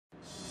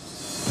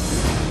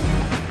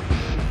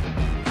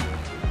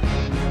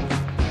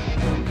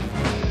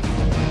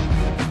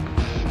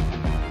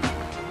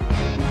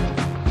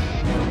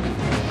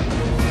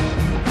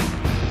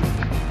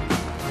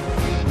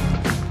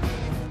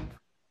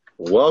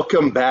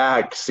Welcome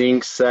back,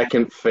 Sync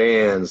Second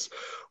fans.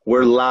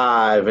 We're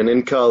live and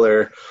in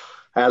color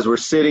as we're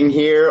sitting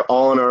here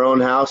all in our own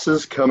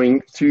houses,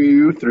 coming to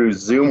you through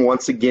Zoom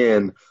once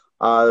again.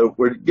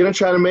 We're going to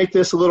try to make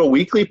this a little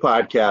weekly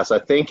podcast.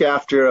 I think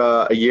after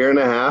a year and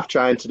a half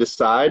trying to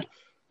decide,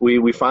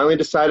 we finally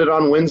decided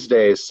on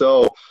Wednesdays.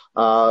 So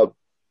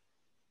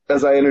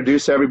as I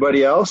introduce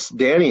everybody else,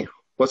 Danny,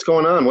 what's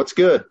going on? What's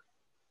good?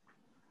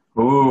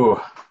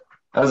 Ooh,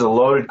 that was a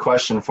loaded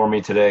question for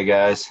me today,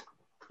 guys.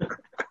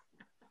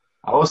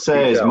 I will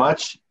say as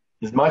much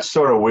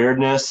sort of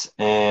weirdness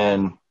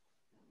and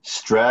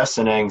stress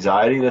and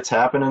anxiety that's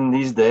happening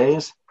these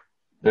days,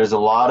 there's a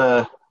lot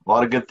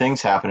of good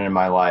things happening in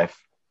my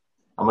life.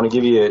 I'm going to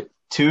give you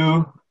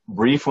two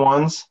brief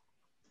ones,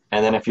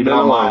 and then if you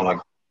don't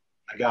mind,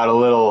 I got a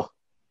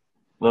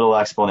little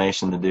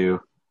explanation to do.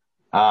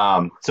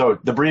 So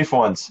the brief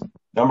ones.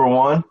 Number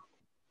one,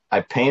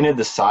 I painted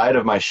the side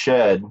of my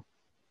shed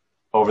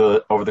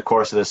over the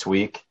course of this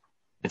week.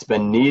 It's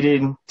been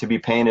needing to be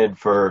painted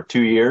for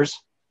 2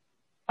 years,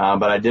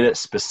 but I did it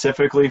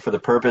specifically for the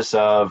purpose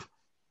of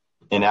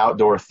an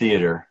outdoor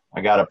theater.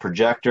 I got a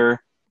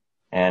projector,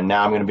 and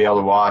now I'm going to be able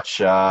to watch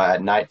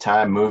at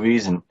nighttime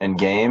movies and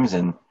games,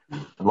 and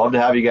I'd love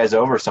to have you guys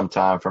over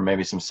sometime for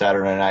maybe some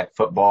Saturday night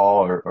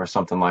football or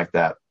something like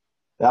that.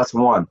 That's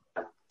one.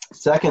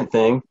 Second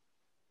thing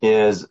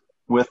is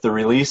with the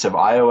release of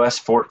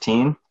iOS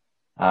 14,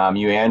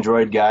 you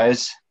Android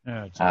guys,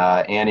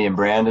 Andy and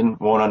Brandon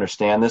won't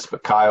understand this,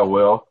 but Kyle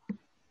will.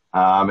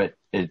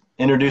 It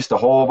introduced a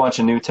whole bunch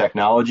of new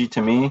technology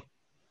to me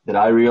that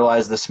I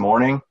realized this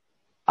morning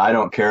I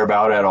don't care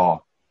about at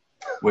all,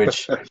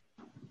 which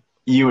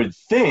you would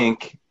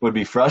think would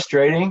be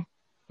frustrating,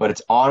 but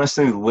it's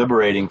honestly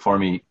liberating for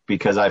me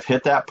because I've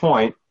hit that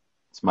point.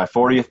 It's my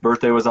 40th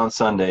birthday was on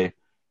Sunday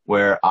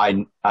where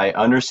I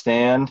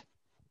understand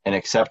and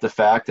accept the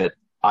fact that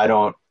I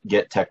don't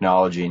get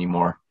technology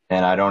anymore,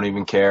 and I don't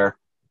even care.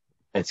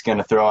 It's going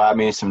to throw at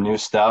me some new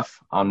stuff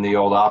on the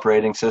old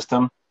operating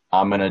system.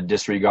 I'm going to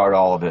disregard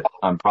all of it.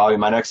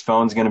 My next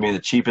phone's going to be the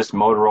cheapest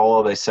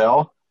Motorola they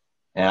sell,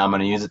 and I'm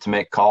going to use it to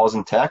make calls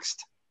and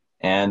text,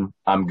 and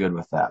I'm good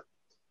with that.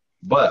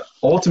 But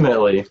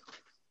ultimately,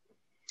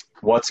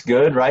 what's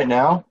good right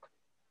now,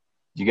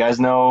 you guys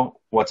know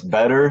what's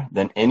better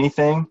than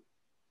anything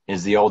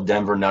is the old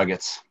Denver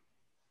Nuggets.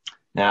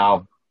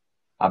 Now,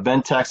 I've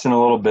been texting a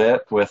little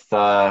bit with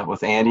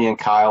Andy and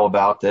Kyle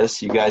about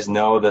this. You guys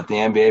know that the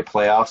NBA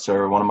playoffs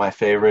are one of my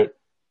favorite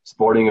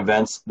sporting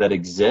events that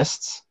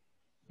exists.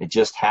 It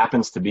just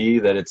happens to be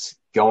that it's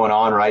going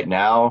on right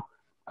now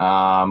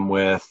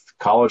with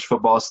college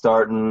football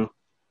starting,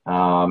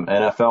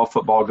 NFL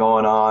football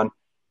going on,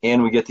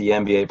 and we get the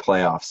NBA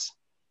playoffs.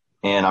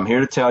 And I'm here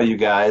to tell you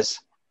guys,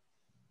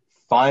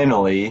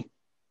 finally,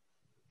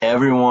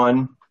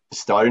 everyone is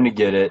starting to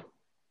get it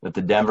that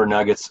the Denver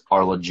Nuggets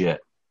are legit.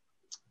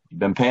 You've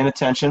been paying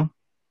attention.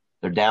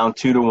 They're down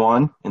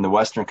 2-1 in the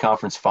Western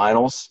Conference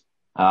Finals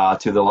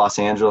to the Los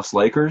Angeles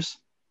Lakers.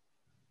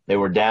 They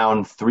were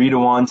down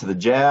 3-1 to the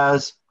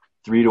Jazz,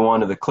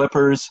 3-1 to the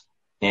Clippers,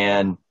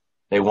 and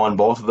they won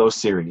both of those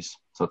series.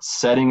 So it's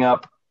setting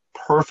up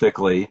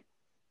perfectly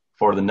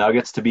for the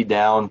Nuggets to be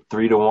down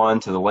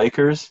 3-1 to the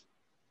Lakers.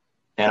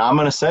 And I'm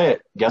going to say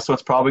it. Guess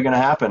what's probably going to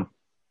happen?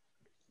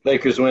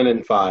 Lakers win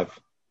in 5.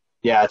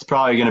 Yeah, it's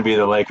probably going to be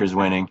the Lakers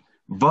winning.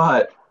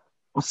 But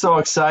I'm so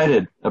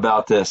excited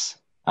about this,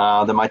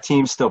 that my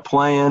team's still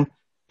playing.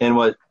 And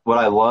what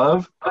I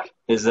love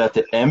is that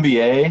the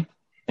NBA,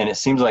 and it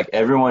seems like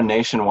everyone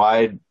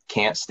nationwide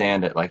can't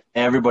stand it. Like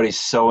everybody's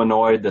so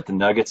annoyed that the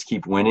Nuggets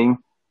keep winning.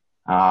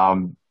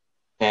 And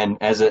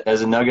as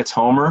a Nuggets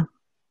homer,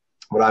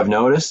 what I've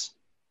noticed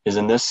is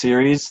in this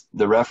series,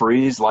 the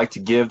referees like to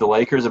give the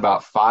Lakers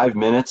about 5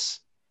 minutes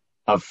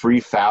of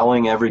free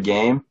fouling every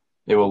game.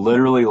 They will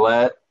literally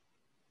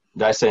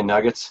did I say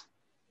Nuggets?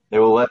 They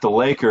will let the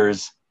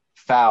Lakers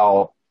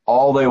foul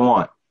all they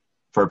want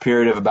for a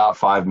period of about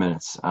 5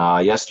 minutes.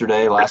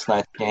 Last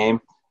night's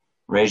game,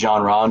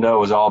 Rajon Rondo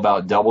was all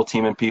about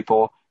double-teaming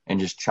people and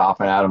just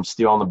chopping at them,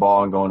 stealing the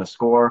ball and going to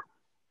score.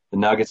 The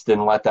Nuggets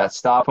didn't let that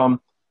stop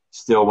them,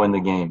 still win the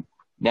game.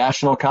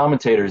 National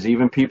commentators,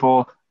 even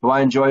people who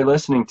I enjoy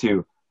listening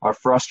to, are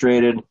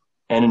frustrated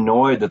and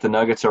annoyed that the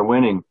Nuggets are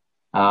winning.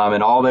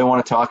 And all they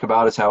want to talk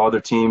about is how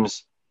other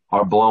teams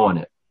are blowing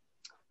it.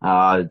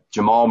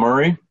 Jamal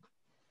Murray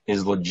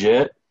is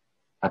legit.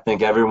 I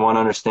think everyone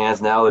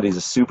understands now that he's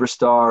a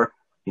superstar.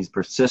 He's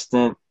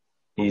persistent.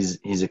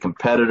 He's a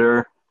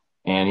competitor,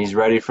 and he's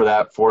ready for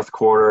that fourth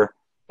quarter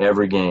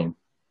every game.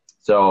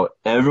 So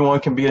everyone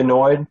can be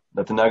annoyed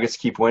that the Nuggets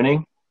keep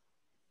winning,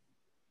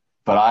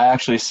 but I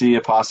actually see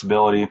a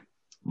possibility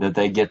that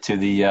they get to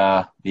the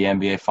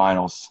NBA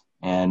Finals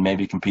and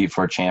maybe compete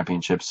for a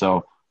championship.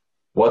 So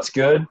what's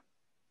good?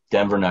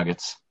 Denver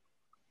Nuggets.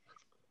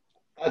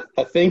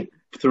 I think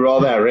through all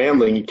that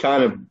rambling, you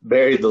kind of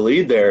buried the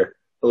lead there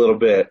a little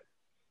bit.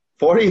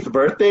 40th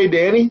birthday,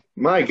 Danny?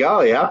 My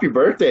golly, happy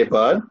birthday,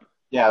 bud.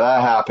 Yeah,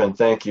 that happened.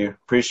 Thank you.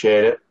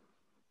 Appreciate it.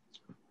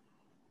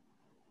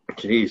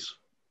 Jeez.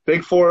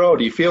 Big 4-0.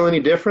 Do you feel any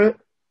different?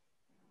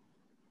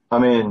 I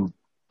mean,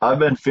 I've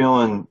been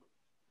feeling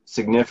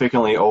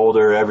significantly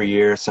older every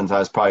year since I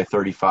was probably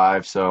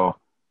 35. So,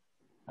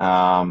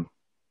 I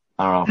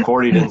don't know.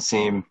 40 didn't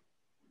seem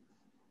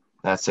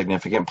that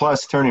significant.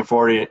 Plus, turning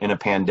 40 in a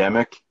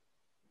pandemic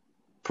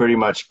pretty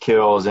much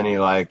kills any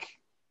like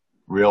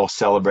real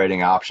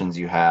celebrating options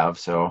you have.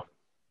 So,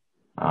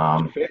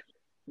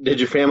 did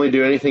your family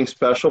do anything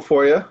special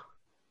for you?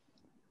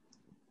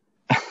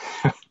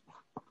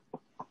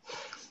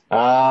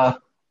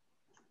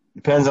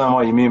 Depends on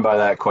what you mean by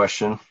that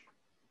question.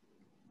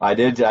 I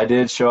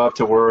did show up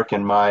to work,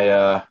 and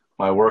my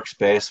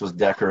workspace was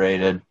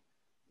decorated,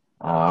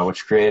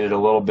 which created a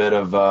little bit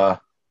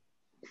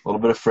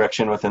of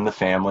friction within the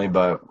family,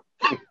 but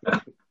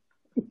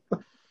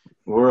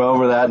we're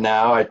over that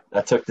now.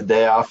 I took the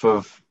day off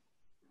of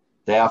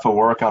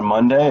work on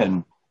Monday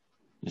and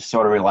just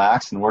sort of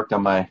relaxed and worked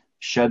on my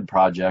shed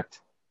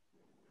project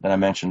that I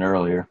mentioned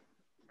earlier.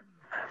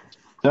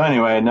 So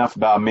anyway, enough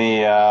about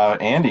me.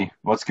 Andy,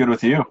 what's good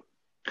with you?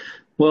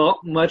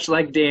 Well, much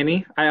like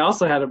Danny, I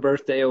also had a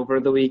birthday over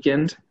the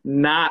weekend,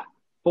 not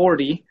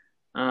 40.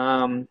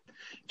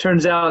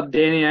 Turns out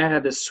Danny and I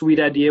had this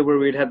sweet idea where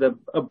we'd have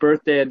a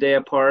birthday a day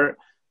apart,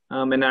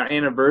 and our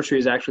anniversary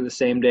is actually the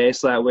same day,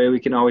 so that way we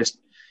can always,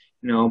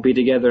 be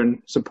together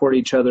and support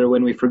each other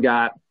when we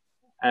forgot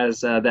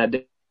as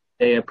that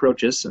day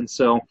approaches. And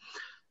so,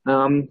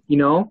 turned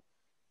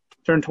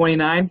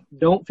 29,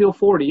 don't feel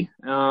 40,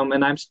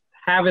 and I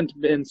haven't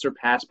been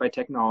surpassed by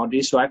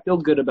technology, so I feel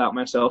good about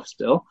myself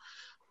still.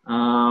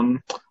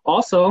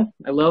 Also,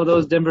 I love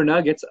those Denver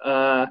Nuggets.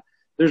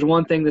 There's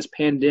one thing this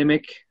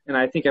pandemic, and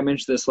I think I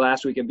mentioned this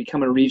last week, I've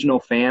become a regional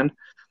fan,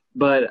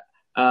 but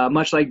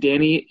much like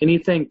Danny,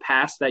 anything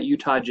past that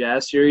Utah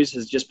Jazz series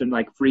has just been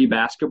like free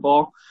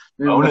basketball.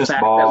 Bonus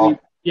ball.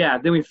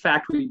 The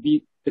fact we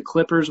beat the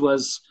Clippers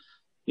was,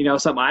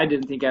 something I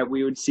didn't think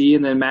we would see,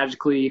 and then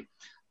magically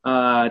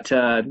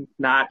to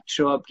not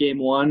show up game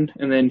one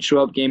and then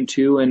show up game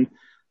two and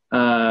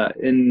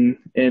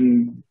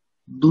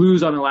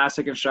lose on the last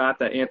second shot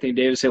that Anthony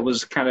Davis hit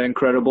was kind of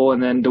incredible.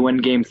 And then to win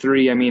game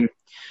three, I mean,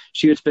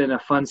 it's been a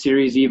fun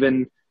series,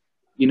 even,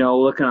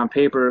 looking on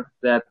paper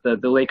that the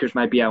Lakers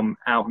might be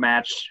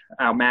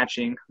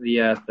outmatching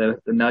the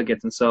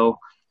Nuggets. And so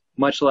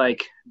much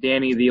like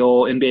Danny, the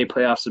old NBA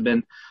playoffs have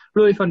been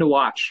really fun to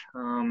watch.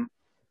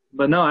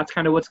 But no, that's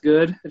kind of what's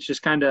good. It's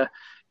just kind of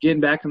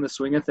getting back in the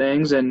swing of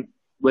things. And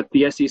with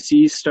the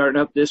SEC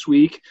starting up this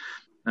week,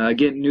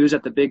 getting news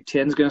that the Big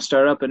Ten is going to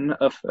start up in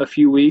a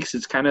few weeks,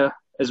 it's kind of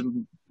as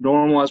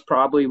normal as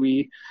probably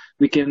we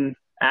can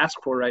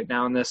ask for right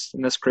now in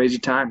this crazy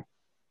time.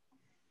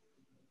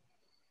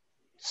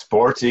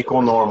 Sports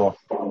equal normal.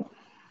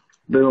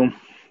 Boom.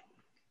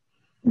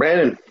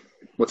 Brandon,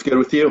 what's good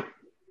with you?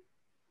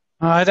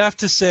 I'd have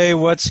to say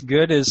what's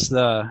good is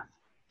the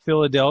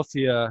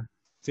Philadelphia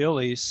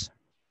Phillies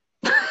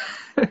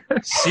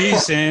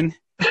season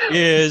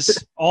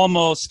is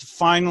almost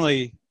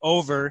finally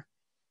over.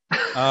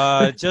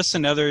 Just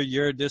another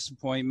year of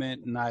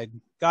disappointment, and I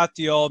got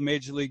the old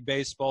Major League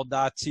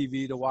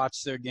Baseball.tv to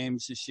watch their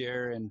games this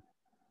year, and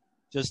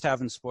just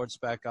having sports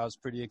back, I was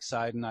pretty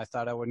excited, and I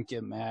thought I wouldn't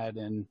get mad,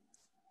 and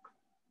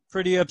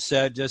pretty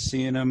upset just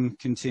seeing them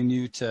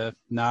continue to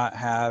not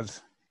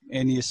have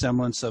any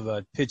semblance of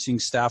a pitching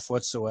staff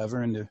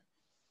whatsoever and to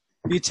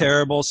be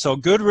terrible. So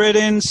good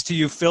riddance to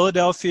you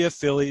Philadelphia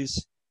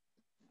Phillies,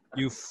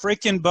 you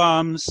freaking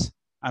bums.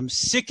 I'm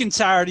sick and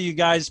tired of you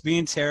guys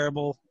being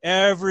terrible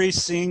every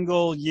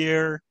single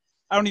year.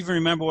 I don't even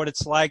remember what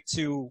it's like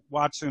to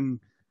watch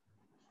them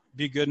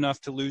be good enough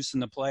to lose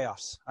in the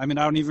playoffs. I mean,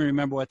 I don't even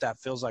remember what that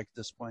feels like at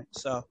this point.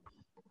 So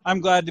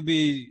I'm glad to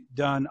be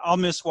done. I'll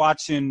miss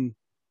watching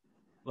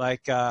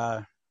like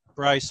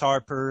Bryce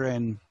Harper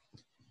and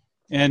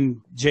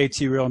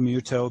JT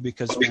Realmuto,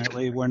 because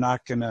apparently we're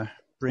not going to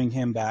bring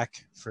him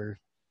back for,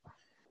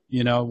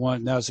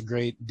 that was a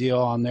great deal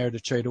on there to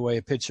trade away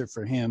a pitcher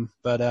for him.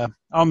 But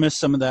I'll miss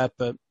some of that.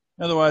 But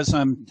otherwise,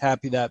 I'm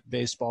happy that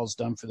baseball's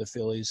done for the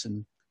Phillies,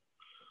 and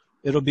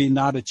it'll be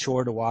not a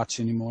chore to watch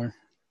anymore.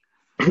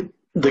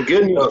 The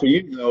good news for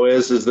you, though,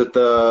 is that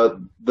the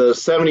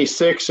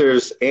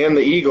 76ers and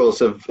the Eagles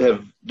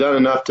have done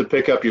enough to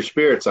pick up your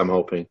spirits, I'm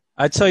hoping.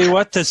 I tell you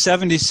what, the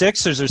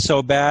 76ers are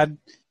so bad.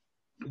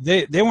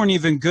 They weren't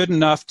even good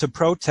enough to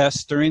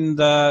protest during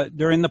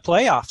the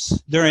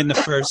playoffs, during the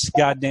first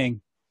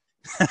goddamn.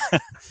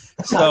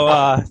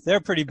 So they're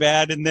pretty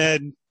bad. And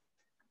then,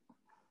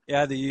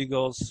 the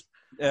Eagles.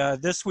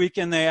 This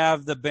weekend they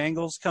have the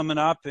Bengals coming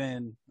up,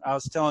 and I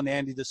was telling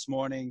Andy this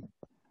morning,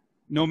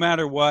 no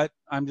matter what,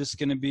 I'm just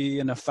going to be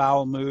in a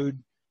foul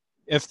mood.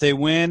 If they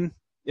win,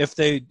 if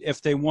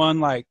they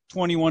won like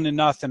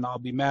 21-0, I'll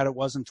be mad it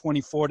wasn't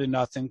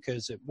 24-0,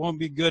 because it won't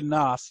be good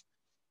enough.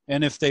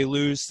 And if they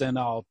lose, then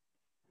I'll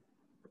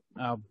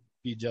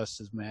be just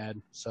as mad.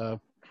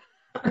 So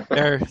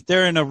they're a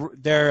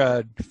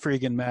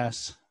freaking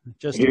mess.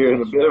 You're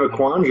in a bit of a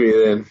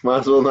quandary then. Might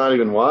as well not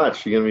even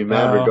watch. You're gonna be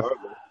mad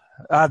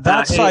regardless.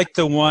 That's like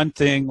the one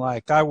thing.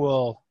 Like I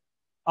will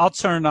I'll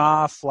turn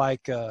off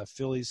like a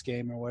Phillies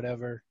game or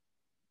whatever.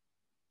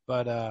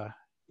 But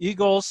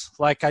Eagles,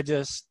 like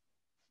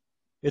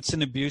it's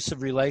an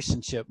abusive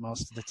relationship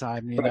most of the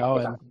time,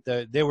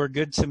 and they were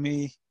good to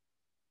me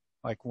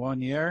like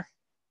 1 year.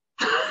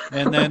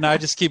 And then I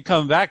just keep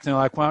coming back, and they're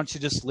like, why don't you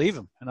just leave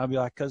them? And I'll be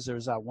like, because there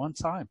was that one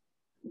time.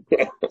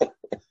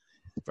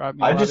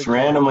 I just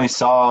randomly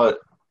saw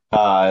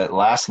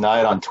last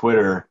night on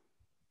Twitter,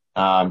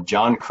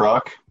 John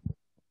Kruk,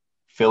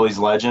 Phillies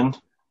legend,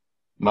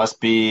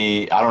 must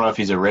be, I don't know if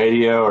he's a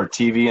radio or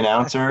TV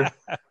announcer,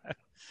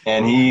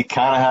 and he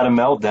kind of had a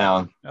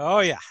meltdown.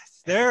 Oh, yeah.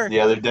 The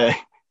other day.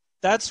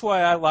 That's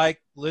why I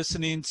like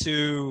listening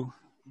to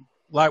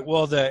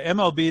the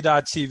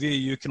MLB.TV,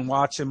 you can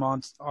watch him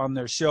on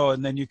their show,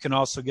 and then you can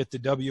also get the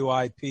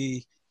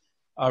WIP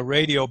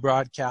radio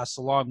broadcast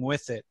along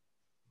with it.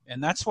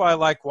 And that's why I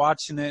like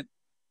watching it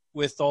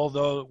with all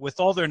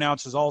their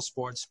announcers, all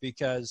sports,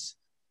 because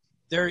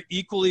they're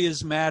equally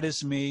as mad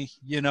as me,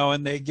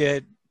 and they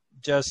get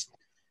just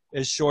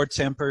as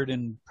short-tempered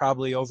and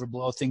probably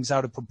overblow things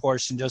out of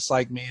proportion just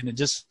like me. And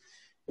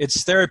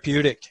it's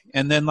therapeutic.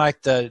 And then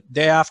like the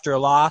day after a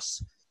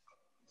loss,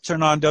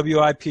 turn on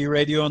WIP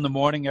radio in the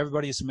morning,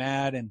 everybody's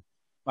mad. And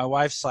my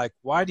wife's like,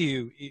 why do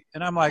you eat?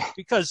 And I'm like,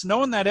 because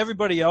knowing that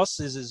everybody else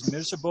is as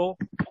miserable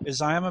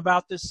as I am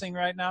about this thing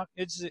right now,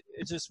 it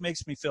just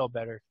makes me feel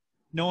better.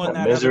 Knowing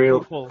that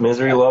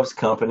misery loves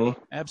company.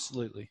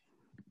 Absolutely.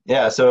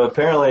 Yeah. So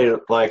apparently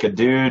like a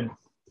dude,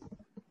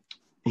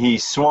 he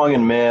swung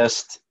and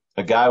missed.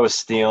 A guy was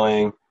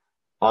stealing.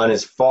 On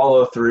his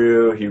follow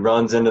through, he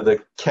runs into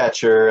the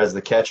catcher as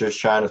the catcher is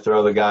trying to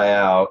throw the guy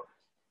out,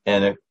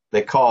 and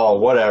they call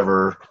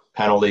whatever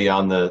penalty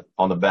on the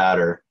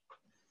batter,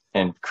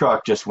 and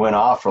Kruk just went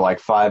off for like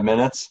 5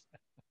 minutes.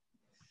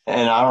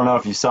 And I don't know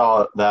if you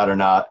saw that or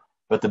not,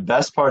 but the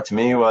best part to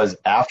me was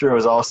after it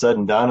was all said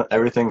and done,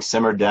 everything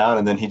simmered down,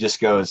 and then he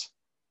just goes,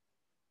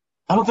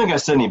 I don't think I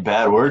said any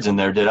bad words in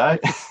there, did I?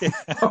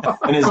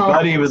 And his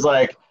buddy was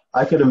like,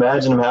 I could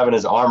imagine him having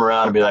his arm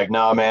around and be like,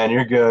 no, man,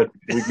 you're good.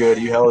 You're good.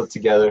 You held it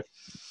together.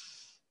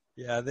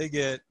 Yeah,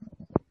 they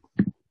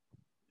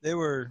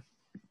were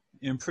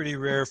in pretty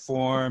rare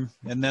form.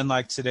 And then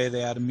like today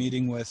they had a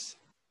meeting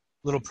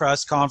little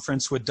press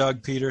conference with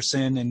Doug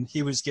Peterson, and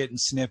he was getting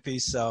snippy.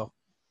 So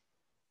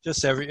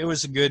it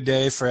was a good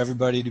day for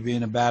everybody to be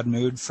in a bad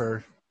mood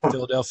for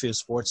Philadelphia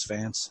sports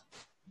fans.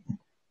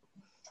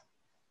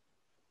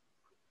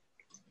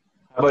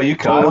 How about you,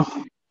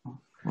 Kyle?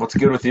 What's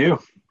good with you?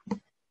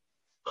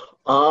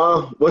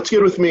 What's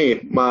good with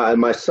me?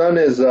 My son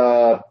is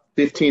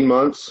 15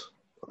 months.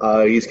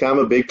 He's kind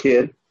of a big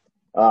kid,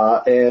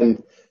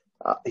 and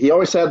he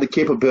always had the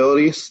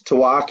capabilities to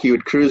walk. He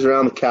would cruise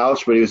around the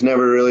couch, but he was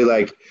never really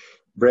like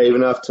brave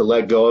enough to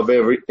let go of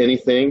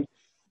anything.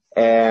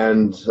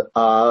 And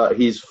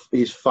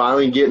he's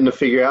finally getting to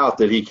figure out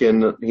that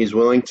he's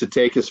willing to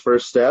take his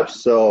first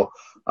steps. So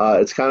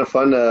it's kind of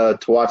fun to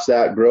watch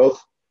that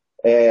growth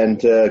and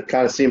to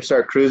kind of see him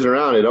start cruising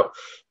around.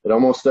 It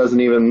almost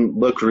doesn't even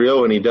look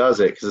real when he does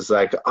it, because it's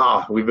like,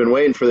 we've been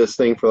waiting for this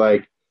thing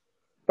for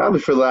probably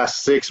for the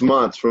last 6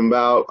 months, from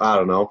about, I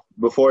don't know,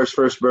 before his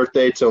first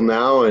birthday till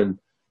now, and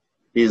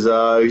he's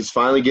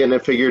finally getting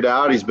it figured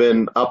out. He's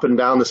been up and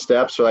down the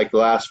steps for like the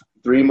last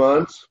 3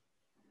 months,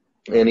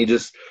 and he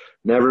just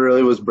never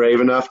really was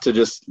brave enough to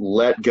just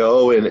let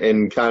go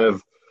and kind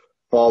of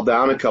fall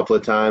down a couple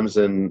of times.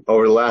 And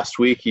over the last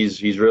week,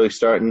 he's really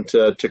starting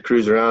to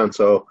cruise around.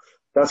 So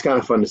that's kind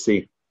of fun to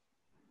see.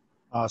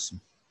 Awesome.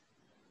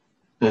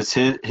 Does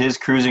his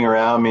cruising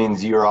around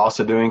means you're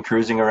also doing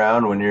cruising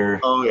around when you're?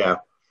 Oh yeah,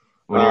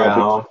 when you're at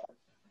home.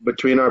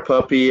 Between our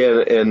puppy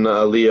and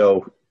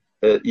Leo,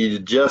 you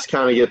just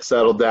kind of get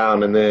settled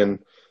down, and then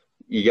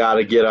you got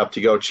to get up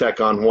to go check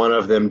on one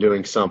of them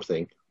doing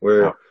something.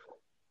 We're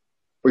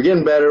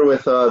getting better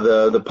with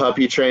the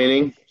puppy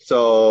training.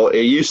 So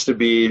it used to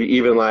be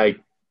even like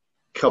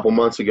a couple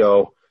months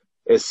ago,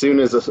 as soon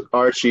as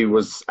Archie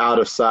was out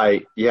of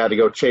sight, you had to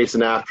go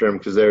chasing after him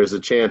because there was a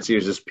chance he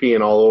was just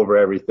peeing all over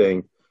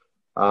everything.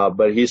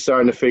 But he's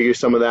starting to figure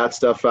some of that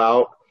stuff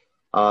out.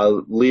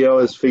 Leo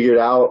has figured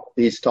out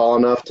he's tall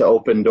enough to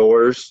open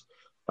doors.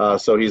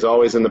 So he's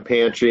always in the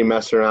pantry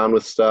messing around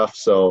with stuff.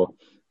 So,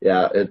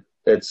 yeah,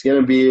 it's going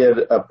to be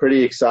a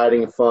pretty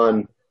exciting,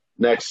 fun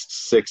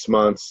next 6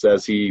 months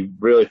as he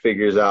really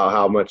figures out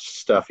how much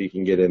stuff he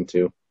can get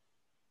into.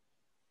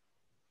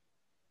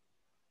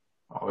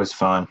 Always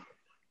fun.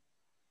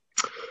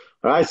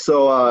 All right,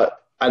 so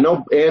I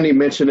know Andy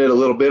mentioned it a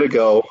little bit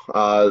ago.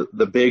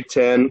 The Big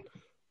Ten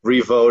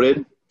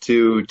revoted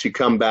to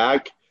come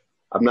back.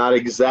 I'm not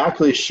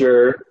exactly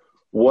sure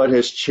what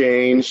has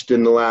changed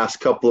in the last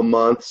couple of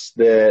months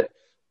that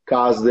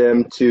caused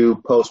them to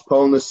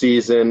postpone the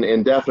season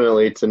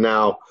indefinitely to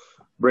now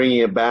bringing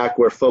it back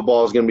where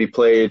football is going to be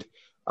played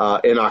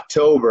in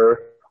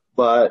October.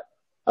 But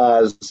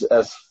as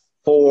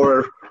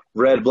 4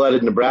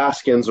 red-blooded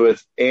Nebraskans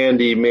with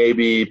Andy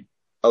maybe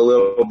a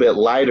little bit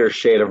lighter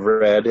shade of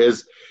red,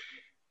 his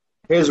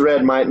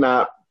red might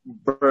not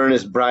burn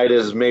as bright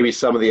as maybe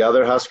some of the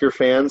other Husker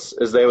fans,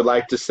 as they would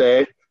like to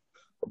say.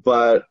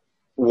 But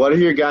what are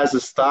your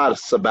guys'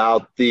 thoughts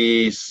about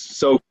the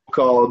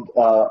so-called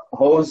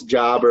hose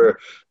job or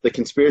the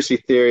conspiracy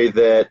theory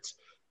that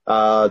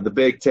the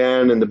Big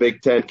Ten and the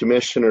Big Ten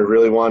commissioner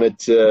really wanted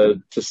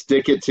to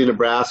stick it to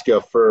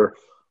Nebraska for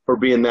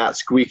being that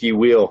squeaky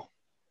wheel?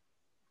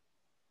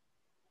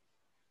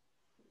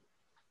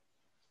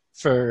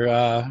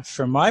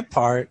 For my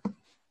part,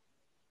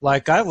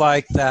 like, I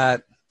like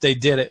that they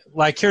did it.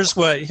 Like, here's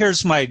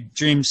my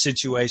dream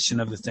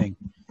situation of the thing.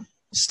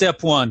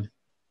 Step one,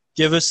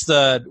 give us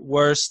the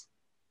worst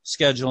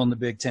schedule in the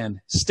Big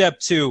Ten. Step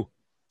two,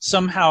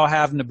 somehow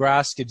have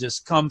Nebraska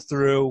just come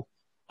through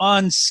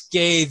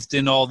unscathed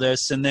in all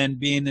this, and then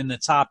being in the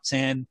top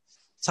 10,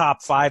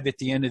 top 5 at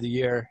the end of the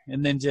year,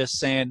 and then just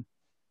saying,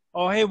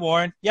 oh, hey,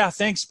 Warren, yeah,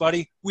 thanks,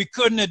 buddy. We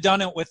couldn't have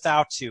done it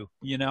without you,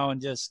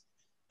 and just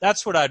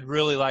that's what I'd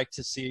really like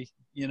to see,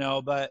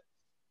 but,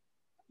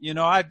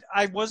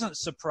 I wasn't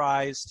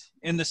surprised.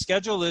 And the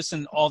schedule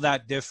isn't all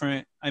that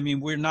different. I mean,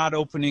 we're not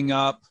opening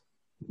up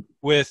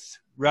with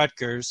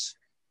Rutgers.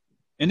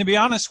 And to be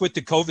honest, with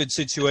the COVID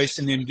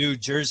situation in New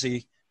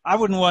Jersey, I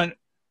wouldn't want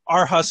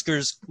our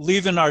Huskers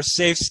leaving our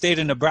safe state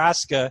of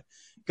Nebraska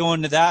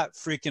going to that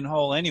freaking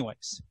hole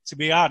anyways, to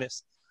be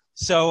honest.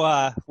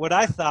 So what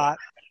I thought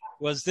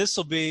was this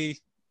will be,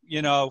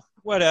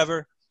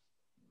 whatever.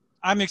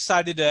 I'm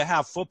excited to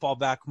have football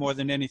back more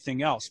than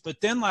anything else. But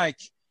then,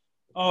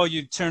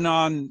 you turn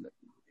on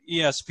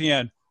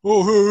ESPN.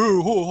 Oh,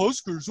 hey,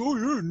 Huskers. Oh,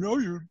 yeah, now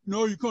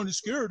you're kind of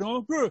scared,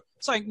 huh?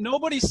 It's like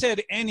nobody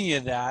said any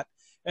of that.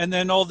 And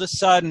then all of a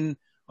sudden,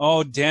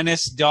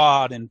 Dennis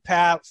Dodd and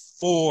Pat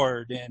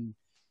Ford and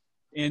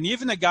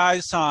even the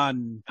guys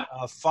on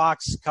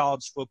Fox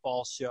College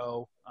Football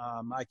Show.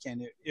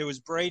 It was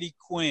Brady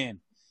Quinn.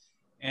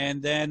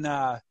 And then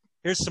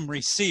here's some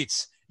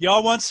receipts.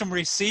 Y'all want some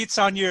receipts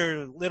on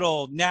your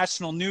little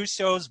national news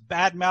shows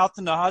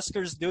bad-mouthing the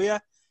Huskers, do you?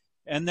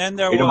 And then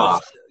there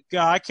was –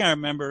 I can't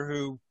remember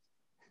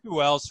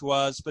who else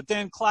was. But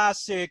then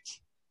classic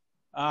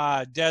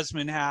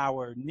Desmond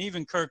Howard and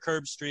even Kirk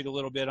Herbstreit a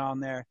little bit on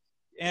there.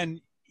 And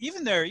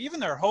even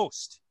their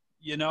host,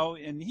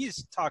 and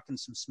he's talking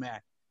some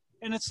smack.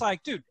 And it's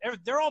like, dude,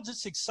 they're all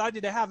just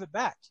excited to have it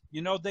back.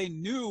 They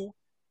knew,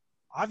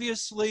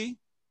 obviously,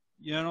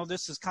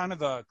 this is kind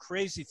of a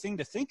crazy thing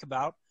to think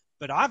about.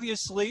 But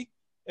obviously,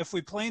 if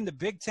we play in the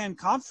Big Ten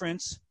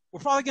Conference,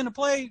 we're probably going to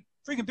play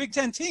freaking Big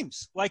Ten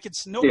teams. Like,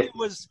 nobody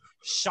was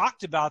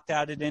shocked about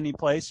that at any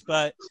place.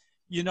 But,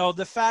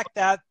 the fact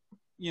that,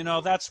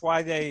 that's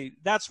why they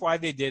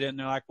did it. And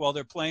they're like, well,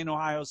 they're playing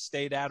Ohio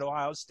State at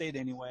Ohio State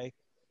anyway.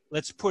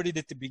 Let's put it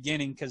at the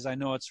beginning because I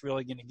know it's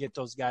really going to get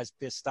those guys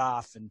pissed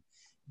off and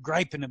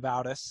griping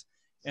about us.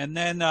 And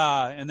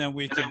then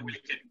we can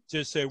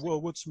just say,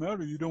 well, what's the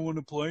matter? You don't want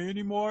to play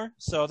anymore?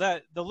 So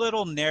that the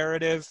little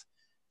narrative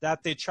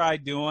that they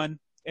tried doing,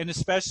 and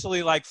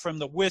especially from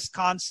the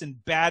Wisconsin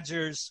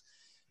Badgers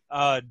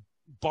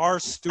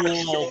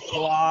Barstool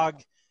blog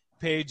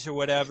page or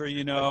whatever,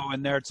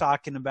 and they're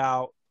talking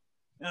about,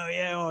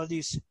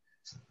 these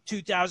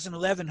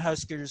 2011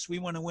 Huskers, we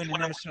want to win a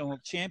national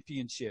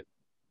championship.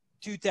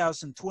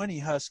 2020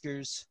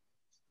 Huskers,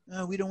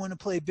 we don't want to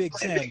play Big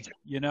Ten.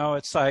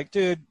 It's like,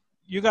 dude,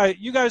 you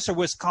guys are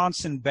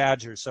Wisconsin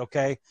Badgers,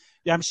 okay?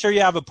 Yeah, I'm sure you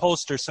have a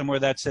poster somewhere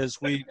that says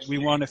we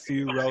won a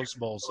few Rose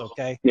Bowls,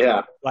 okay?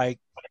 Yeah.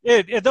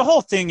 The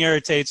whole thing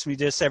irritates me,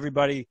 just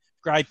everybody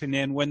griping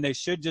in when they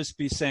should just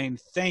be saying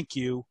thank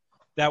you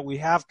that we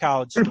have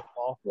college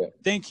football. Yeah.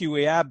 Thank you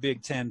we have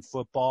Big Ten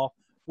football.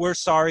 We're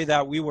sorry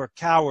that we were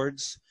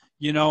cowards,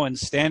 and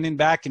standing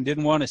back and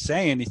didn't want to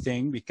say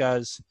anything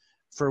because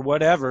for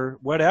whatever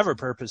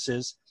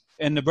purposes.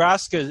 And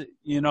Nebraska,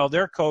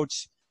 their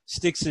coach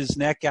sticks his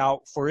neck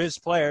out for his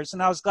players.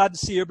 And I was glad to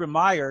see Urban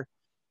Meyer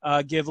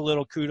give a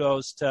little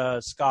kudos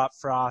to Scott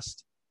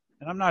Frost.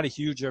 And I'm not a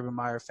huge Urban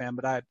Meyer fan,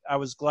 but I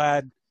was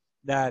glad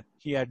that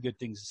he had good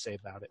things to say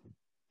about it.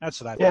 That's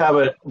what I thought. Yeah,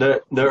 but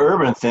the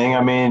Urban thing,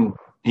 I mean,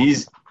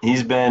 he's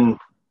been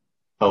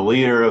a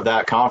leader of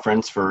that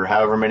conference for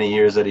however many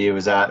years that he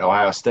was at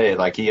Ohio State.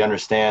 He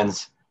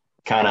understands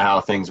kind of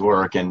how things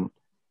work. And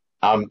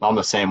I'm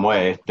the same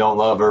way. Don't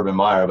love Urban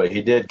Meyer, but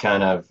he did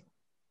kind of,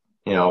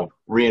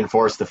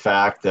 reinforce the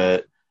fact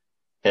that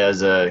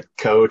as a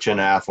coach and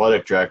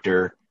athletic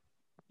director,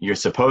 you're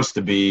supposed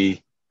to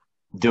be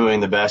doing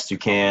the best you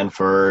can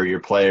for your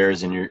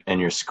players and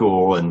your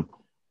school.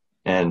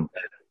 And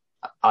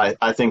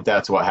I think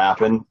that's what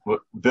happened.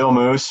 Bill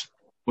Moose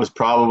was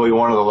probably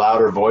one of the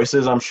louder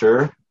voices, I'm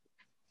sure,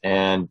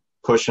 and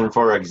pushing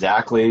for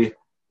exactly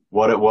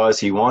what it was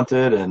he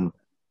wanted. And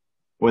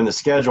when the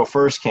schedule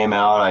first came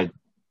out,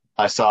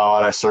 I saw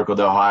it. I circled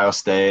Ohio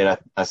State.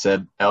 I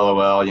said,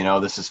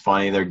 LOL, this is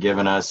funny. They're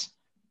giving us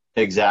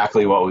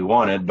exactly what we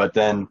wanted. But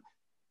then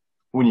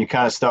when you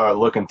kind of start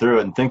looking through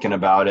it and thinking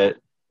about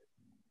it,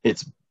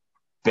 it's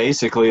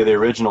basically the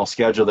original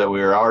schedule that we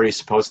were already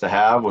supposed to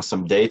have with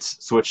some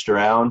dates switched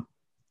around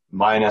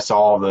minus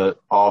all the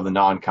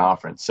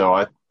non-conference.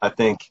 So I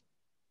think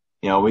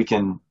we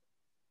can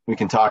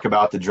talk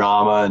about the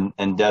drama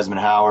and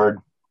Desmond Howard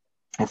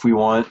if we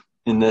want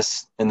in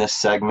this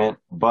segment.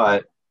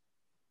 But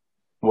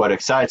what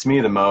excites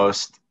me the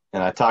most,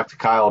 and I talked to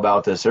Kyle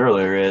about this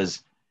earlier,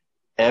 is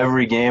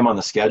every game on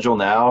the schedule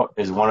now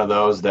is one of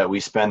those that we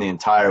spend the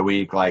entire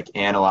week like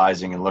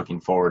analyzing and looking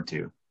forward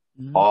to.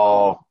 Mm-hmm.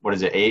 All,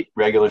 8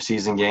 regular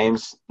season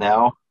games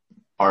now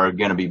are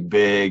going to be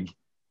big,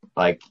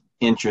 like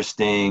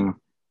interesting,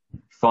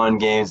 fun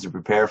games to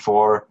prepare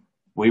for.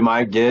 We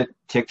might get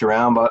kicked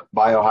around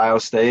by Ohio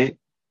State,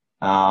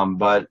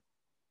 but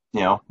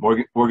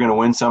we're going to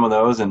win some of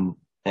those, and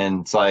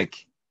it's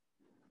like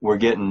we're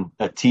getting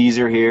a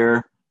teaser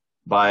here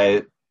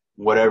by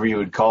whatever you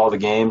would call the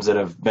games that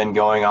have been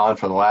going on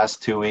for the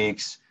last 2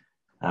 weeks.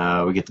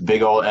 We get the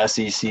big old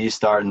SEC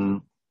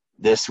starting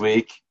this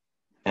week,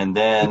 and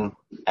then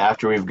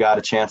after we've got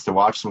a chance to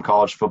watch some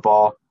college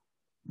football,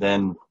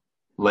 then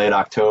late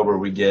October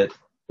we get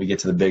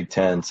to the Big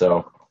Ten.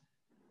 So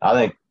I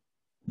think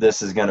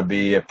this is going to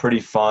be a pretty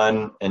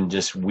fun and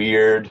just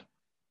weird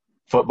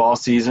football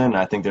season.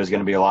 I think there's going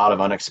to be a lot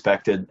of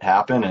unexpected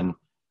happen, and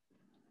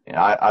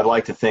I'd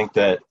like to think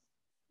that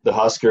the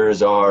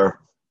Huskers are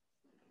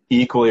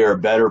equally or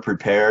better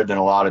prepared than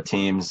a lot of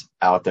teams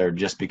out there,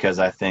 just because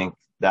I think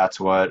that's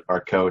what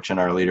our coach and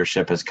our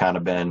leadership has kind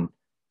of been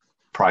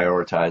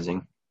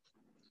prioritizing.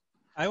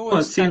 I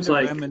always it seems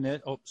like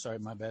reminisce. Oh, sorry,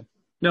 my bad.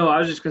 No, I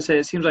was just going to say,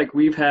 it seems like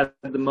we've had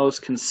the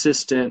most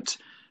consistent,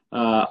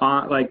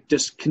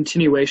 just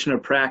continuation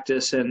of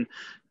practice, and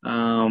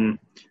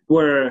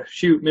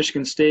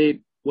Michigan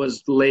State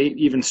was late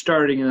even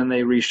starting, and then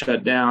they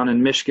re-shut down,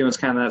 and Michigan was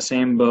kind of that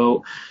same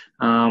boat.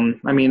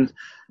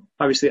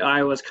 Obviously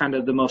Iowa's kind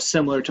of the most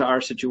similar to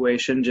our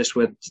situation, just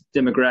with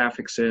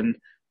demographics and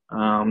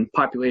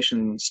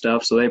population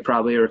stuff, so they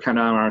probably are kind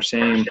of on our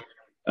same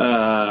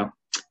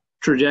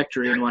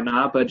trajectory and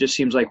whatnot, but it just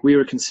seems like we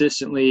were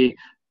consistently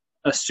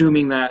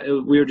assuming that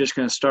we were just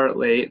going to start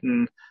late,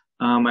 and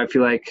I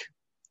feel like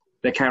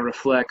that kind of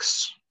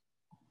reflects,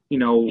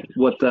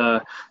 what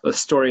the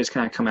story has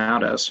kind of come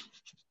out as.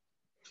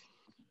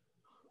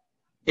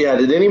 Yeah,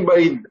 did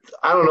anybody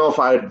 – I don't know if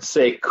I'd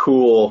say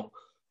cool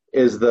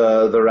is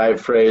the right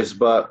phrase,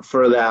 but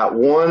for that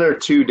 1 or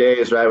 2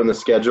 days right when the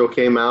schedule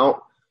came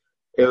out,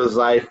 it was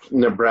like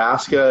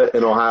Nebraska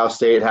and Ohio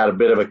State had a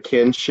bit of a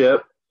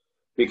kinship,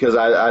 because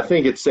I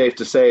think it's safe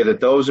to say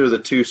that those are the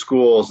two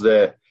schools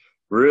that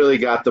really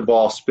got the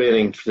ball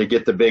spinning to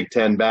get the Big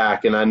Ten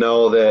back. And I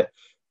know that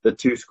the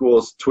two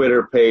schools'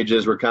 Twitter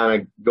pages were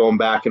kind of going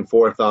back and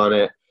forth on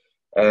it.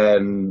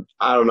 And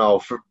I don't know,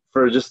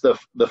 for just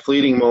the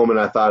fleeting moment,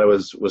 I thought it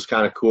was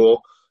kind of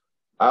cool.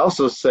 I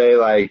also say,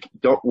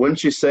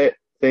 wouldn't you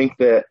think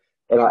that,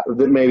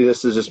 maybe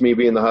this is just me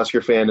being the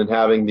Husker fan and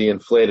having the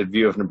inflated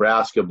view of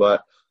Nebraska,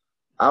 but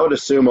I would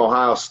assume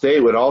Ohio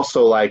State would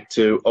also like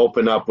to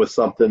open up with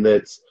something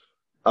that's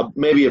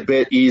maybe a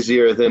bit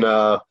easier than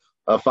a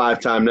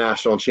 5-time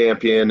national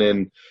champion,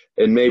 and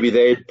maybe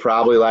they'd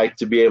probably like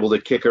to be able to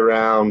kick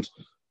around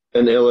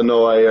an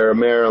Illinois or a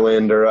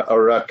Maryland or a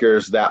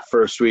Rutgers that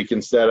first week,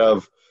 instead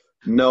of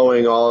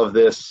knowing all of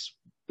this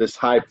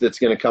hype that's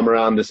going to come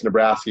around this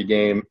Nebraska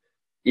game,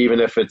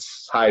 even if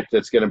it's hype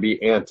that's going to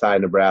be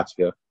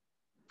anti-Nebraska.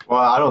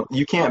 Well,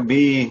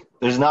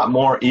 there's not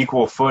more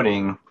equal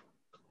footing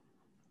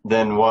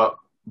than what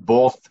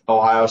both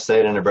Ohio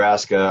State and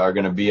Nebraska are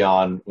going to be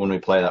on when we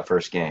play that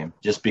first game,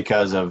 just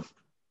because of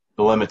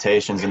the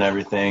limitations and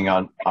everything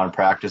on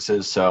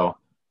practices. So,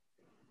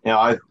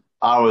 I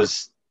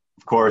was,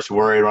 of course,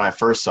 worried when I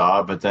first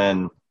saw it, but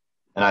then,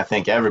 and I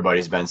think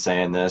everybody's been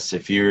saying this,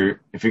 if you're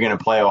going to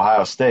play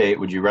Ohio State,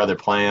 would you rather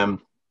play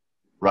them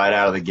right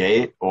out of the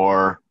gate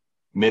or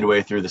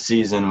midway through the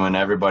season when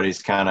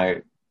everybody's kind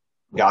of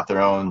got their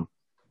own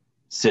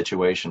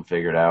situation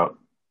figured out?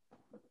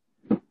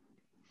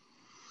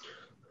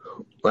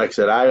 Like I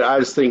said, I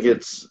just think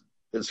it's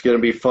going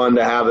to be fun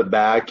to have it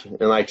back.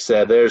 And like I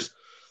said, there's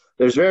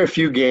very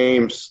few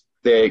games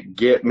that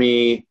get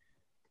me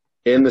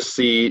in the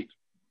seat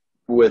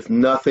with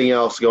nothing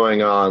else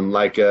going on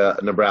like a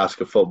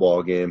Nebraska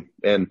football game.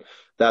 And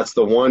that's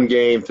the one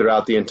game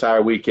throughout the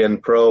entire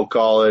weekend, pro,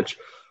 college,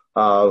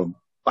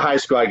 high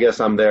school. I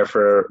guess I'm there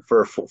for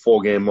a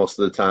full game most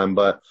of the time,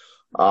 but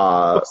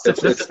it's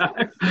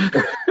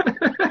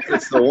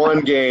the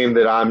one game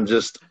that I'm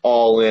just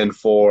all in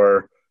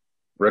for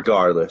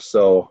regardless.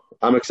 So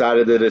I'm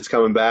excited that it's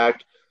coming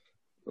back.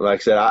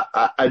 Like I said,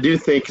 I do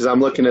think, because I'm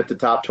looking at the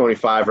top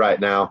 25 right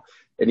now,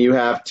 and you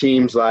have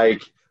teams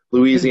like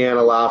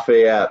Louisiana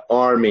Lafayette,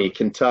 Army,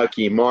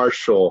 Kentucky,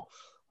 Marshall,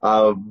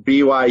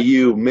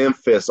 BYU,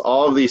 Memphis.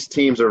 All of these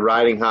teams are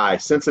riding high.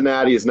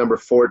 Cincinnati is number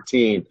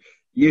 14.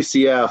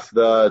 UCF,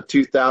 the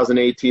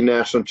 2018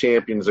 national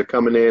champions, are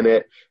coming in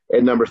at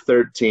number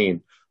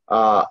 13.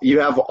 You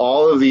have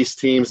all of these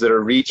teams that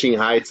are reaching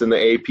heights in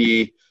the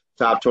AP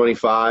top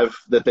 25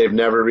 that they've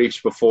never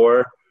reached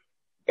before.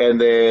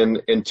 And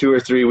then in 2 or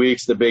 3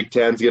 weeks, the Big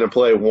Ten's going to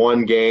play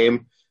one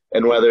game,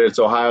 And whether it's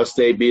Ohio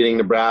State beating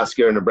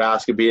Nebraska or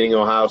Nebraska beating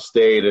Ohio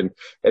State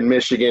and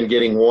Michigan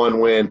getting one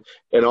win,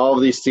 and all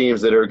of these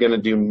teams that are going to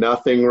do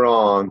nothing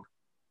wrong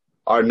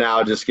are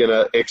now just going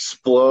to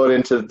explode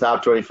into the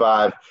top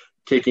 25,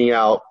 kicking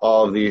out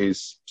all of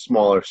these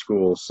smaller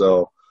schools.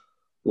 So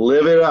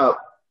live it up,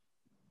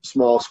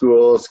 small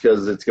schools,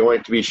 because it's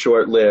going to be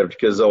short-lived,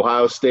 because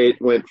Ohio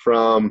State went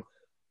from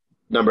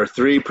number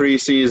 3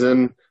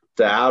 preseason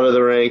to out of the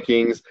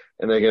rankings,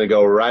 and they're going to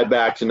go right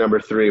back to number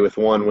 3 with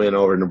one win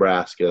over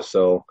Nebraska.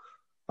 So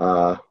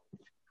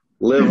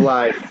live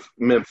life,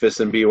 Memphis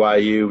and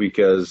BYU,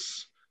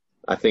 because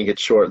I think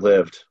it's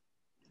short-lived.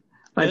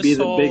 Might be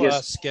the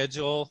biggest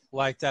schedule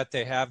like that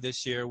they have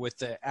this year with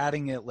the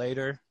adding it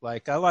later.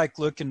 Like, I like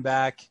looking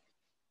back,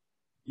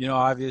 you know,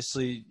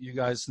 obviously you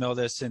guys know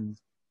this, and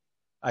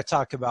I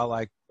talk about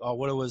like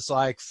what it was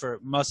like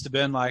must have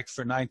been like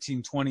for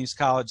 1920s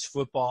college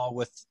football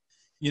with,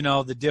 you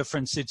know, the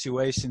different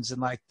situations.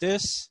 And like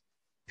this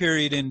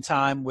period in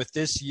time with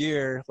this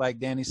year, like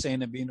Danny's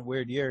saying, it being a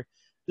weird year,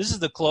 this is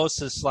the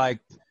closest like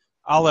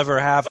I'll ever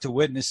have to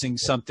witnessing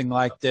something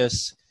like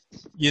this,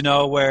 you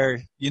know,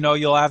 where, you know,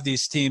 you'll have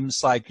these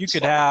teams like you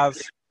could have,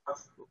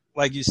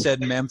 like you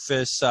said,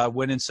 Memphis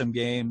winning some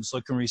games,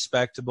 looking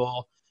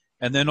respectable.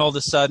 And then all of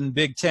a sudden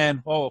Big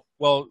Ten, oh,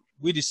 well,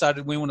 we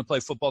decided we want to play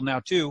football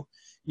now too,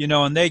 you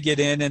know, and they get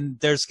in, and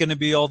there's going to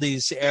be all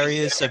these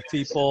areas of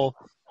people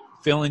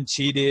feeling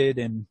cheated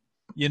and,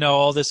 you know,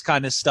 all this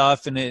kind of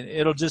stuff. And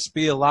it'll just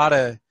be a lot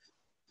of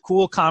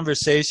cool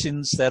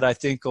conversations that I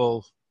think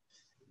will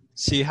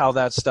see how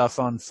that stuff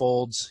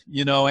unfolds,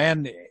 you know,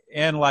 and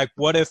like,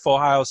 what if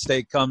Ohio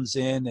State comes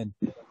in and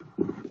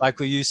like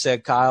what you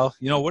said, Kyle,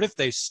 you know, what if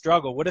they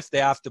struggle? What if they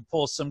have to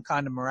pull some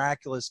kind of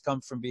miraculous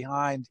come from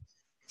behind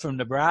from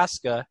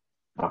Nebraska?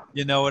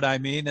 You know what I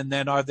mean? And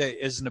then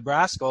is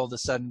Nebraska all of a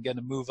sudden going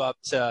to move up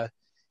to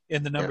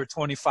in the number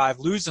 25,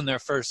 losing their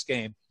first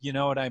game? You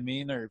know what I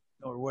mean? Or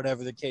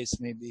whatever the case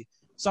may be.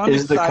 So I'm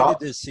excited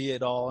to see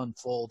it all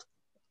unfold.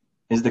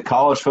 Is the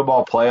college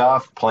football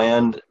playoff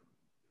planned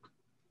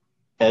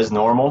as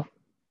normal?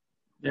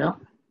 Yeah.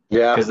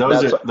 Yeah. Because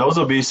those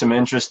will be some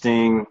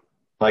interesting,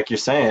 like you're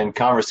saying,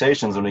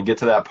 conversations when we get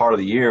to that part of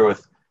the year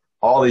with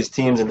all these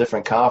teams in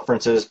different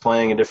conferences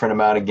playing a different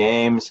amount of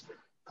games,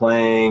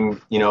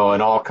 playing, you know,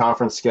 an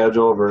all-conference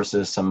schedule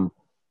versus some,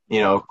 you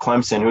know,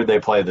 Clemson, who'd they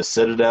play? The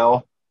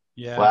Citadel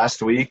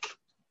last week.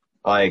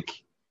 Like,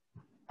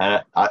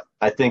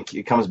 I think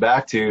it comes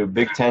back to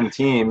Big Ten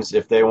teams,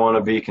 if they want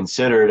to be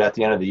considered at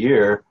the end of the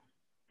year,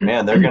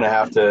 man, they're going to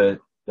have to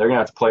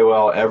play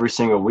well every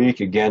single week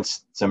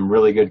against some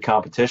really good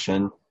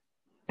competition.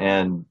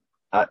 And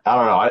I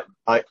don't know.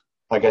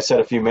 Like I said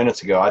a few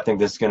minutes ago, I think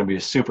this is going to be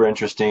a super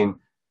interesting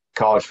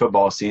college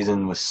football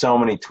season with so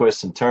many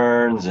twists and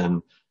turns. And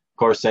of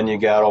course, then you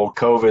got old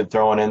COVID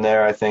thrown in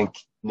there. I think,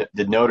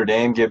 did Notre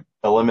Dame get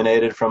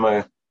eliminated from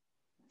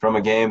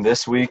a game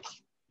this week?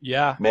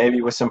 Yeah.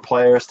 Maybe with some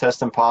players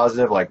testing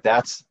positive. Like,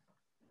 that's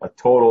a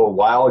total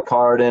wild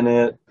card in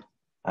it.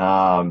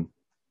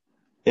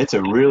 It's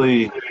a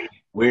really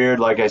weird,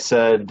 like I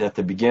said at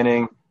the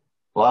beginning,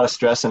 a lot of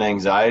stress and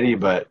anxiety,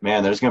 but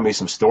man, there's going to be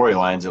some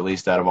storylines at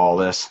least out of all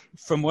this.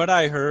 From what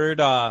I heard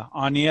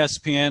on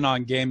ESPN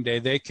on game day,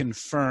 they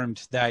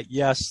confirmed that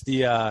yes,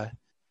 the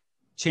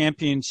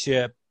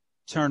championship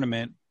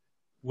tournament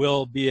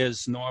will be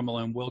as normal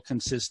and will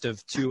consist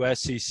of 2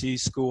 SEC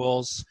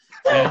schools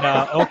and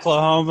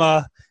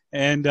Oklahoma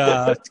and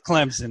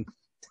Clemson.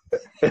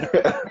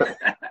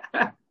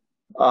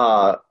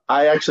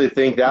 I actually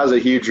think that was a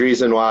huge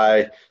reason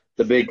why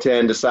the Big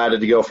Ten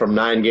decided to go from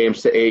 9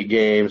 games to 8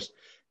 games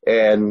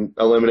and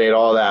eliminate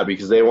all that,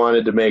 because they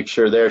wanted to make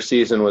sure their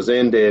season was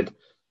ended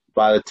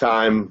by the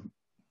time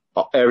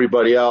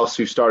everybody else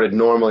who started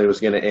normally was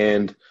going to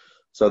end.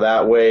 So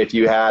that way, if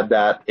you had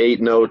that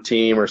 8-0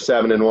 team or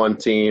 7-1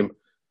 team,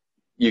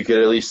 you could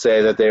at least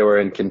say that they were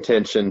in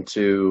contention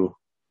to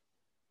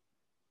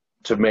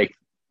make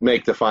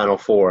the Final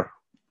Four.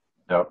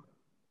 Yep.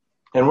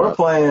 And we're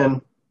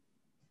playing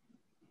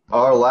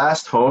our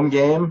last home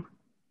game,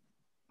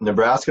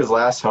 Nebraska's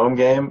last home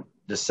game,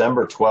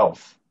 December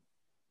 12th.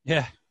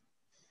 Yeah.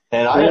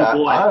 And I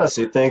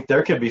honestly think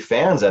there could be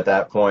fans at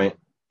that point.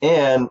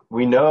 And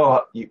we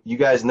know, you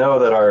guys know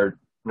that our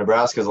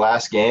Nebraska's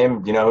last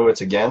game, you know who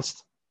it's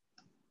against?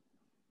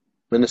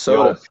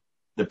 Minnesota.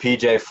 The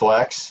PJ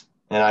Flex.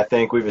 And I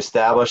think we've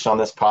established on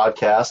this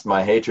podcast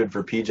my hatred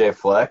for PJ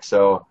Flex.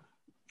 So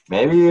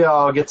maybe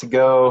I'll get to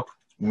go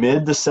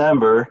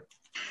mid-December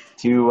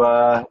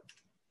to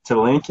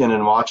Lincoln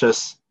and watch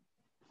us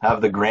have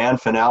the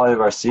grand finale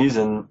of our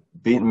season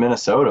beating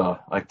Minnesota.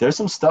 Like, there's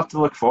some stuff to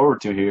look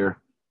forward to here.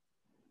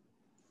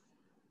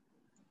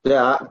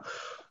 Yeah,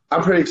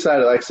 I'm pretty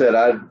excited. Like I said,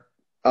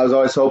 I was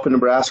always hoping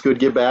Nebraska would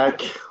get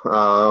back,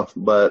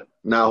 but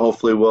now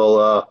hopefully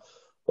we'll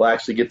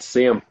actually get to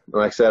see them.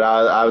 Like I said,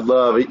 I would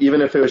love,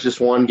 even if it was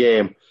just one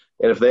game,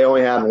 and if they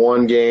only had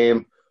one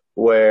game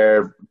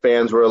where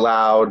fans were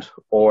allowed,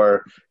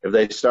 or if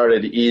they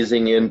started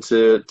easing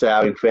into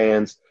having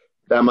fans,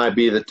 that might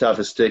be the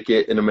toughest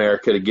ticket in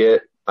America to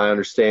get. I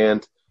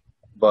understand.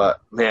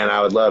 But, man,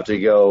 I would love to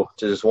go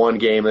to just one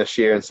game this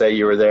year and say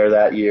you were there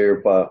that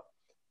year. But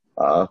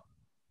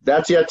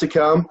that's yet to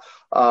come.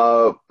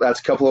 That's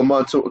a couple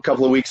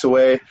of weeks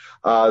away.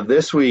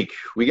 This week,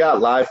 we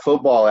got live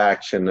football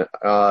action.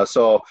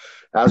 So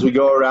as we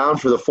go around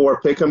for the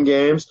 4 pick'em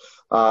games,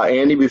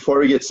 Andy, before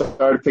we get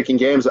started picking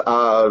games,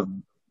 do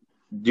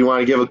you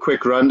want to give a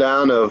quick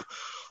rundown of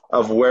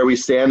where we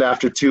stand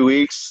after 2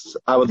 weeks?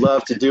 I would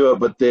love to do it,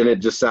 but then it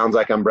just sounds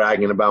like I'm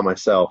bragging about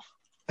myself.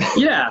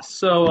 Yeah,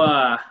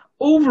 so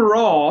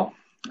overall,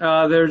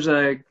 there's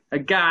a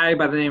guy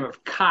by the name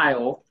of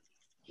Kyle,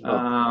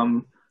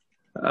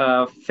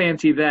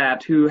 fancy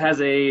that, who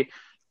has a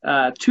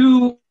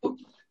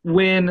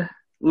 2-win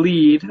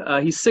lead.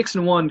 He's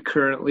 6-1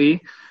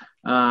 currently.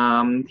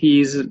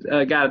 He's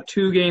got a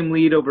 2-game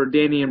lead over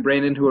Danny and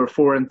Brandon, who are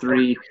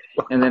 4-3,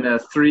 and then a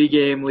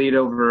 3-game lead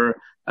over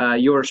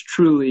yours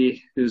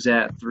truly, who's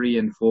at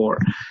 3-4.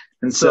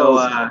 And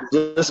so,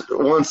 just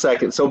 1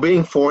 second. So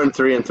being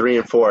 4-3 and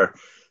 3-4,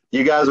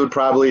 you guys would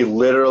probably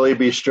literally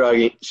be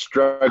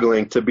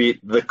struggling to beat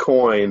the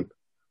coin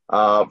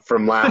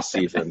from last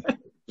season.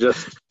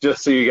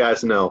 just so you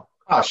guys know.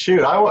 Oh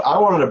shoot! I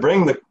wanted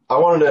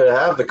to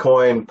have the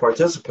coin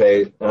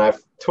participate, and I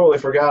totally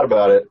forgot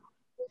about it.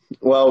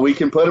 Well, we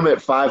can put him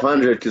at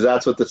 500 because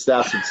that's what the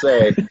stats would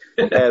say,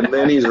 and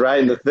then he's right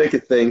in the thick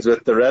of things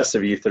with the rest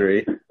of you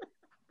 3.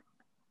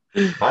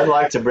 I'd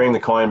like to bring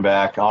the coin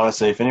back.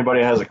 Honestly, if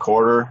anybody has a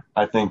quarter,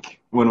 I think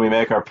when we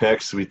make our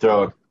picks, we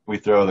throw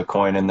the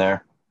coin in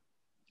there.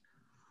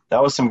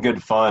 That was some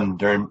good fun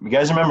during. You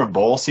guys remember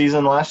bowl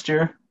season last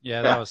year?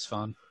 Yeah, that was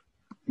fun.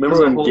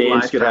 Remember when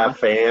games could have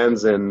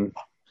fans and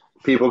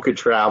people could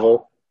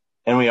travel?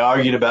 And we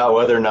argued about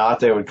whether or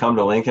not they would come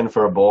to Lincoln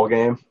for a bowl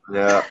game.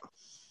 Yeah.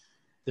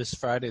 This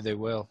Friday they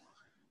will.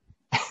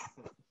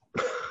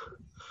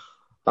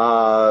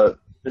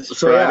 This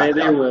Friday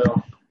they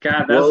will.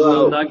 God, that's a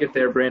little nugget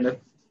there, Brandon.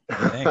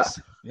 Thanks.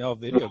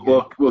 Video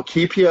game. We'll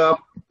keep you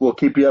up. We'll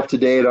keep you up to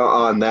date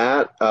on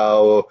that.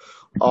 We'll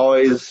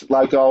always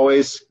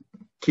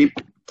keep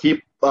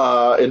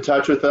in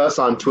touch with us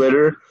on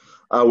Twitter.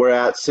 We're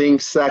at Sing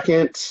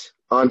Second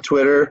on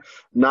Twitter,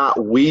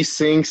 not We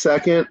Sing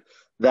Second.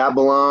 That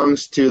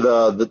belongs to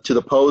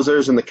the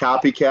posers and the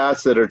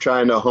copycats that are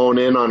trying to hone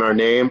in on our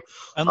name.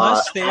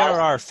 Unless they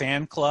are our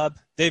fan club.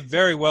 They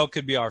very well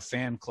could be our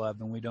fan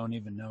club, and we don't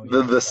even know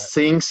yet. The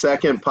Sing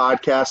Second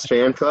podcast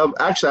fan club.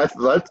 Actually,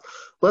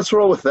 let's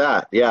roll with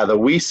that. Yeah, the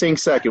We Sing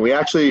Second. We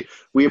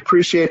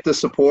appreciate the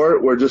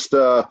support. We're just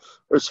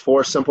there's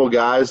 4 simple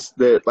guys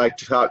that like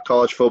to talk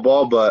college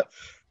football, but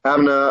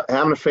having a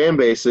fan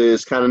base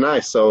is kind of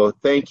nice. So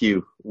thank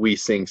you, We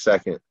Sing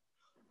Second.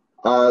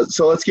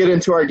 So let's get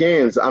into our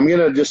games. I'm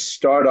gonna just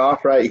start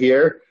off right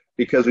here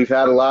because we've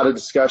had a lot of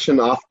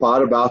discussion off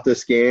pod about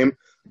this game.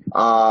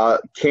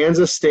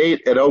 Kansas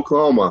State at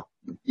Oklahoma.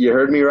 You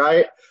heard me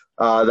right.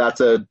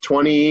 That's a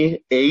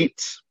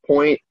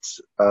 28-point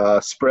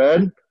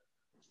spread.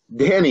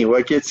 Danny,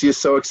 what gets you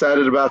so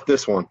excited about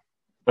this one?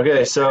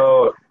 Okay,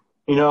 so,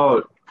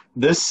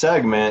 this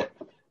segment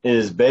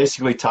is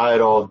basically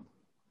titled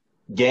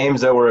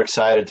Games That We're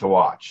Excited to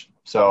Watch.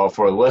 So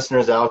for the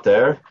listeners out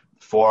there,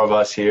 4 of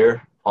us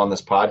here on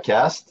this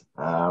podcast,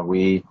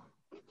 we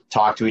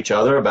talk to each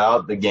other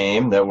about the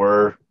game that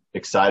we're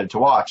excited to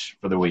watch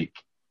for the week.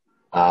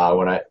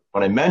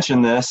 When I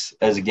mentioned this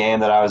as a game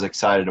that I was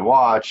excited to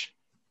watch,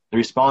 the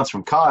response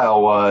from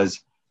Kyle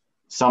was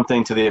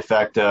something to the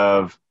effect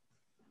of,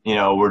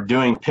 we're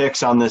doing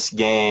picks on this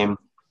game.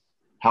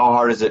 How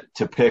hard is it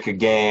to pick a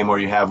game where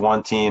you have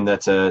one team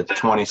that's a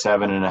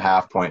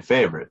 27.5-point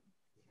favorite?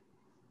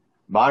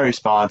 My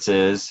response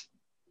is,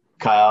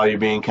 Kyle, you're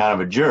being kind of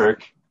a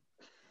jerk.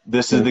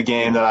 This is the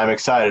game that I'm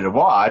excited to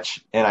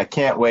watch, and I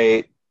can't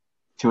wait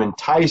to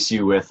entice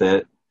you with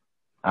it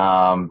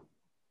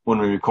when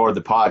we record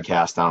the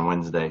podcast on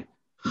Wednesday.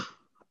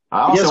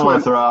 I also want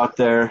to throw out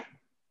there,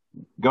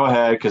 go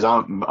ahead, because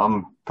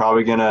I'm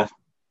probably gonna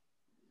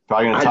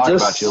talk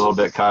about you a little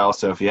bit, Kyle.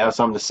 So if you have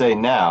something to say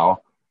now.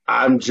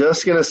 I'm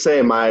just gonna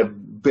say my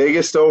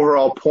biggest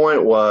overall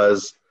point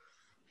was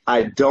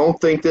I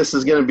don't think this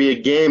is gonna be a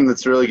game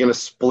that's really gonna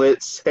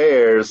split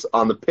hairs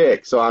on the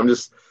pick. So I'm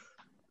just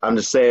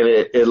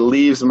saying it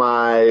leaves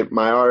my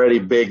already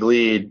big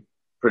lead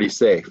pretty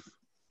safe.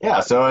 Yeah,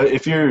 so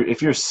if you're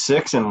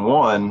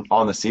 6-1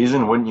 on the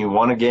season, wouldn't you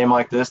want a game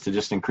like this to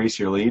just increase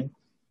your lead?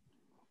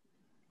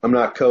 I'm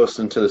not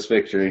coasting to this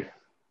victory.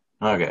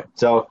 Okay,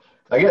 so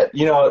I get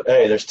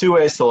hey, there's 2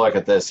 ways to look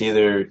at this: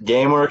 either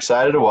game we're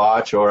excited to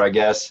watch, or I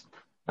guess,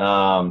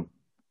 I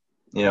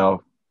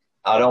don't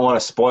want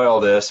to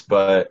spoil this,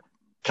 but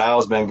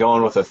Kyle's been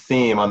going with a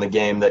theme on the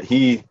game that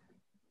he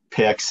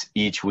picks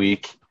each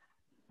week,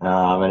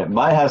 and it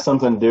might have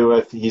something to do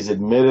with he's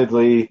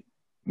admittedly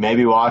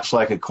maybe watched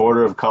like a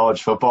quarter of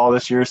college football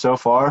this year so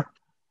far.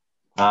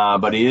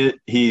 But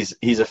he's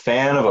a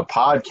fan of a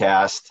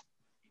podcast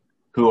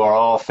who are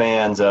all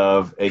fans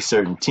of a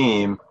certain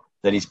team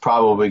that he's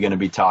probably going to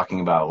be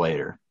talking about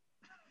later.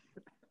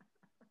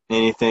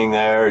 Anything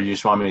there, or you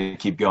just want me to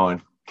keep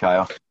going,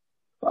 Kyle?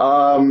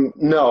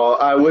 No,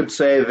 I would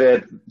say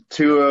that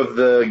two of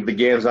the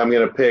games I'm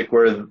going to pick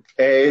were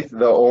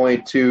the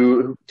only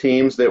two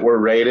teams that were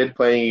rated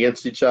playing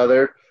against each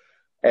other,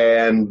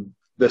 and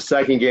the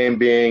second game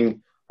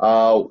being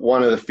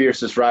one of the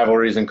fiercest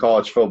rivalries in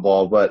college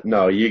football. But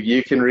no,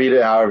 you can read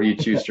it however you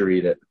choose to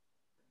read it.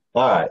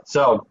 All right.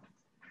 So,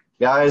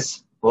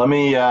 guys, let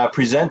me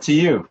present to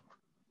you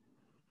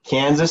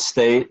Kansas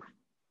State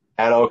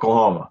at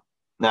Oklahoma.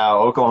 Now,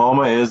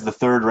 Oklahoma is the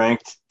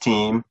third-ranked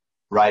team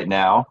right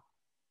now.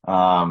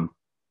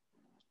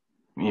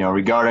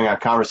 Regarding our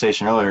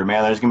conversation earlier,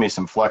 man, there's going to be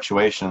some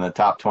fluctuation in the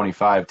top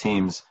 25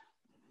 teams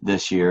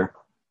this year.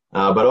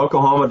 But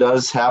Oklahoma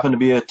does happen to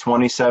be a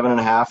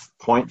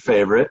 27.5-point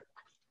favorite.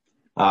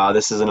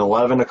 This is an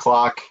 11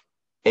 o'clock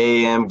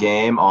a.m.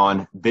 game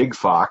on Big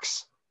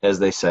Fox, as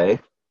they say.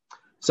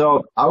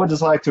 So I would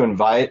just like to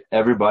invite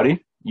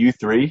everybody, you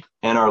three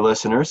and our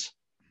listeners,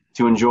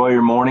 to enjoy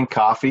your morning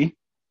coffee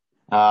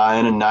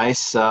in a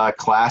nice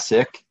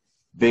classic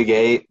Big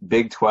 8,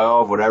 Big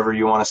 12, whatever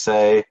you want to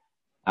say,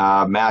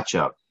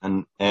 matchup.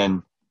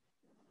 And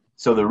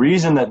so the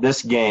reason that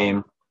this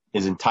game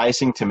is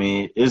enticing to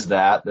me is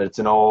that it's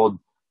an old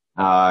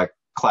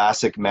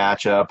classic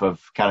matchup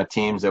of kind of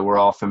teams that we're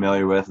all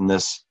familiar with in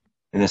this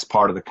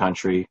part of the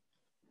country.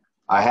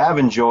 I have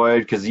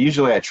enjoyed, because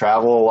usually I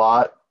travel a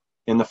lot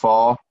in the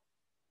fall,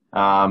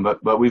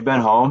 but we've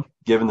been home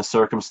given the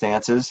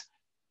circumstances,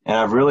 and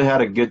I've really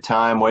had a good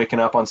time waking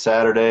up on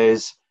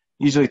Saturdays.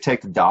 Usually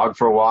take the dog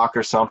for a walk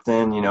or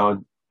something,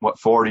 what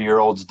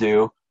 40-year-olds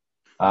do.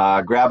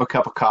 Grab a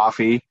cup of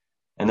coffee,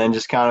 and then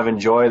just kind of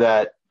enjoy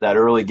that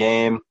early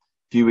game.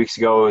 A few weeks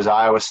ago it was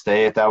Iowa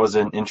State. That was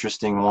an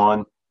interesting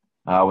one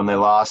when they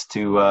lost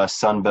to a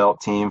Sun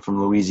Belt team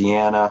from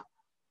Louisiana.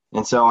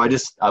 And so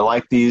I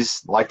like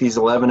these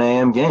 11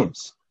 a.m.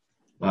 games.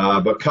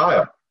 But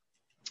Kyle,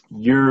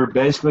 your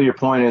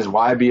point is,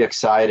 why be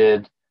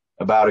excited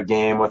about a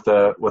game with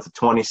a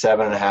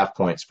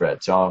 27.5-point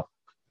spread? So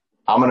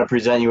I'm going to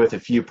present you with a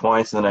few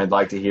points, and then I'd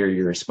like to hear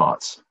your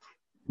response.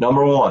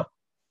 Number one,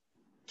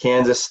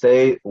 Kansas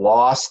State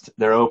lost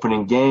their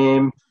opening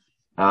game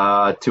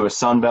to a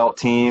Sun Belt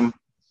team,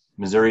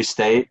 Missouri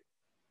State.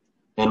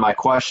 And my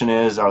question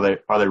is, are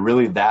they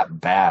really that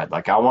bad?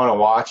 Like, I want to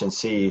watch and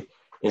see,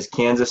 is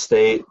Kansas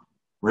State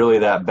really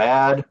that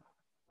bad,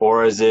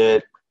 or is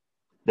it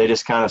they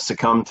just kind of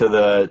succumb to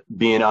the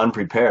being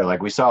unprepared?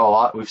 Like, we've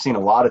seen a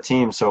lot of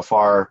teams so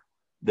far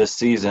this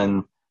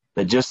season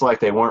that just like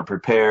they weren't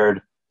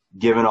prepared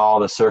given all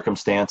the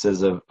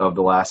circumstances of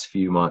the last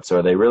few months.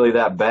 Are they really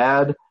that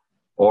bad,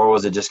 or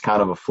was it just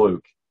kind of a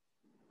fluke?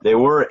 They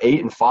were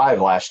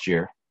 8-5 last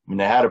year. I mean,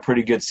 they had a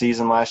pretty good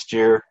season last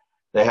year.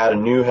 They had a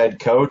new head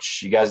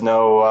coach. You guys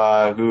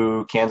know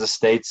who Kansas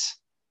State's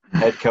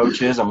head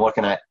coach is? I'm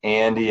looking at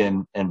Andy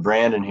and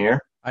Brandon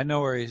here. I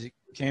know where he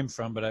came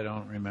from, but I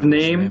don't remember. The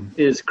name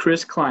is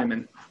Chris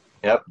Kleiman.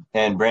 Yep.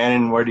 And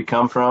Brandon, where did he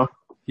come from?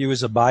 He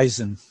was a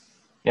Bison.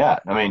 Yeah,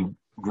 I mean,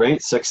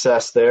 great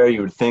success there.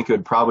 You would think it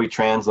would probably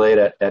translate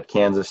at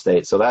Kansas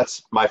State. So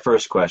that's my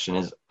first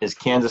question, is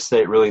Kansas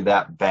State really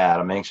that bad?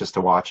 I'm anxious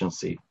to watch and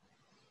see.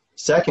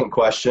 Second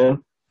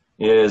question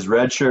is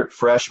redshirt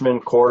freshman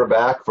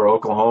quarterback for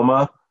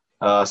Oklahoma,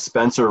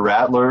 Spencer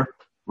Rattler,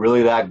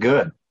 really that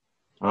good?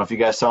 I don't know if you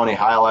guys saw any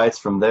highlights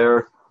from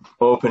their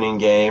opening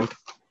game.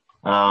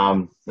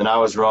 And I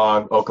was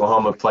wrong.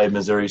 Oklahoma played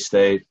Missouri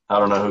State. I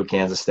don't know who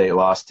Kansas State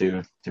lost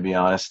to be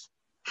honest.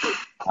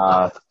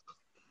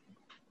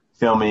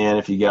 Fill me in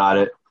if you got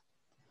it.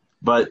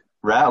 But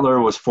Rattler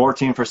was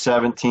 14 for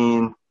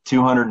 17,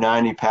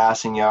 290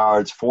 passing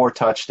yards, 4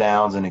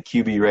 touchdowns, and a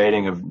QB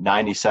rating of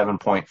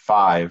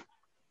 97.5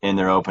 in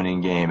their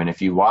opening game. And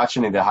if you watch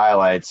any of the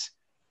highlights,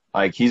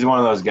 like, he's one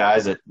of those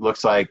guys that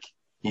looks like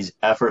he's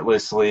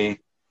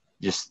effortlessly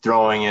just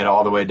throwing it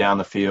all the way down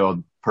the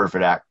field,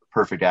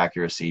 perfect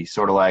accuracy,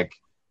 sort of like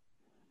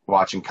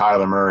watching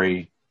Kyler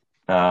Murray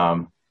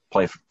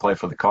play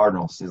for the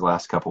Cardinals these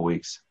last couple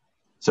weeks.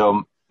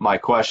 So my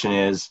question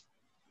is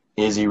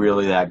he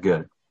really that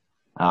good?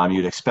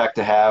 You'd expect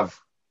to have,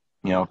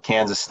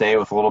 Kansas State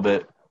with a little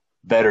bit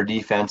better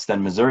defense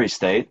than Missouri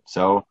State.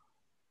 So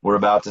we're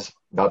about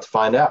to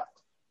find out.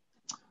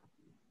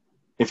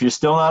 If you're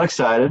still not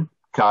excited,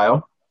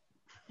 Kyle,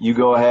 you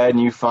go ahead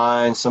and you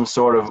find some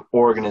sort of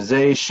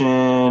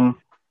organization,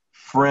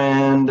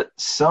 friend,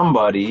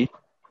 somebody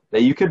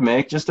that you could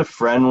make just a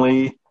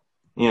friendly,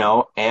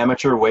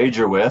 amateur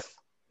wager with,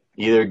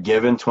 either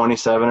given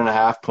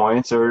 27.5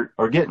 points or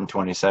getting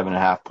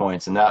 27.5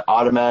 points. And that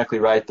automatically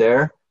right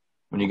there,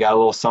 when you got a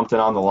little something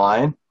on the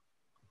line,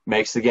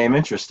 makes the game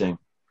interesting,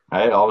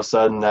 right? All of a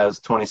sudden,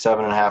 those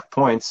 27.5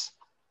 points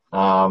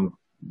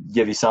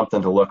give you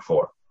something to look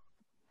for.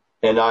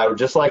 And I would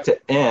just like to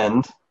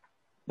end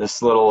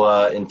this little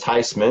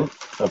enticement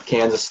of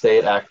Kansas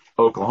State at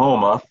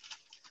Oklahoma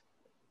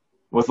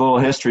with a little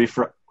history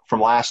from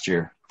last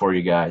year for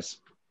you guys.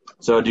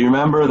 So do you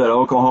remember that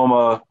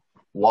Oklahoma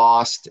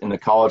lost in the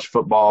college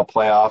football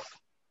playoff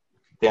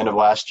at the end of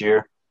last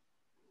year?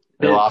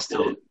 They lost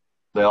to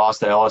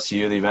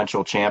LSU, the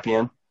eventual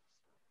champion.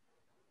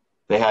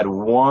 They had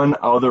one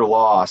other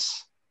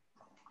loss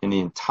in the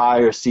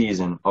entire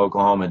season,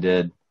 Oklahoma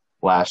did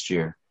last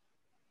year.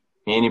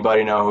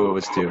 Anybody know who it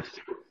was to?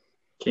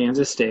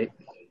 Kansas State.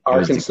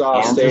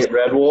 Arkansas State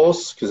Red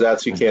Wolves, because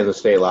that's who Kansas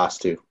State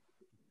lost to.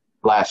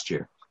 Last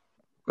year.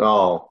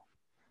 Oh.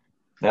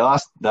 They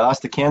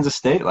lost to Kansas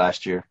State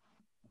last year.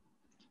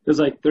 It was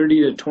like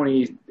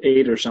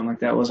 30-28 or something like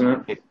that,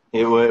 wasn't it?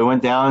 It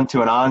went down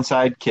to an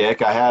onside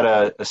kick. I had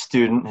a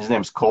student. His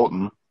name's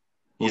Colton.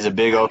 He's a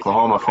big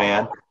Oklahoma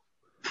fan.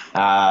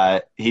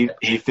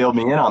 He filled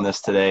me in on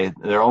this today.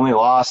 Their only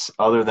loss,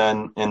 other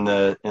than in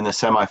the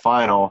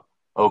semifinal,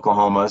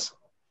 Oklahoma's,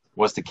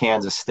 was to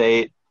Kansas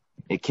State.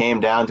 It came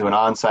down to an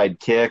onside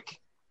kick.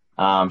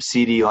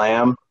 C.D.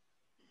 Lamb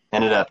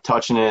ended up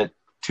touching it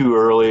too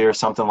early or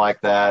something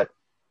like that.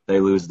 They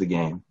lose the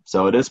game.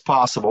 So it is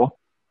possible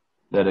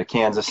that a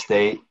Kansas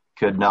State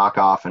could knock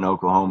off an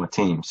Oklahoma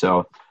team.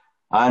 So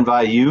I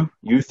invite you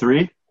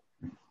three,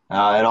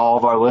 and all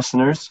of our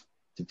listeners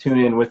to tune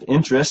in with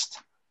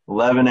interest,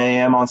 11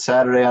 a.m. on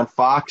Saturday on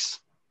Fox.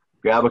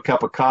 Grab a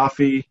cup of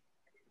coffee,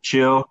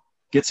 chill,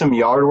 get some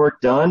yard work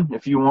done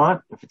if you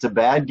want. If it's a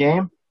bad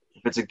game,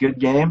 if it's a good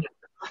game,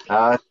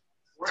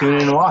 tune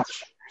in and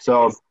watch.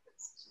 So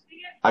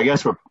I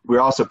guess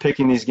we're also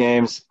picking these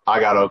games. I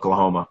got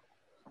Oklahoma.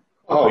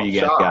 Oh, what you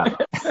guys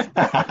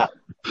got?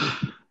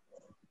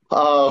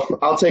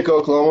 I'll take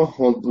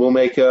Oklahoma. We'll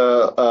make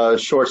a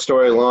short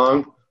story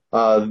long.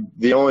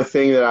 The only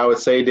thing that I would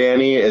say,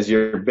 Danny, is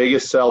your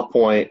biggest sell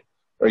point,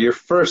 or your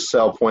first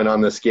sell point on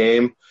this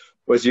game,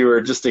 was you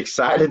were just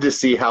excited to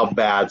see how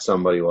bad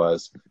somebody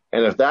was.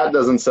 And if that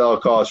doesn't sell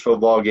a college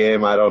football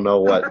game, I don't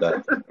know what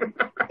does.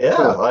 Yeah,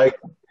 like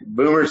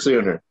Boomer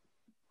Sooner.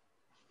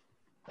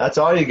 That's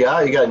all you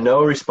got? You got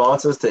no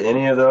responses to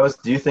any of those?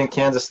 Do you think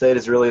Kansas State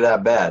is really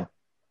that bad?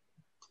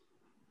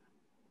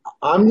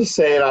 I'm just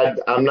saying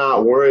I'm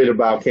not worried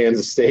about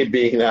Kansas State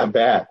being that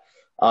bad.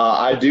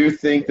 I do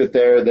think that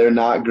they're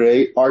not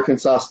great.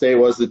 Arkansas State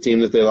was the team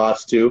that they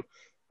lost to. It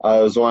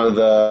was one of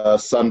the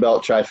Sun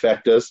Belt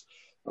trifectas.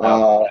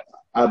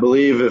 I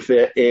believe, if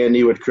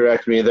Andy would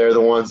correct me, they're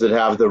the ones that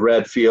have the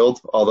red field,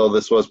 although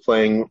this was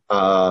played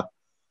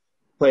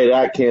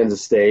at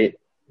Kansas State.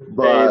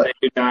 But they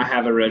do not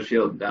have a red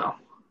field now.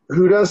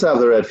 Who does have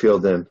the red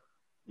field then?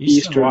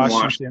 Eastern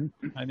Washington,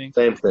 I think.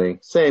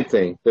 Same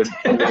thing. They're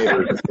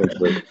neighbors,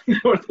 essentially.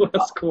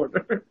 Northwest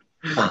corner.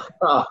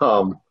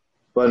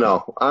 But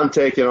no, I'm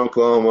taking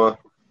Oklahoma.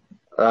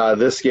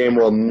 This game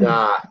will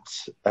not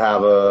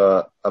have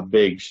a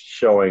big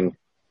showing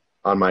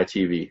on my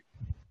TV.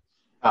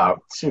 Oh,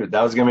 shoot.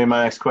 That was going to be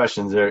my next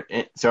question.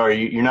 So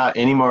you're not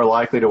any more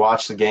likely to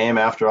watch the game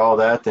after all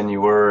that than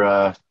you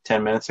were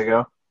 10 minutes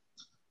ago?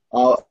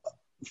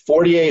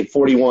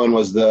 48-41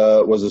 was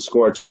the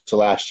score to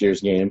last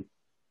year's game.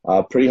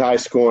 Pretty high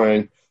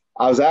scoring.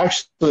 I was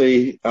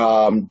actually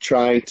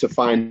trying to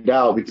find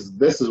out, because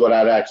this is what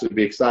I'd actually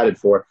be excited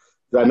for.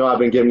 I know I've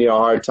been giving you a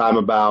hard time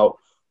about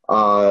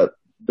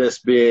this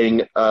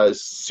being a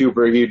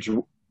super huge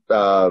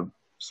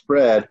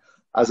spread.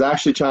 I was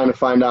actually trying to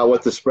find out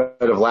what the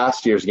spread of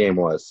last year's game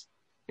was.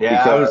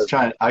 Yeah, I was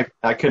trying.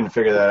 I couldn't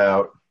figure that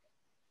out.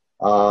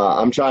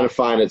 I'm trying to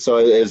find it. So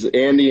as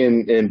Andy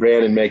and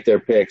Brandon make their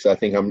picks, I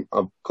think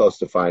I'm close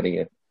to finding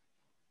it.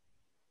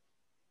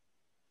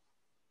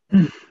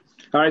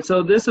 All right,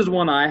 so this is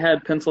one I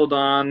had penciled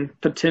on,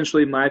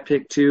 potentially my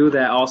pick too,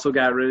 that also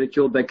got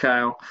ridiculed by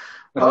Kyle.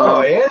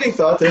 Andy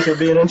thought this would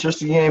be an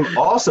interesting game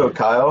also,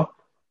 Kyle.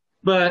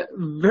 But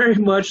very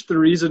much the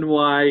reason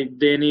why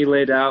Danny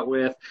laid out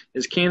with,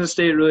 is Kansas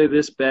State really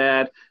this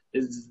bad?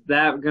 Is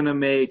that going to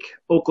make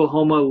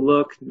Oklahoma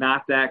look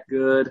not that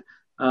good?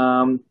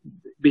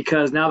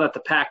 Because now that the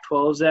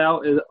Pac-12's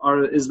out,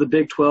 is the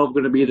Big 12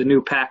 going to be the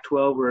new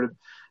Pac-12, or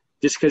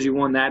just because you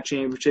won that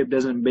championship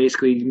doesn't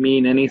basically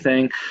mean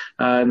anything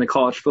in the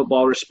college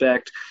football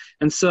respect?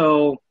 And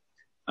so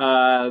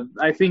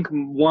I think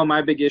one of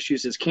my big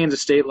issues is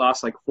Kansas State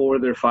lost like 4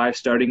 of their 5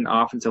 starting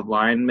offensive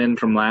linemen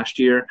from last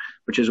year,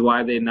 which is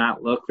why they did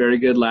not look very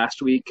good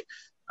last week.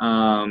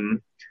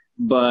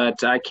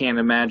 But I can't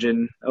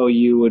imagine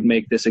OU would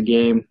make this a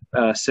game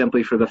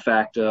simply for the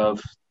fact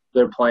of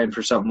they're playing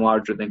for something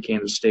larger than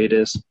Kansas State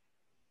is.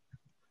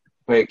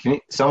 Wait,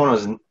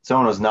 someone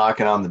was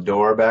knocking on the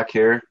door back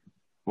here.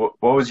 What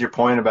was your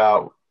point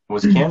about?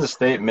 Was Kansas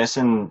State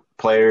missing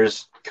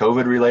players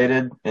COVID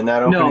related in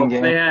that opening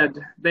game? No,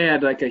 they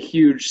had like a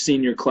huge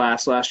senior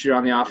class last year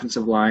on the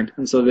offensive line,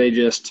 and so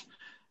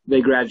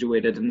they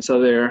graduated, and so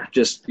they're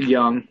just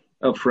young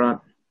up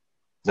front.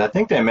 I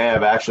think they may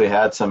have actually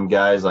had some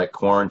guys like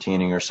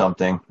quarantining or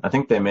something. I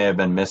think they may have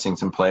been missing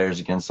some players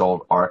against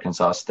old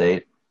Arkansas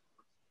State.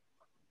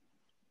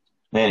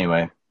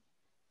 Anyway,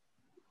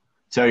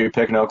 so you're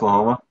picking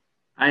Oklahoma?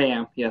 I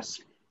am, yes.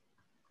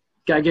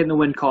 Got to get in the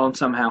win column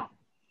somehow.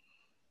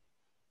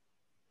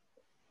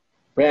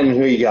 Brandon,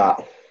 who you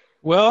got?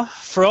 Well,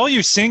 for all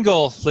you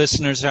single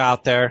listeners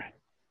out there,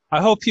 I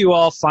hope you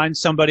all find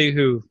somebody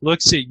who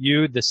looks at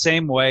you the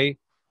same way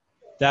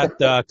that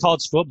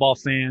college football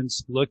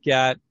fans look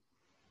at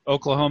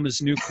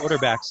Oklahoma's new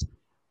quarterbacks.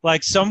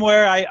 like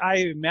somewhere I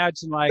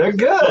imagine like they're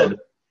good.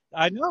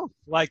 I know,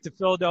 like the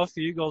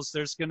Philadelphia Eagles,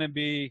 there's going to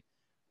be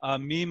a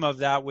meme of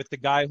that with the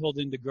guy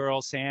holding the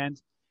girl's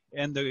hand,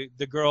 and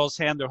the girl's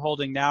hand they're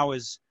holding now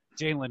is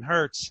Jalen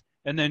Hurts,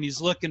 and then he's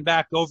looking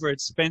back over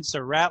at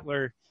Spencer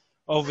Rattler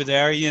over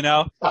there. You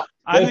know,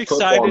 I'm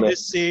excited to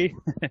see.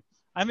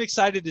 I'm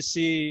excited to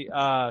see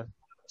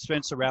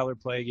Spencer Rattler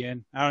play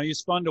again. I don't know,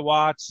 he's fun to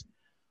watch.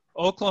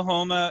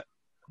 Oklahoma,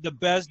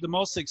 the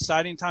most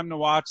exciting time to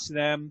watch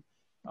them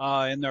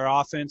in their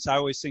offense, I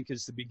always think,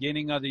 is the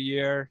beginning of the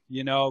year,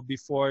 you know,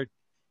 before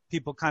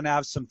people kind of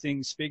have some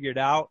things figured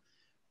out.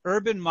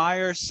 Urban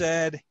Meyer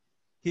said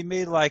he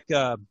made like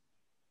a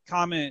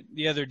comment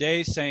the other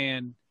day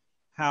saying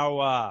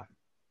how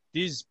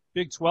these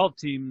Big 12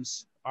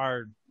 teams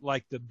are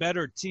like the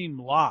better team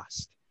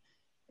lost.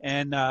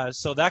 And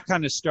so that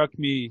kind of struck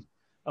me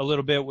a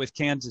little bit with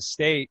Kansas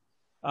State.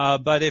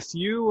 But if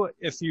you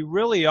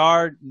really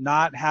are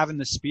not having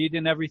the speed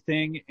and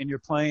everything and you're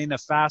playing a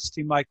fast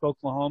team like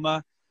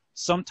Oklahoma,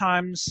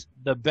 sometimes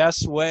the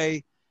best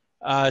way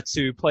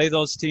to play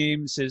those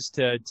teams is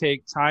to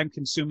take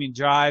time-consuming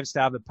drives,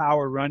 to have a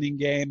power running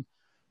game,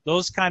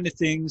 those kind of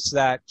things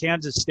that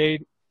Kansas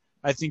State,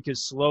 I think,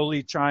 is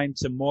slowly trying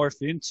to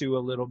morph into a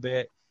little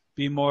bit,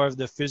 be more of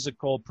the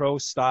physical pro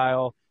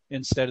style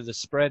instead of the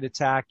spread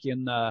attack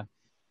in the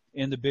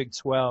Big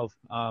 12.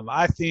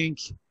 I think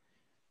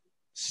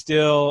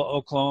still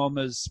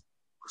Oklahoma's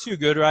too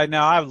good right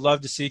now. I would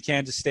love to see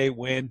Kansas State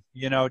win.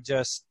 You know,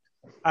 just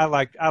I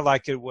like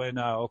it when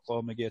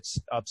Oklahoma gets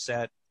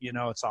upset. You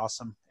know, it's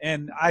awesome.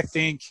 And I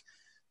think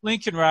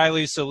Lincoln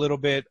Riley's a little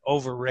bit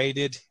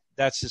overrated.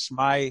 That's just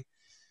my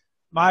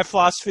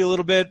philosophy a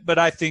little bit, but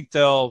I think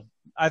they'll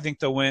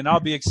win. I'll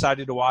be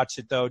excited to watch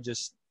it though.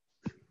 Just,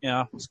 you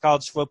know, it's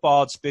college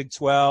football, it's Big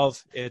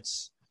 12.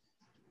 It's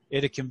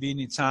at a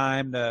convenient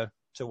time to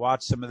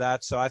watch some of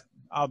that. So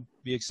I'll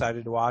be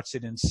excited to watch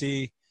it and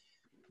see,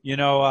 you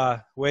know,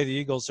 the way the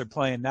Eagles are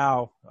playing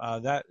now,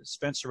 that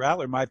Spencer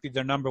Rattler might be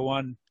their number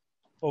one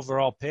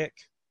overall pick.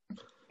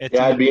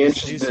 Yeah, I'd be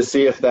interested to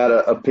see if that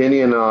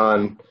opinion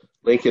on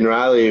Lincoln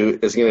Riley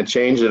is going to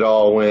change at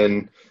all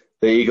when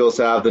the Eagles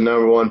have the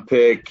number one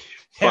pick,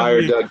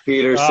 fire Doug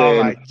Peterson,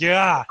 oh my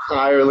God,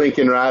 hire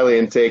Lincoln Riley,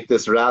 and take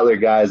this Rattler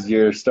guy as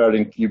your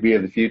starting QB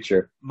of the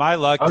future. My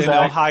luck, then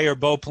they'll hire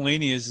Bo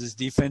Pelini as his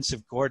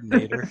defensive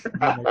coordinator.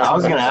 I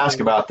was going to ask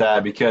about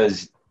that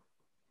because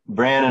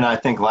Brandon, I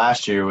think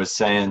last year, was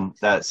saying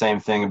that same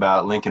thing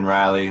about Lincoln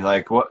Riley.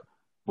 Like, what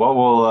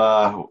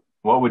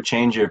would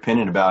change your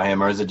opinion about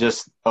him, or is it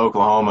just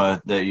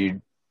Oklahoma that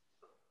you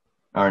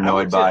are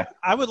annoyed by?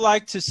 I would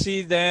like to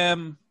see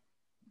them.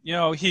 You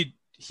know, he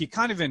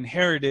kind of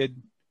inherited,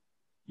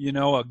 you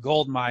know, a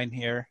gold mine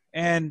here.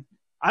 And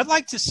I'd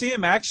like to see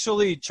him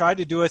actually try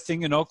to do a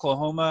thing in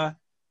Oklahoma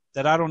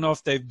that I don't know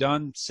if they've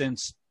done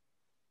since,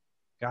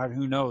 God,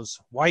 who knows,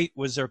 White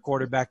was their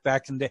quarterback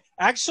back in the day.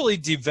 Actually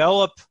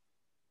develop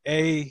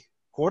a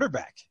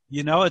quarterback.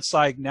 You know, it's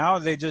like now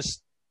they've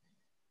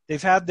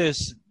had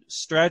this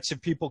stretch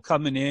of people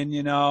coming in,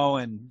 you know,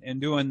 and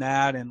doing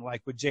that, and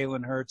like with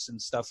Jalen Hurts and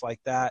stuff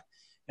like that.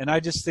 And I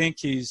just think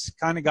he's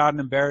kind of got an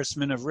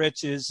embarrassment of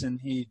riches,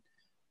 and he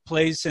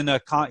plays in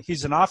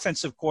he's an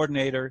offensive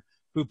coordinator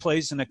who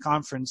plays in a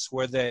conference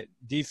where the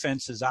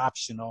defense is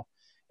optional.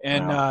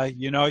 And, wow.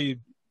 You know,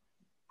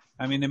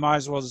 they might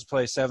as well just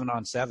play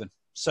 7-on-7.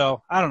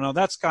 So I don't know.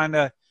 That's kind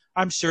of,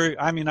 I'm sure,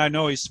 I mean, I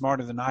know he's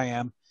smarter than I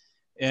am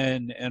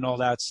and all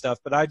that stuff,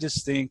 but I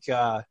just think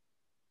a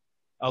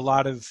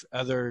lot of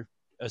other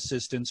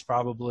assistants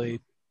probably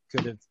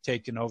could have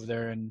taken over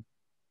there and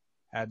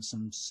had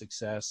some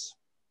success.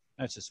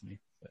 That's just me.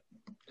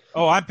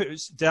 But,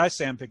 did I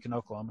say I'm picking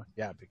Oklahoma?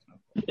 Yeah, I'm picking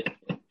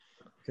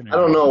Oklahoma. I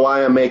don't know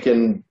why I'm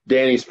making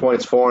Danny's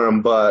points for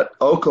him, but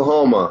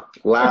Oklahoma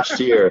last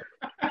year,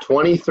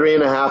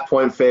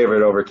 23.5-point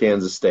favorite over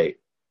Kansas State.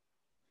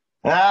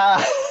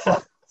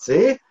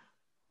 See?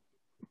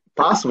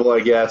 Possible, I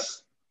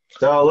guess.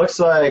 So it looks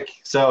like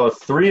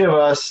three of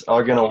us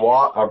are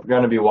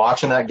going to be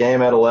watching that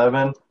game at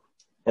 11,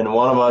 and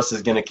one of us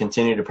is going to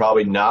continue to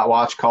probably not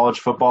watch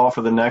college football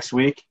for the next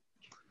week.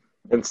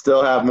 And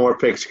still have more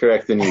picks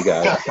correct than you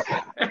guys.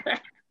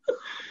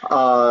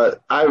 Like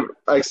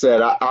I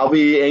said, I'll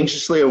be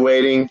anxiously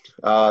awaiting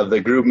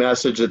the group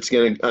message that's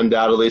going to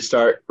undoubtedly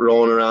start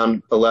rolling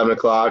around 11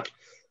 o'clock.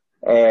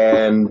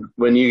 And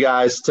when you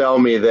guys tell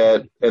me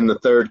that in the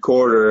third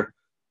quarter,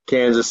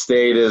 Kansas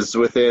State is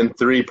within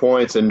 3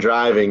 points and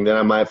driving, then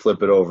I might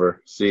flip it over,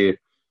 see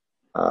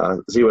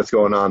what's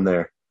going on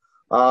there.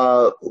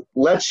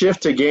 Let's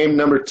shift to game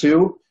number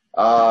 2.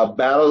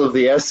 Battle of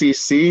the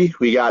SEC.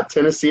 We got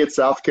Tennessee at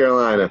South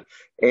Carolina.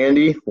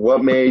 Andy,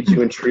 what made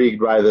you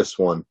intrigued by this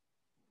one?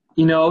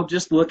 You know,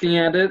 just looking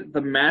at it,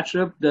 the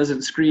matchup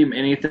doesn't scream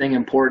anything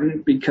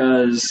important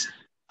because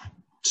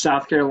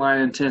South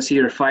Carolina and Tennessee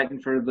are fighting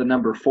for the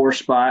number 4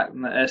 spot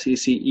in the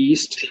SEC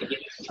East.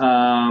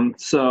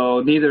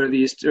 So neither of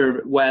these,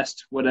 or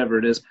West, whatever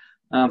it is.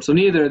 So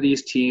neither of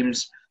these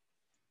teams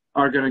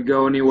are going to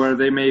go anywhere.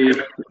 They may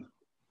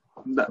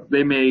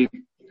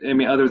I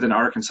mean, other than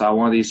Arkansas,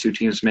 one of these two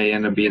teams may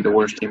end up being the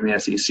worst team in the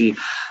SEC.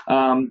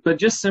 But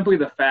just simply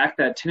the fact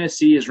that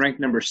Tennessee is ranked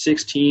number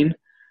 16.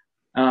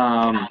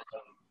 The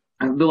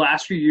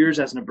last few years,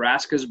 as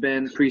Nebraska's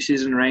been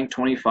preseason ranked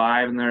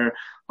 25, and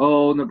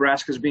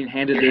Nebraska's being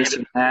handed this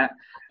and that.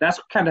 That's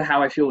kind of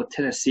how I feel with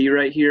Tennessee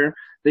right here.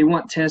 They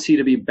want Tennessee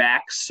to be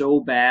back so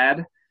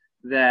bad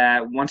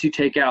that once you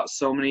take out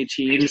so many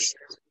teams,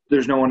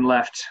 there's no one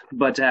left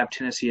but to have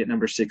Tennessee at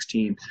number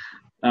 16.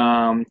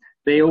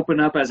 They open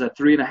up as a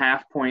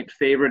 3.5-point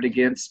favorite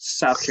against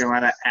South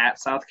Carolina at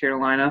South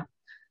Carolina.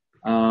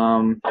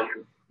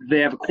 They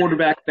have a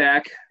quarterback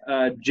back,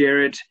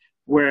 Jarrett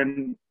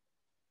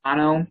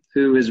Guarantano,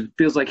 who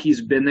feels like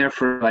he's been there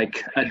for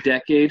like a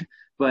decade,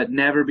 but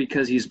never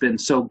because he's been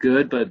so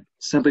good, but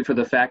simply for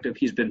the fact of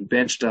he's been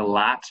benched a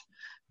lot,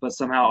 but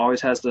somehow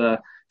always has the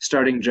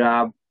starting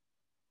job.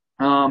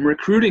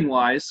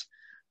 Recruiting-wise,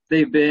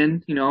 they've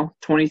been,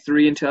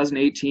 23 in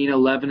 2018,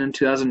 11 in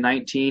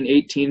 2019,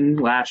 18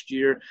 last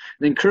year. And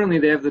then currently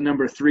they have the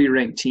number 3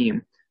 ranked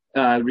team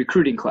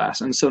recruiting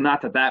class. And so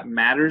not that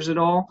matters at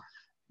all,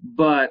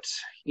 but,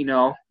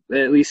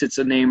 at least it's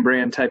a name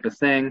brand type of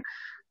thing.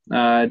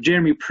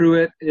 Jeremy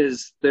Pruitt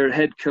is their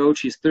head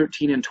coach. He's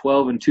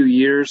 13-12 in 2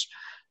 years.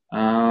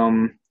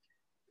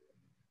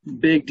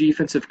 Big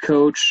defensive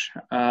coach.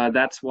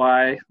 That's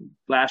why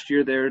last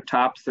year they're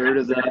top third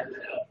of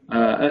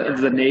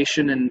the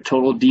nation in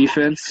total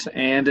defense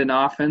and in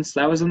offense.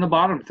 That was in the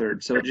bottom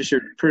third. So just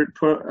your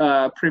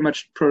pretty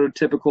much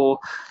prototypical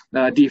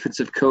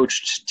defensive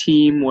coached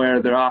team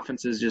where their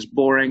offense is just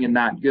boring and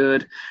not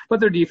good, but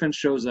their defense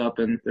shows up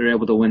and they're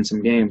able to win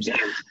some games.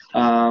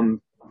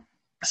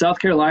 South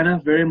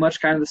Carolina, very much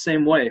kind of the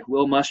same way.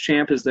 Will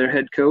Muschamp is their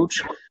head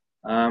coach.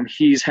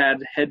 He's had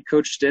head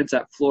coach stints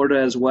at Florida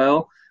as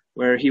well,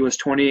 where he was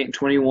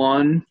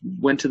 28-21,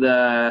 went to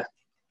the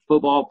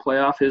football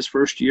playoff his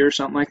first year,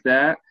 something like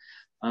that,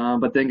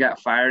 but then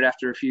got fired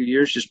after a few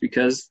years just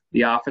because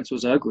the offense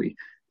was ugly.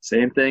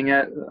 Same thing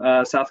at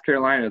South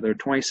Carolina. They're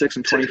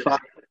 26-25.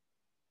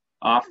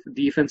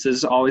 Defense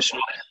is always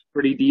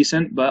pretty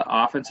decent, but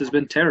offense has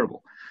been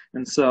terrible.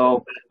 And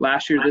so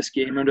last year this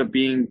game ended up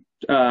being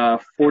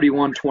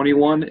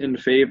 41-21 in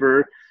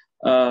favor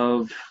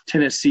of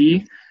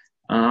Tennessee.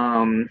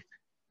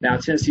 Now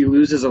Tennessee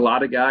loses a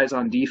lot of guys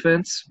on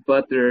defense,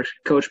 but they're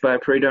coached by a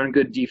pretty darn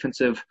good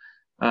defensive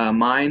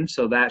mind,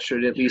 so that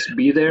should at least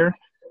be there.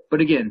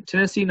 But again,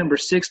 Tennessee number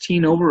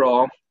 16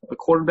 overall, a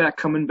quarterback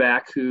coming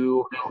back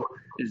who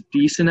is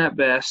decent at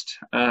best.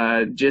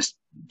 Just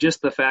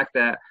the fact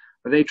that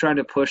are they trying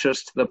to push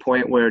us to the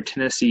point where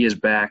Tennessee is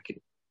back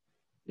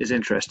is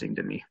interesting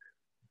to me.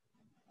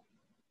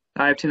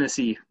 I have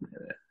Tennessee.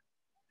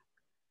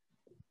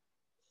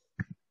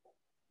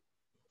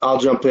 I'll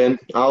jump in.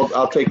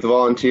 I'll take the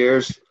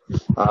Volunteers.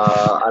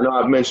 I know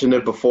I've mentioned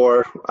it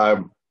before.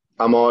 I'm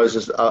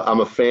always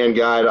I'm a fan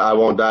guide. I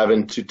won't dive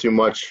into too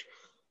much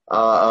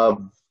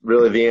of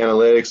really the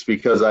analytics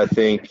because I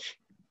think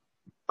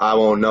I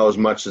won't know as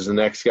much as the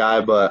next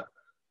guy. But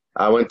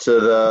I went to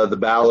the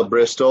Battle of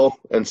Bristol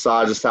and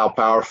saw just how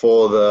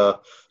powerful the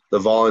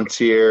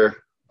Volunteer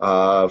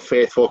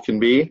faithful can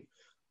be.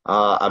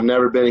 I've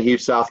never been a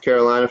huge South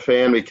Carolina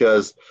fan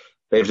because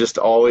they've just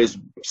always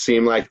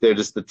seemed like they're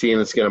just the team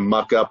that's going to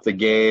muck up the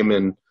game.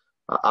 And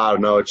I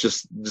don't know, it's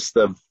just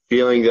the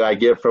feeling that I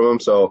get from them.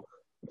 So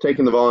I'm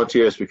taking the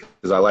Volunteers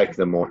because I like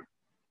them more.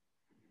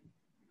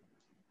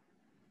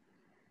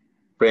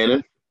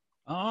 Brandon?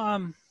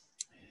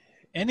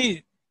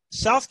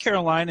 South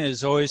Carolina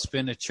has always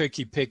been a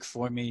tricky pick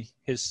for me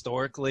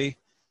historically.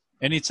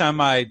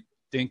 Anytime I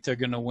think they're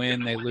going to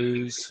win, they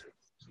lose.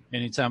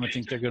 Anytime I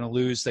think they're going to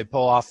lose, they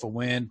pull off a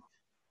win.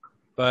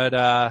 But,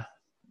 I'm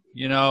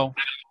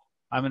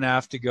going to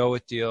have to go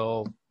with the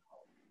old,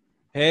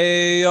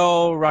 hey,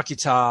 old Rocky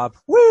Top.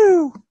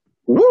 Woo!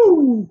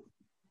 Woo!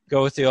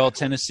 Go with the old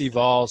Tennessee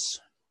Vols.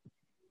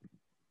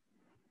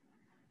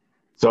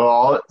 So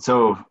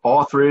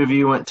all three of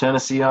you went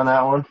Tennessee on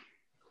that one?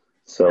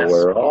 So yes.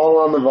 We're all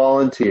on the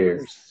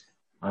Volunteers.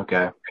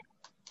 Okay.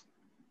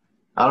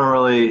 I don't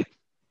really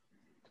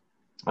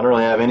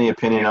have any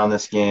opinion on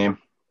this game,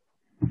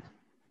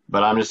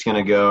 but I'm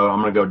going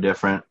to go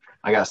different.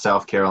 I got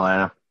South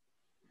Carolina.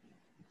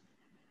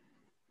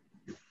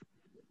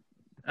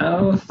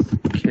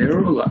 South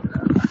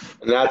Carolina.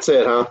 And that's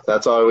it, huh?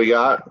 That's all we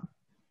got?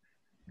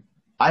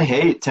 I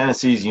hate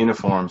Tennessee's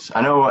uniforms.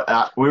 I know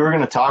we were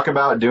going to talk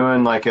about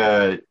doing like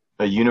a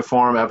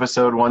uniform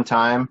episode one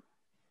time,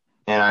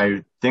 and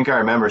I think I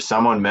remember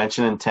someone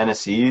mentioning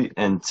Tennessee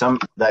and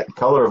that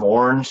color of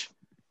orange.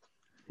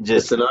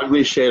 It's an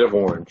ugly shade of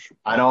orange.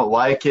 I don't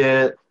like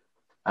it.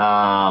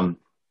 Honestly,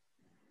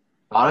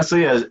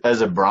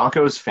 as a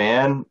Broncos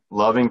fan,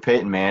 loving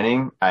Peyton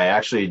Manning, I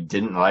actually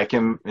didn't like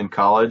him in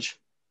college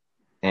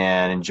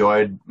and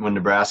enjoyed when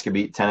Nebraska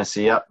beat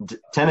Tennessee.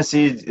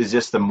 Tennessee is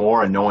just the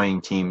more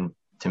annoying team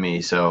to me.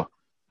 So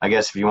I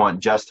guess if you want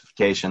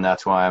justification,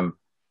 that's why I'm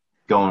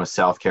going with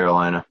South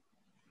Carolina.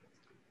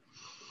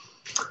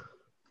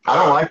 I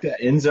don't like that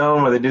end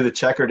zone where they do the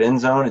checkered end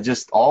zone. It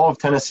just all of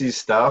Tennessee's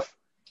stuff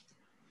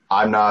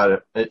I'm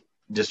not I'm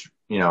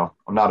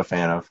not a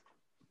fan of.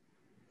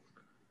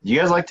 Do you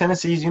guys like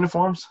Tennessee's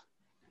uniforms?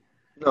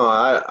 No,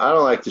 I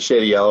don't like the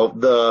shady yellow.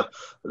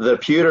 The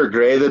pewter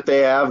gray that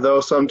they have,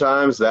 though,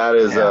 sometimes that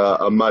is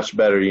a much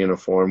better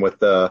uniform with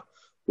the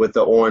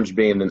orange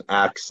being an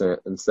accent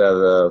instead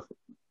of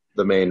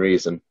the main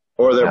reason.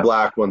 Or their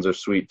black ones are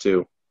sweet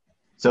too.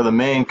 So the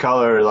main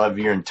color of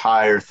your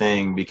entire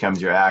thing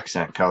becomes your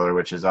accent color,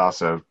 which is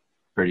also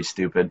pretty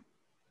stupid.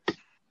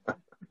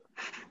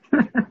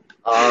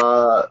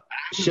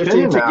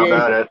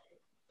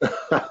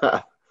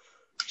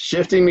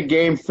 Shifting to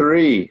game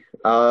 3.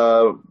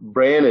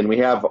 Brandon, we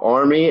have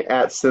Army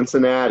at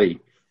Cincinnati,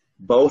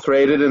 both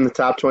rated in the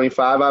top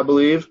 25, I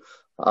believe.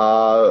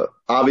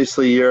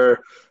 Obviously,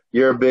 you're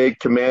a big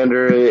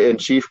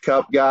Commander-in-Chief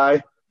Cup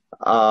guy.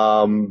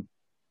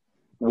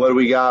 What do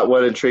we got?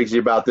 What intrigues you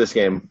about this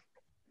game?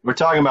 We're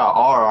talking about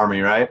our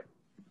Army, right?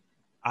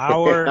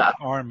 Our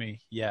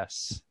Army,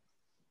 yes.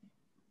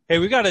 Hey,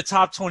 we got a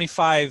top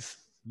 25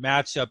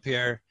 matchup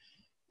here.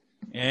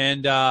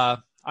 And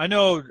I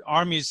know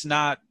Army's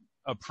not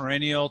a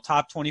perennial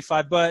top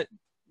 25, but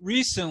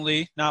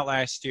recently, not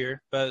last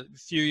year, but a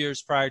few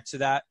years prior to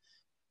that,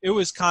 it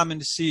was common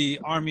to see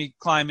Army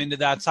climb into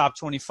that top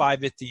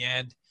 25 at the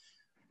end.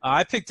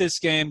 I picked this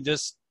game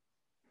just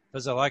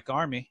because I like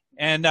Army.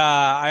 And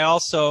I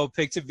also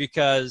picked it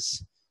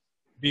because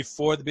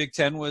before the Big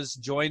Ten was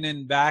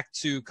joining back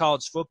to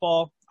college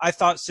football, I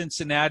thought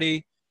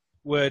Cincinnati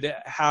would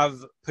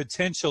have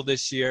potential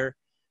this year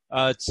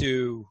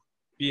to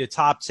be a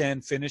top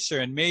 10 finisher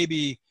and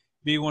maybe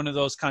be one of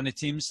those kind of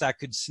teams that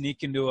could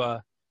sneak into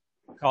a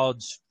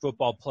college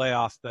football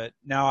playoff. But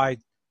now I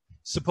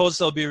suppose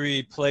they'll be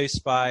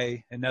replaced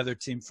by another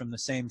team from the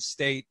same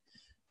state.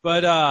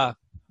 But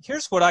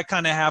here's what I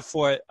kind of have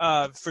for it.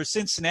 For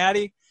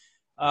Cincinnati,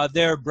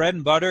 their bread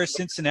and butter,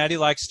 Cincinnati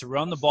likes to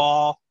run the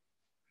ball.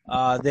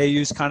 They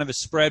use kind of a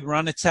spread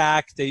run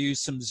attack. They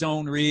use some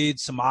zone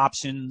reads, some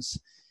options,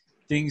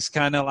 things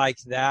kind of like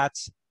that.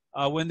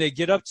 When they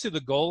get up to the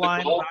goal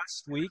line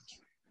last week,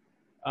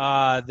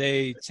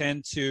 they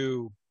tend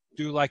to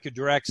do like a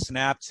direct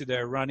snap to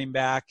their running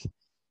back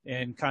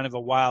and kind of a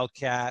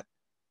wildcat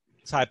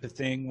type of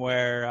thing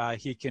where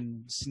he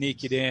can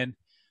sneak it in.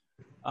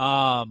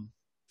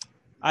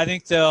 I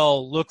think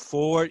they'll look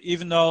forward,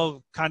 even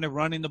though kind of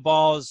running the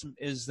ball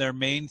is their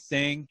main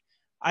thing.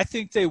 I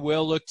think they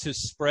will look to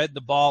spread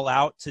the ball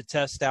out to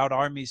test out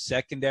Army's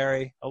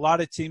secondary. A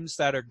lot of teams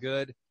that are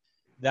good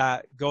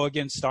that go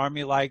against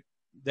Army, like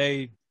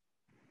they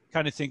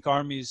kind of think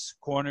Army's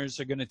corners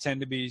are going to tend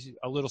to be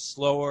a little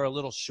slower, a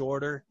little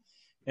shorter,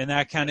 and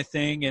that kind of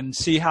thing, and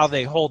see how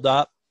they hold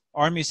up.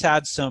 Army's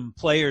had some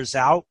players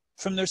out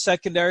from their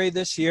secondary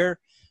this year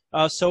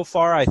so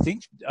far. I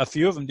think a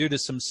few of them due to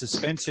some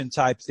suspension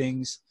type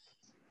things,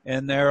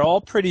 and they're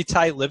all pretty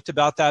tight-lipped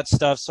about that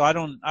stuff. So I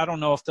don't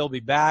know if they'll be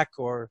back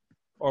or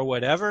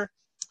whatever.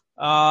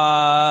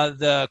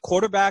 The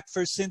quarterback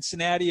for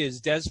Cincinnati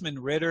is Desmond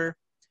Ridder.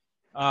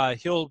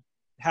 He'll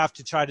have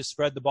to try to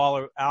spread the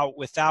ball out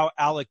without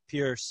Alec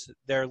Pierce.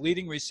 Their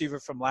leading receiver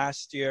from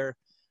last year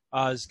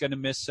is going to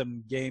miss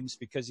some games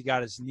because he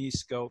got his knee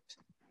scoped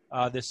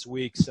this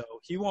week. So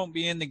he won't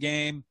be in the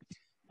game,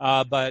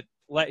 but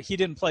he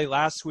didn't play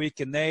last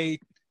week, and they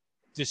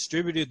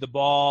distributed the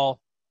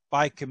ball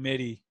by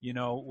committee,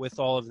 with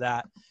all of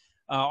that.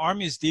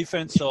 Army's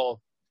defense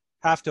will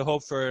have to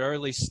hope for an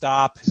early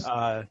stop,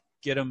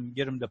 get them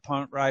to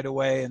punt right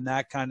away and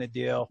that kind of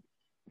deal.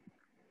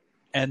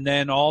 And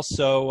then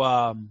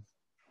also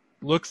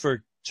look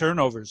for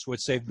turnovers,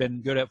 which they've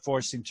been good at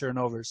forcing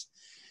turnovers.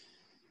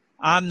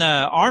 On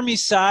the Army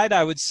side,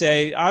 I would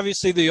say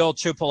obviously the old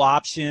triple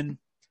option,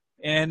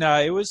 and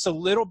it was a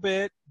little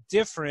bit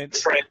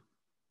different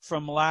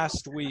from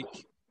last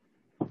week.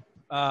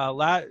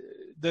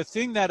 The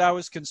thing that I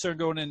was concerned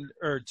going in,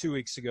 or 2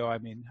 weeks ago,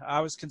 I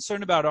was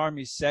concerned about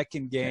Army's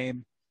second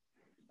game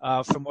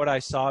from what I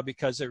saw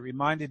because it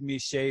reminded me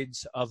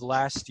shades of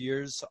last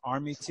year's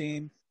Army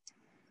team.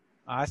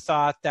 I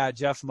thought that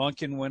Jeff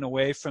Monken went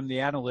away from the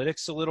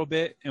analytics a little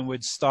bit and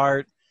would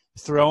start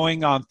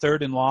throwing on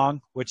 3rd and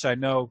long, which I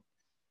know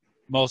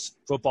most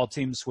football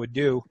teams would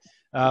do.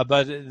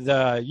 But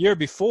the year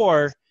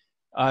before,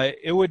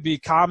 it would be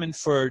common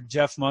for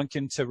Jeff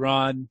Monken to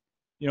run,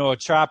 a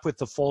trap with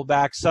the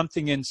fullback,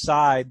 something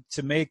inside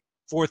to make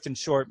 4th and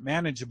short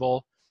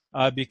manageable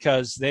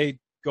because they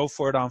go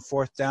for it on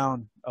 4th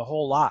down a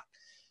whole lot.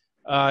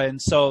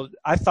 And so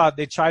I thought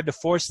they tried to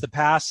force the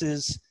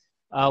passes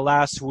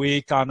last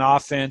week on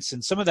offense,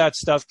 and some of that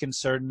stuff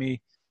concerned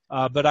me.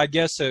 But I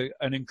guess an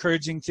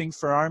encouraging thing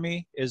for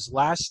Army is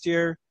last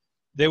year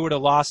they would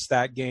have lost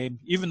that game,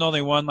 even though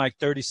they won like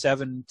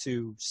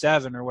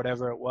 37-7 or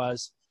whatever it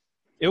was.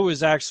 It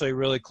was actually a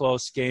really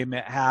close game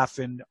at half,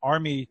 and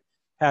Army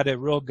had a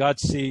real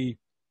gutsy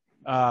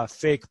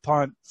fake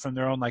punt from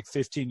their own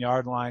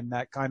 15-yard line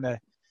that kind of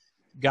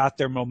got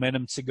their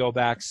momentum to go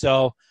back.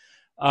 So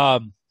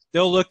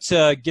they'll look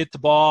to get the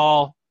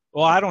ball.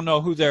 Well, I don't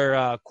know who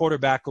their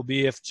quarterback will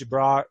be, if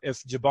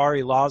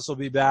Jabari Laws will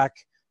be back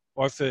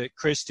or if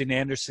Christian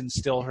Anderson's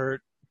still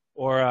hurt,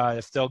 or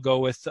if they'll go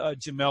with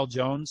Jamel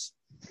Jones.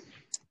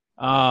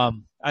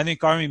 I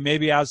think Army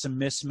maybe has a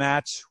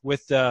mismatch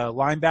with the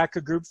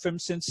linebacker group from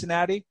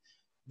Cincinnati.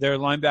 Their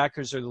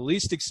linebackers are the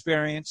least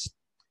experienced.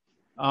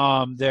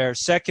 Their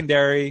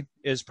secondary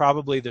is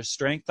probably their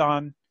strength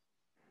on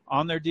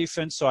their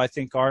defense, so I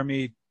think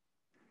Army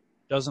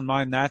doesn't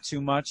mind that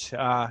too much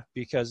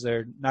because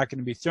they're not going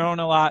to be throwing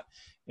a lot.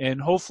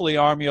 And hopefully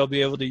Army will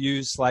be able to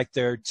use like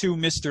their two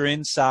Mr.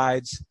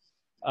 Insides,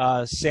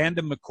 Sanda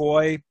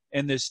McCoy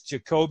and this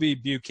Jacoby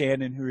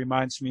Buchanan, who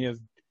reminds me of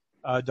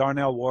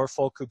Darnell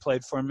Warfolk, who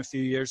played for him a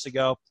few years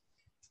ago,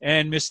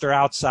 and Mr.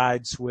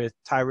 Outsides with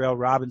Tyrell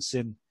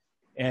Robinson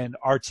and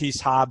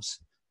Artis Hobbs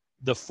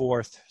the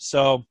fourth.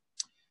 So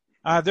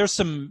there's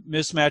some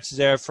mismatches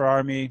there for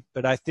Army,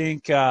 but I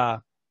think,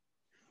 as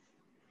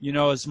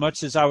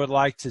much as I would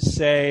like to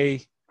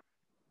say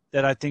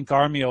that I think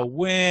Army will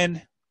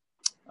win,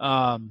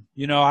 I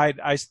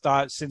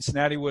thought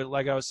Cincinnati would,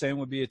 like I was saying,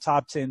 would be a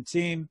top 10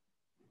 team,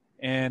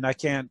 and I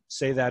can't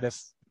say that if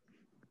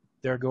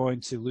they're going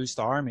to lose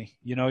to Army,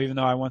 even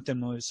though I want them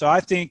to lose. So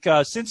I think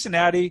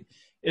Cincinnati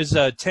is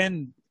a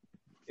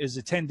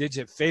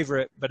 10-digit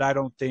favorite, but I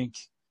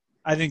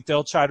think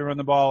they'll try to run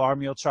the ball.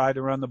 Army will try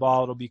to run the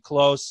ball. It'll be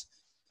close,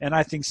 and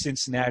I think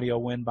Cincinnati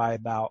will win by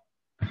about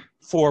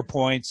 4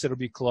 points. It'll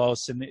be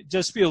close, and it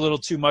just be a little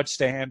too much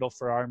to handle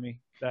for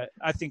Army. But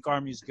I think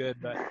Army's good,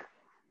 but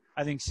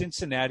I think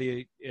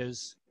Cincinnati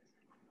is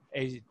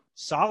a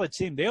solid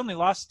team. They only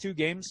lost 2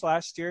 games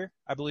last year.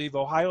 I believe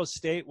Ohio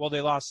State, well,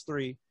 they lost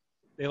 3.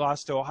 They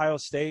lost to Ohio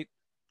State,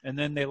 and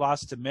then they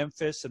lost to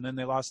Memphis, and then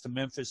they lost to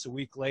Memphis a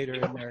week later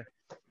in their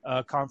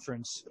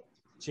conference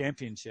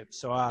championship.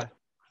 So, I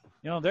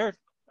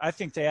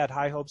think they had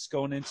high hopes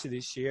going into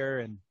this year,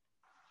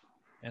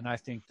 and I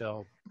think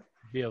they'll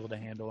be able to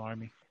handle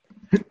Army.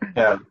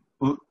 Yeah,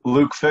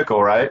 Luke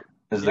Fickell, right,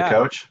 is the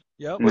coach?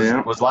 Yep.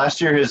 Was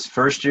last year his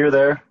first year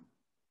there?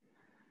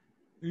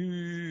 I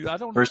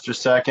don't know. First or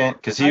second?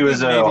 Because he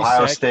was an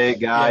Ohio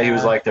State guy. Yeah. He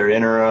was like their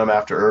interim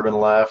after Urban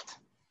left.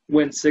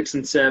 Went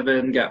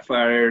 6-7, got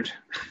fired.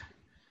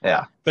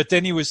 Yeah. But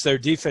then he was their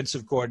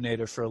defensive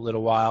coordinator for a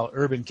little while.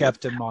 Urban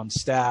kept him on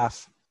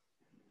staff.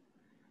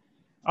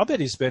 I'll bet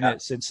he's been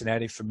at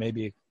Cincinnati for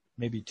maybe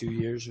 2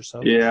 years or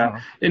so.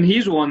 Yeah, and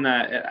he's one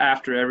that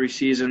after every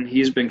season,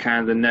 he's been kind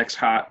of the next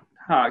hot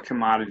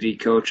commodity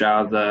coach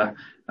out of the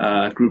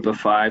group of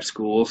 5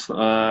 schools.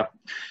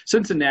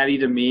 Cincinnati,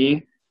 to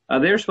me,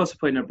 they were supposed to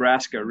play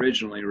Nebraska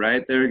originally,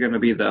 right? They were going to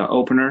be the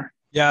opener.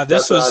 Yeah,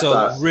 this was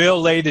a real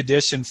late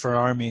addition for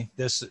Army.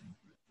 This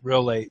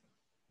real late.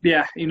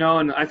 Yeah,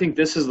 and I think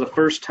this is the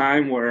first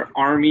time where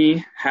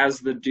Army has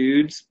the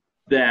dudes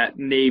that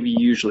Navy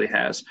usually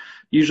has.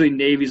 Usually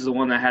Navy's the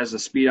one that has the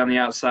speed on the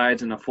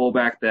outsides and a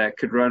fullback that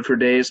could run for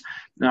days.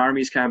 And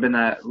Army's kind of been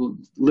that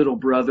little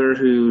brother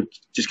who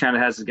just kind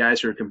of has the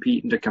guys who are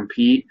competing to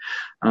compete.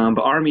 But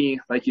Army,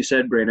 like you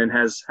said, Brandon,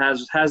 has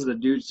the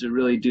dudes to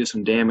really do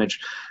some damage.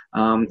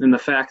 And the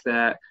fact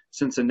that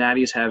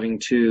Cincinnati's having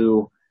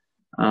to,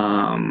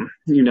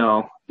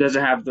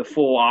 doesn't have the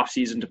full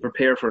offseason to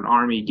prepare for an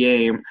Army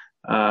game,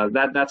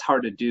 that's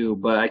hard to do.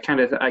 But I kind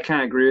of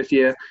agree with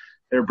you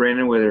there,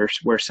 Brandon,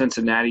 where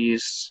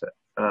Cincinnati's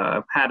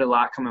had a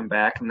lot coming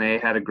back, and they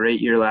had a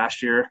great year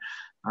last year.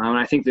 And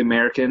I think the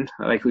American,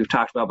 like we've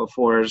talked about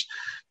before,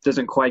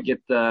 doesn't quite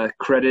get the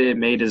credit it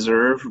may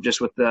deserve, just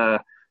with the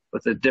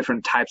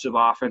different types of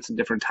offense and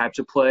different types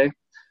of play.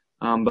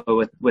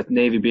 But with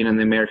Navy being in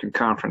the American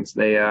Conference,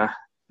 they at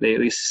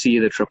least see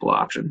the triple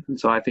option. And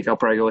so I think I'll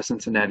probably go with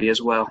Cincinnati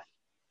as well.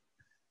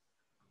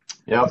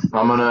 Yep,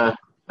 I'm gonna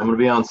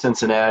be on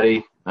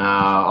Cincinnati.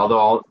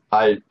 Although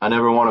I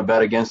never want to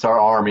bet against our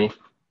Army.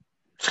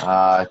 It's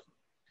a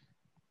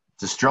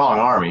strong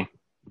Army.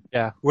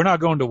 Yeah, we're not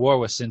going to war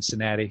with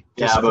Cincinnati.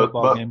 Just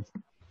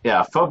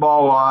yeah,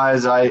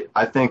 football-wise,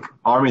 I think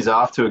Army's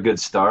off to a good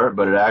start,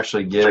 but it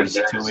actually gives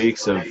 2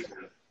 weeks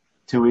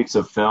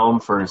of film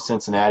for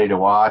Cincinnati to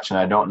watch, and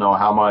I don't know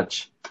how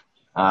much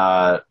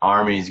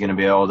Army's going to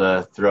be able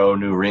to throw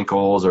new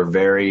wrinkles or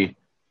vary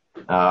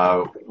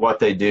what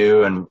they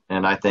do,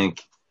 and I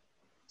think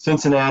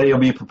Cincinnati will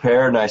be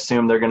prepared, and I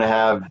assume they're going to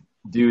have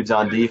dudes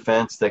on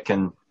defense that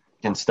can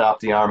stop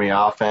the Army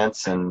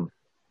offense, and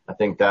I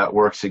think that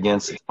works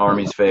against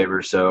Army's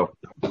favor. So,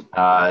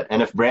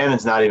 and if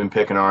Brandon's not even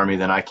picking Army,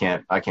 then I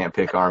can't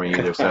pick Army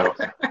either. So,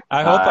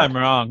 I hope I'm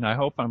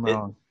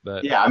wrong.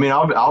 But yeah, I mean,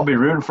 I'll be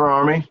rooting for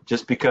Army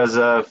just because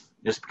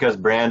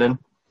Brandon.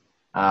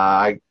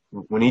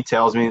 When he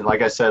tells me,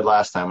 like I said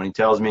last time, when he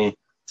tells me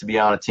to be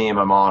on a team,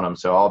 I'm on him.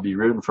 So I'll be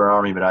rooting for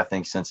Army, but I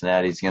think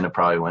Cincinnati's going to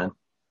probably win.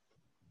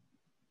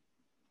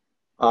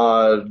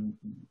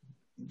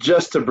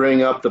 Just to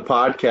bring up the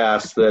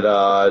podcast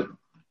that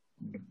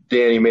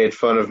Danny made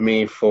fun of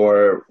me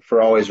for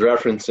always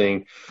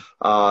referencing,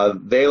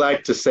 they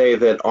like to say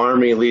that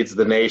Army leads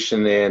the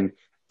nation in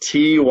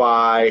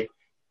TYFS,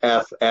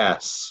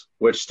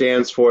 which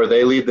stands for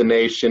they lead the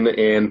nation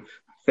in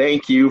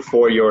thank you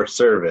for your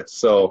service.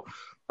 So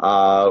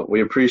we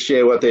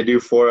appreciate what they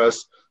do for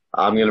us.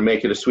 I'm going to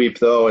make it a sweep,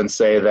 though, and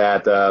say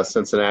that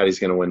Cincinnati's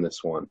going to win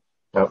this one.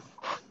 Yep.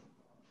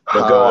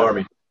 But go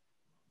Army.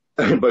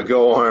 But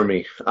go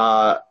Army.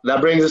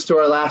 That brings us to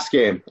our last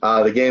game,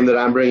 the game that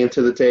I'm bringing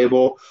to the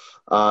table.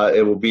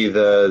 It will be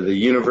the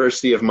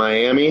University of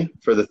Miami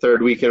for the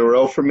third week in a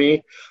row for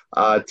me,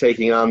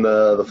 taking on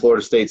the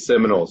Florida State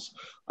Seminoles.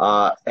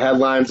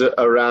 Headlines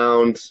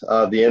around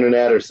the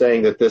internet are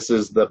saying that this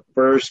is the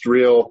first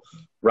real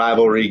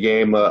rivalry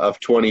game of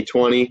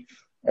 2020,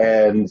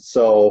 and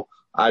so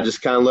I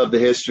just kind of love the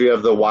history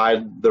of the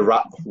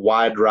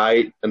wide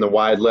right and the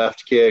wide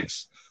left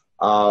kicks.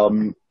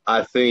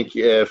 I think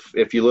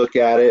if you look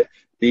at it,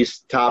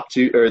 these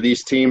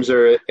teams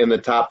are in the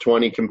top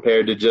 20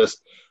 compared to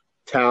just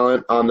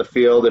talent on the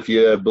field. If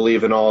you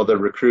believe in all the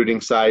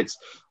recruiting sites,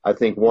 I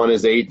think one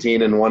is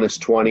 18 and one is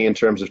 20 in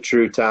terms of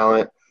true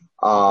talent.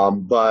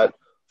 But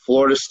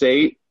Florida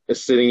State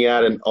is sitting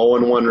at an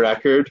 0-1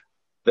 record.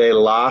 They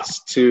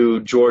lost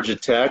to Georgia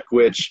Tech,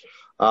 which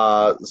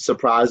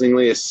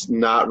surprisingly is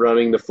not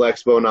running the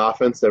flexbone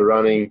offense. They're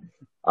running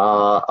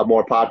a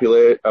more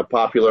popular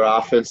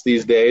offense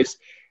these days,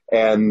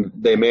 and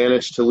they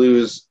managed to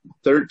lose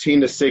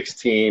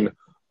 13-16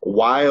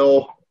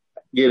 while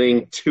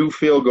getting 2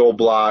 field goal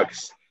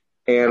blocks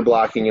and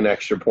blocking an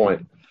extra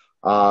point.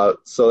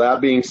 So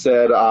that being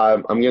said,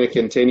 I'm going to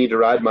continue to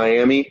ride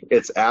Miami.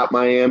 It's at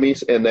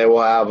Miami's, and they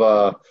will have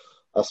a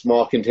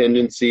small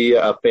contingency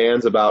of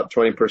fans, about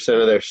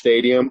 20% of their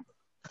stadium.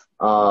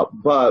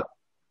 But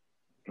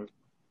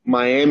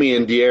Miami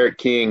and D'Eriq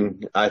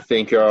King, I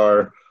think,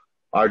 are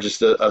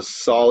just a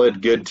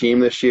solid, good team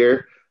this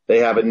year. They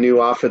have a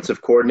new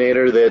offensive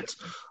coordinator that's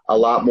a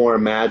lot more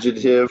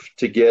imaginative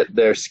to get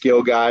their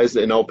skill guys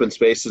in open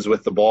spaces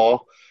with the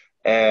ball.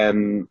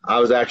 And I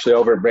was actually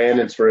over at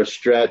Brandon's for a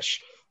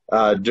stretch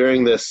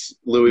during this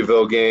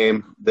Louisville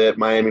game that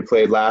Miami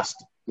played last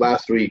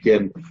week.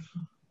 And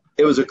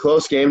it was a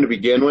close game to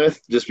begin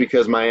with just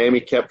because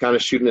Miami kept kind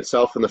of shooting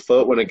itself in the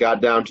foot when it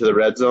got down to the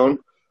red zone.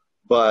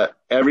 But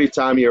every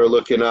time you were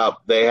looking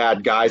up, they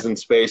had guys in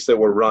space that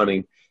were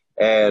running.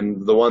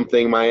 And the one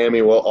thing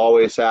Miami will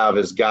always have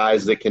is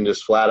guys that can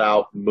just flat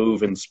out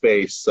move in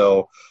space.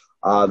 So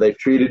they've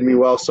treated me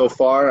well so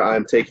far.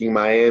 I'm taking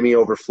Miami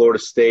over Florida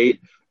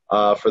State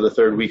for the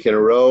third week in a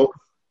row.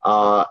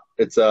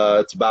 It's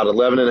about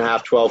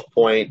 11.5,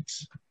 12-point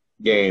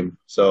game.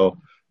 So,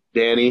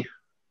 Danny,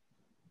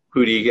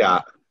 who do you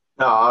got?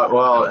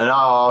 Well, and I'll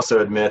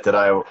also admit that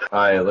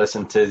I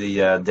listen to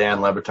the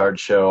Dan Le Batard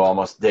show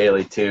almost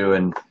daily too,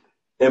 and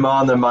am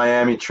on the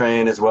Miami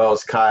train as well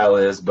as Kyle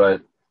is,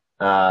 but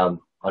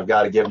I've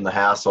got to give him the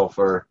hassle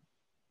for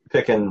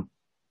picking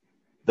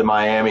the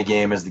Miami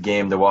game as the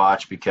game to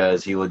watch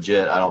because he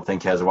legit, I don't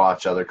think, has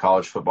watched other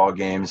college football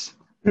games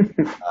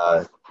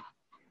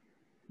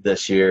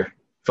this year.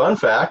 Fun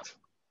fact.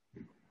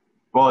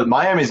 Well,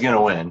 Miami's going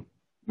to win.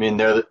 I mean,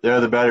 they're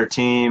the better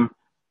team.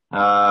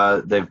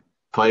 They've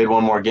played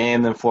one more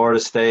game than Florida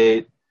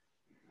State.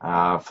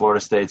 Florida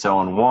State's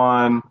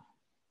 0-1.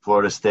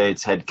 Florida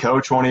State's head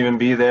coach won't even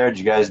be there. Did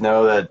you guys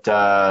know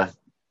that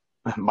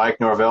Mike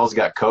Norvell's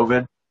got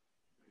COVID?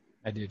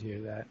 I did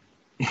hear that.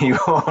 He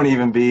won't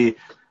even be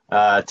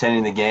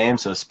attending the game.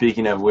 So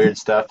speaking of weird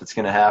stuff that's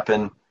going to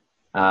happen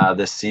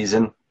this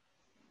season,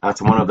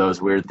 that's one of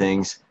those weird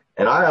things.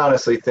 And I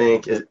honestly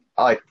think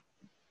I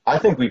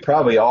think we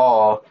probably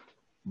all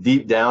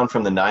deep down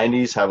from the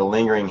 90s have a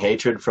lingering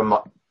hatred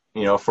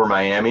for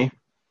Miami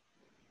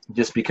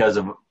just because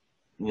of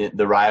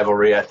the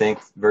rivalry, I think,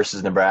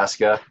 versus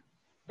Nebraska.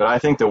 But I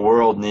think the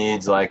world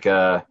needs like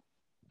a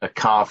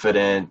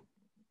confident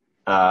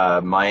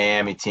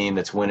Miami team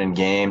that's winning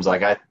games.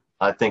 Like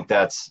I think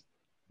that's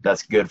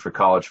good for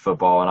college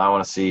football, and I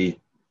want to see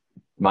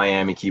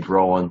Miami keep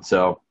rolling.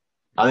 So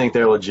I think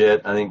they're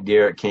legit. I think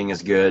D'Eriq King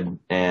is good,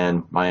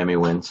 and Miami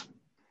wins.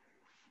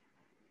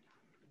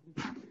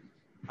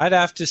 I'd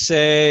have to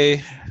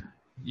say,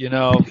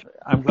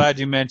 I'm glad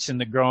you mentioned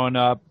the growing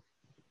up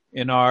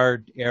in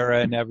our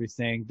era and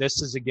everything.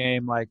 This is a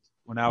game like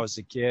when I was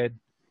a kid,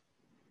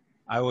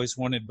 I always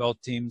wanted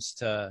both teams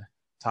to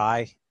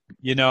tie.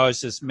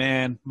 It's just,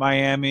 man,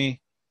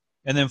 Miami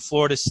and then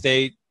Florida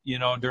State,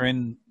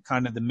 during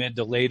kind of the mid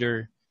to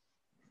later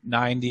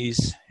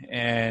 90s.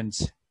 And,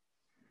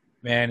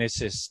 man,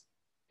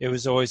 it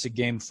was always a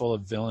game full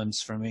of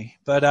villains for me.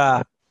 But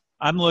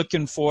I'm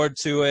looking forward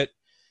to it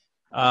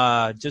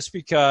just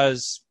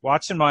because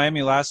watching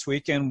Miami last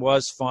weekend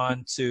was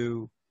fun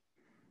to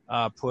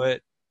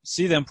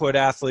see them put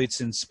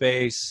athletes in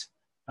space,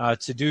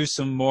 to do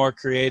some more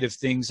creative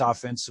things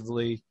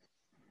offensively.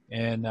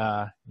 And,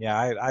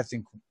 I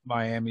think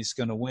Miami's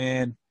going to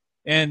win.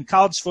 And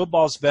college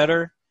football's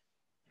better.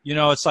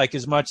 It's like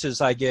as much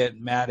as I get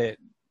mad at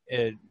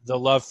the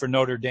love for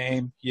Notre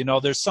Dame,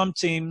 there's some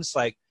teams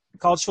like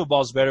college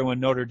football is better when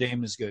Notre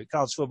Dame is good.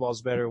 College football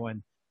is better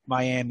when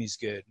Miami's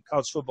good.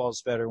 College football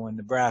is better when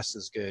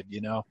Nebraska's good,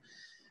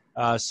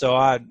 So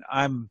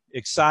I'm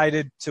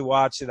excited to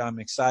watch it. I'm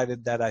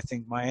excited that I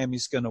think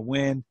Miami's going to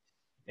win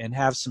and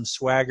have some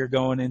swagger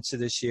going into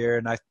this year.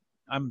 And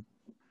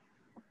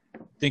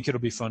think it'll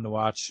be fun to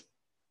watch.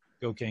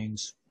 Go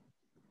Canes.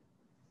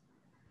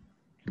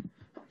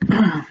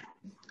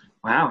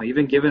 Wow,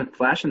 even giving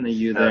flashing the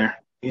U there.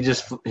 He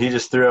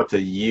just threw up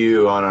the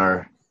U on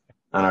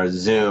our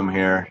Zoom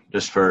here,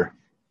 just for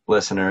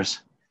listeners.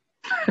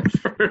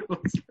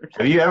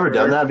 Have you ever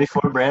done that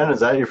before, Brandon?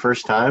 Is that your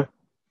first time?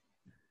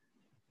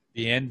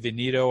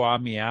 Bienvenido a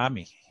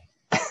Miami.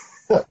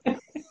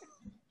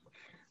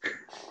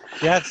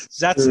 Yeah,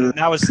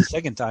 that was the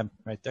second time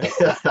right there.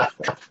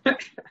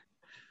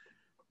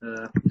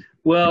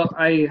 Well,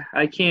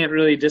 I can't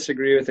really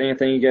disagree with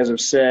anything you guys have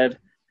said.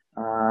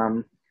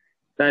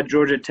 That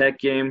Georgia Tech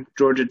game,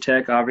 Georgia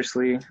Tech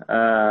obviously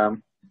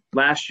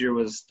last year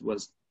was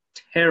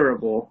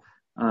terrible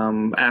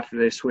after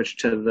they switched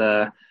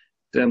to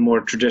the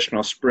more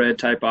traditional spread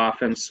type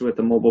offense with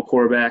the mobile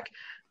quarterback,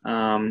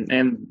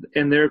 and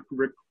their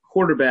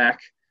quarterback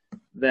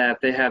that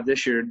they have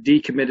this year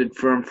decommitted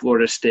from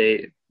Florida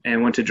State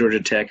and went to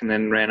Georgia Tech and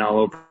then ran all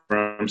over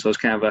them. So it's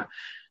kind of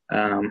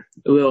a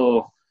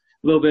little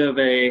bit of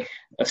a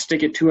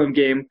stick it to him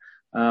game,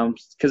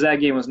 because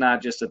that game was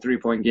not just a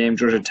 3-point game.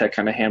 Georgia Tech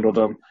kind of handled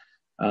them.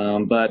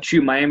 But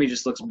Miami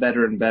just looks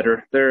better and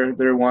better.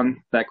 They're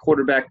one. That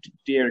quarterback,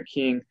 D'Eriq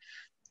King,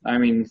 I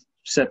mean,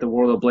 set the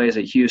world ablaze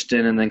at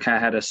Houston and then kind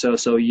of had a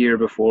so-so year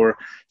before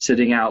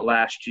sitting out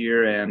last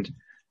year. And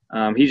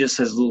he just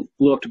has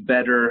looked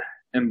better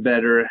and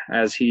better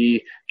as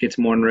he gets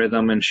more in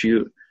rhythm and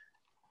shoot.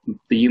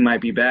 The U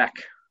might be back.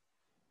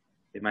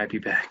 They might be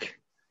back.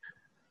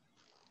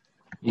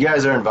 You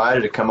guys are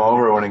invited to come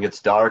over when it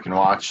gets dark and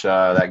watch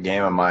that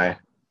game on my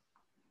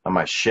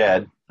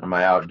shed, on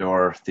my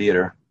outdoor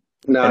theater.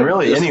 No, and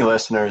really, any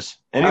listeners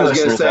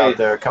out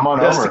there, come on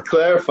over. Just to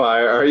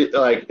clarify, are you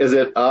is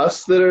it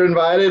us that are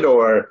invited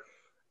or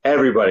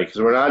everybody? Because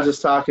we're not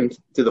just talking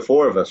to the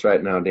four of us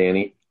right now,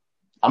 Danny.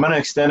 I'm going to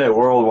extend it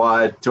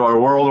worldwide to our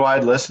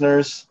worldwide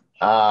listeners.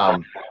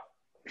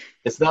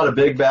 It's not a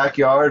big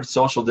backyard.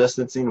 Social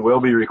distancing will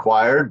be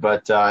required,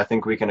 but I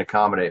think we can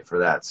accommodate for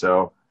that.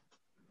 So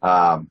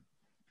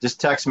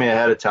just text me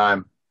ahead of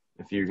time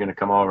if you're going to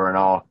come over, and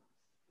I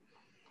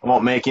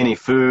won't make any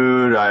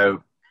food. I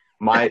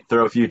might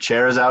throw a few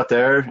chairs out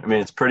there. I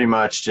mean, it's pretty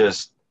much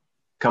just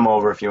come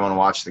over if you want to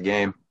watch the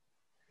game.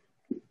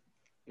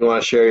 You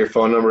want to share your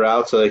phone number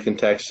out so they can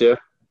text you?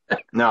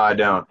 No, I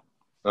don't.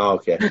 Oh,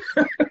 okay.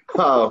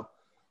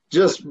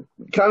 Just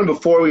kind of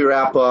before we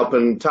wrap up,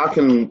 and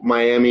talking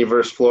Miami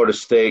versus Florida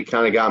State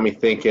kind of got me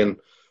thinking,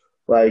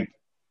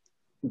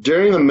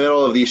 during the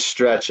middle of these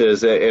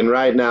stretches, and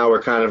right now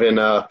we're kind of in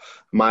a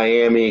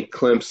Miami,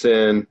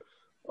 Clemson,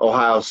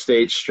 Ohio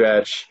State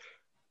stretch,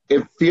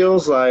 it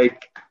feels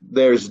like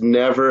there's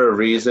never a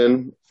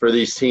reason for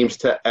these teams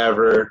to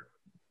ever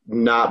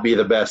not be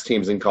the best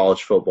teams in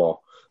college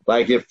football.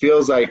 It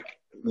feels like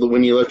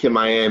when you look at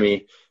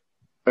Miami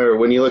or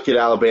when you look at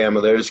Alabama,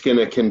 they're just going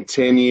to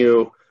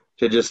continue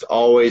to just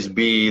always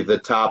be the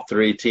top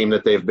 3 team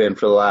that they've been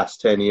for the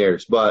last 10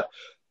 years. But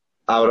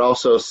I would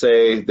also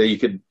say that you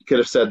could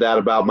have said that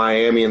about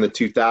Miami in the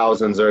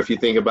 2000s, or if you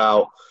think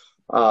about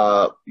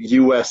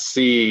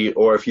USC,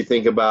 or if you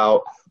think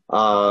about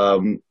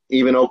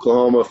even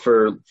Oklahoma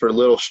for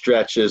little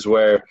stretches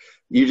where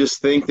you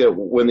just think that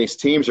when these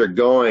teams are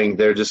going,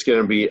 they're just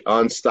going to be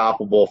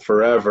unstoppable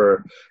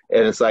forever.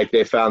 And it's like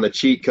they found the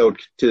cheat code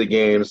to the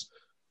games,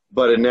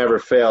 but it never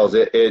fails.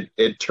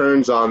 It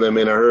turns on them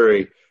in a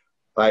hurry.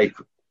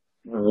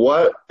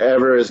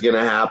 Whatever is going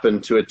to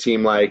happen to a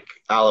team like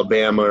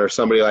Alabama or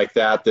somebody like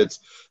that that's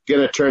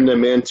going to turn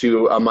them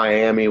into a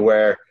Miami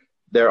where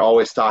they're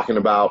always talking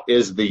about,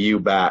 is the U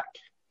back?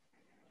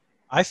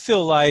 I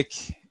feel like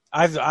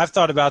I've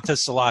thought about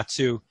this a lot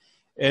too,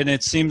 and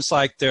it seems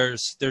like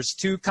there's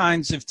 2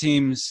 kinds of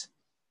teams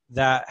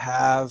that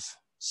have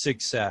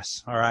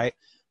success, all right?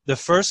 The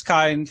first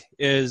kind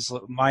is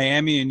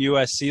Miami and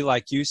USC,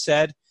 like you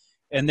said,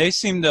 and they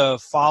seem to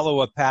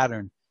follow a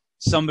pattern.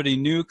 Somebody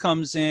new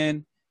comes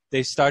in,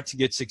 they start to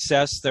get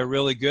success, they're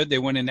really good, they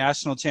win a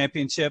national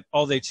championship,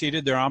 oh, they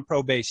cheated, they're on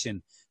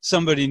probation.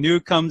 Somebody new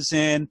comes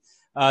in,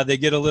 they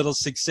get a little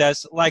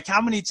success.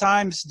 How many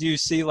times do you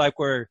see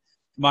where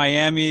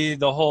Miami,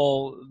 the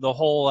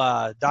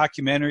whole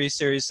documentary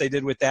series they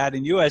did with that,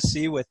 and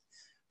USC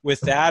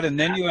with that, and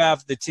then you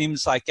have the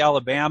teams like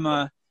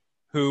Alabama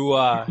who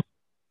I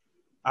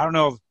don't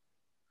know,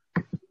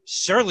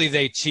 surely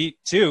they cheat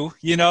too.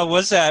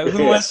 Was that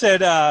who once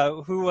said?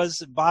 Who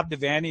was Bob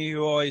Devaney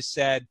who always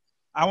said,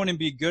 "I want to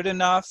be good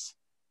enough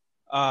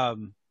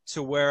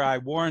to where I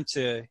warrant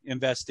an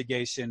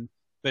investigation,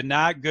 but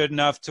not good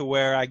enough to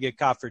where I get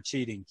caught for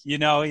cheating." He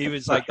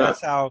was like,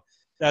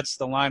 that's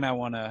the line I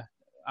want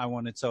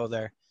to toe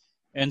there.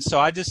 And so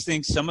I just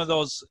think some of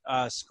those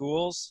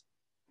schools,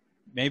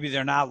 maybe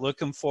they're not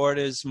looking for it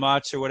as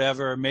much or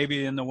whatever. Or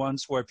maybe in the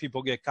ones where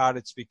people get caught,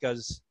 it's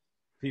because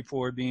people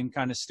were being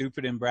kind of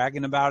stupid and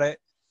bragging about it.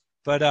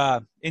 But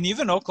and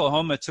even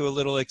Oklahoma to a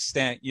little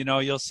extent,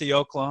 you'll see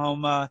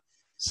Oklahoma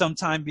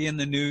sometime be in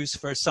the news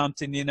for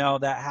something,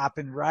 that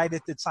happened right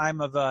at the time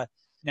of a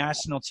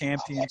national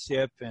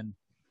championship.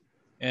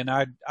 And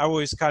I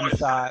always kind of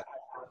thought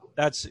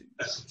that's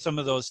some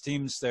of those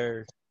teams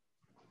there.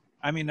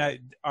 I mean,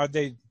 are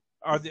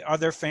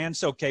their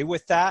fans okay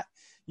with that?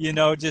 You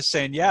know, just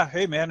saying, yeah,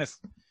 hey man, if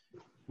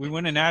we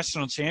win a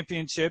national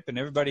championship and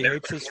everybody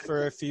hates us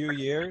for a few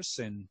years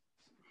and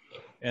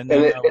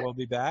then we'll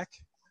be back.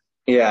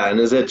 Yeah, and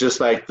is it just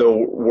like the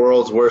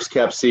world's worst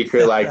kept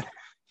secret? Like,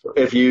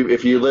 if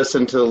you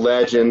listen to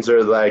legends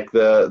or like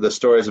the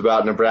stories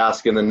about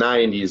Nebraska in the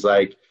 '90s,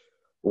 like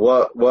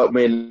what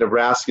made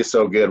Nebraska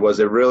so good? Was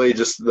it really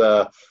just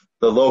the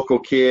local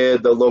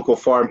kid, the local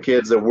farm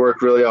kids that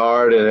work really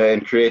hard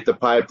and create the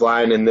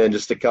pipeline, and then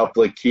just a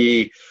couple of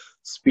key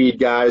speed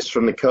guys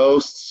from the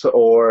coasts,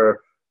 or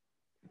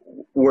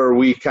were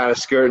we kind of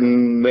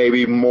skirting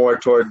maybe more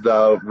toward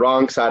the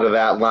wrong side of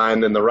that line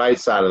than the right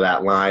side of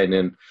that line?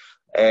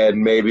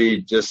 And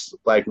maybe just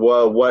like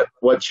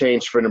what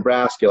changed for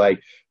Nebraska?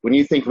 Like when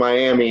you think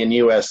Miami and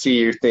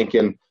USC, you're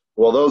thinking,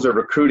 well, those are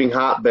recruiting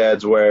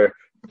hotbeds where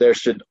there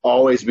should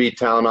always be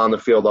talent on the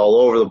field all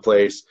over the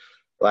place.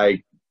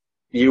 Like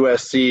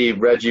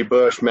USC, Reggie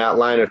Bush, Matt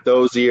Leinart,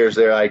 those years,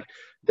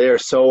 they are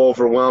so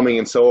overwhelming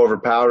and so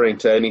overpowering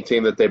to any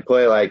team that they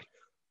play. Like,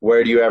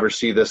 where do you ever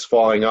see this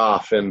falling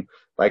off? And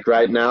like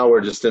right now,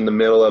 we're just in the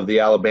middle of the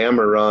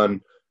Alabama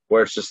run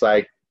where it's just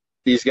like,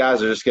 these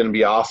guys are just going to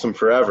be awesome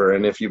forever.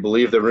 And if you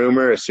believe the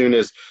rumor, as soon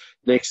as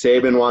Nick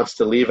Saban wants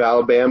to leave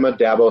Alabama,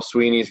 Dabo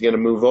Swinney's going to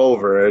move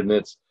over. And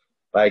it's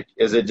like,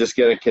 is it just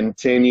going to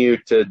continue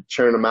to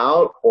churn them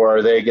out, or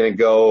are they going to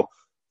go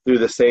through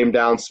the same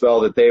down spell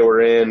that they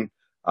were in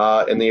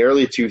the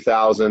early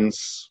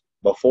 2000s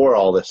before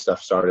all this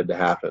stuff started to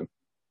happen?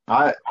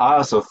 I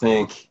also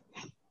think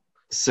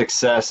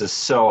success is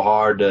so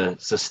hard to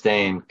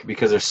sustain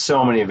because there's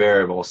so many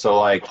variables. So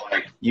like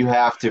you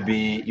have to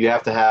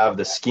have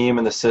the scheme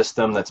and the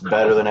system that's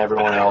better than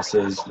everyone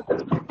else's.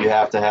 You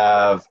have to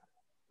have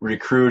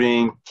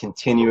recruiting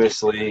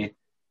continuously.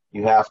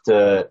 You have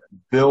to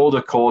build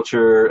a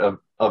culture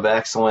of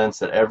excellence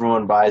that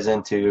everyone buys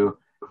into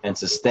and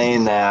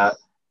sustain that.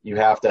 You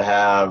have to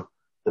have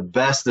the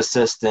best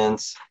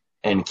assistants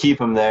and keep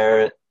them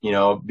there, you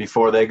know,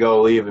 before they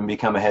go leave and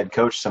become a head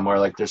coach somewhere.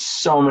 Like there's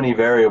so many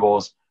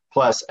variables,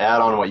 plus add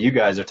on what you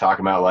guys are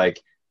talking about,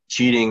 like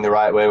cheating the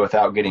right way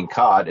without getting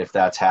caught, if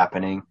that's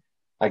happening.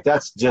 Like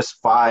that's just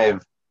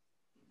 5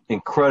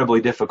 incredibly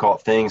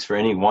difficult things for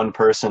any one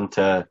person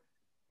to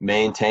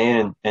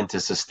maintain and to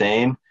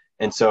sustain.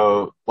 And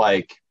so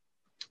like,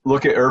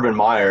 look at Urban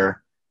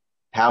Meyer,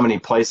 how many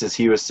places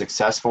he was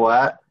successful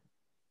at.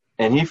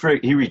 And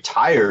he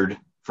retired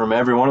from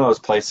every one of those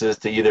places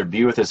to either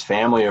be with his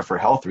family or for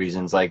health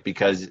reasons. Like,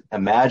 because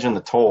imagine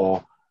the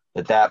toll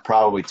that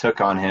probably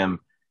took on him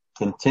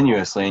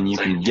continuously. And you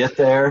can get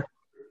there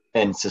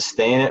and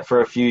sustain it for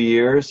a few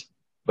years,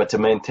 but to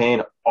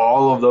maintain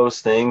all of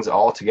those things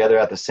all together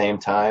at the same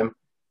time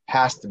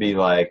has to be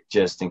like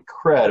just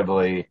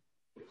incredibly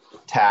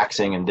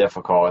taxing and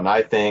difficult. And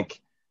I think,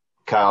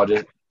 Kyle,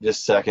 just a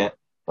second,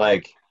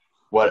 like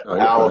what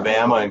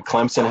Alabama and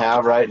Clemson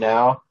have right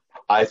now,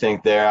 I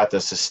think they're at the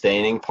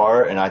sustaining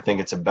part, and I think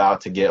it's about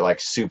to get like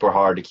super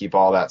hard to keep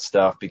all that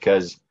stuff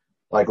because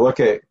like look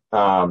at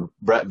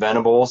Brett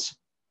Venables,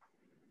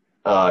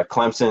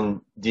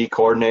 Clemson D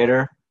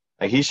coordinator.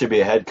 Like he should be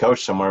a head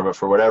coach somewhere, but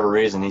for whatever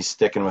reason he's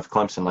sticking with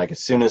Clemson. Like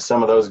as soon as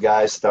some of those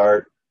guys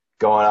start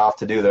going off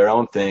to do their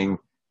own thing,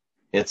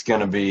 it's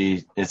gonna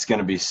be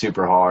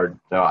super hard.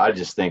 So I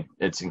just think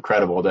it's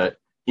incredible to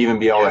even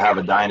be able to have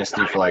a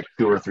dynasty for like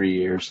 2 or 3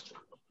 years.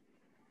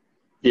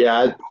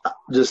 Yeah,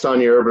 just on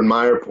your Urban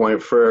Meyer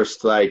point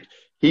first, like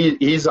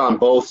he's on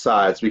both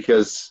sides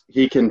because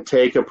he can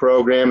take a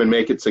program and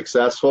make it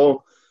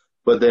successful,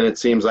 but then it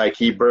seems like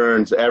he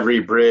burns every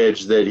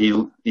bridge that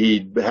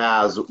he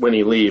has when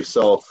he leaves.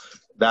 So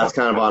that's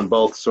kind of on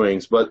both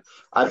swings. But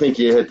I think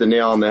you hit the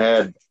nail on the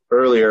head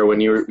earlier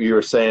when you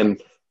were saying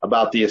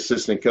about the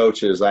assistant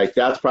coaches. Like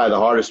that's probably the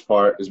hardest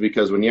part is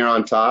because when you're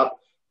on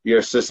top, your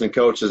assistant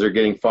coaches are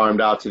getting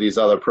farmed out to these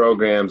other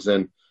programs,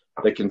 and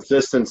the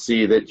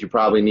consistency that you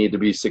probably need to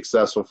be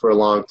successful for a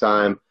long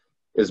time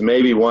is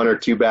maybe 1 or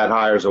 2 bad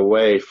hires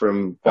away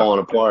from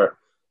falling apart.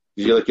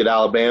 You look at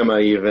Alabama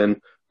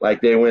even,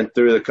 like they went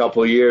through the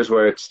couple of years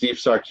where it's Steve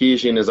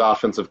Sarkisian is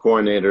offensive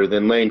coordinator,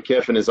 then Lane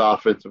Kiffin is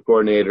offensive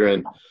coordinator,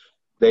 and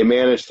they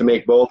managed to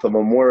make both of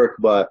them work.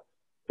 But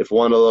if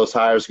one of those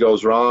hires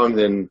goes wrong,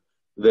 then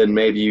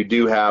maybe you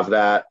do have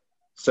that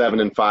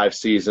 7-5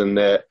 season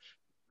that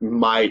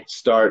might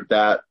start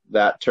that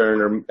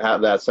turn, or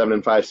have that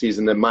 7-5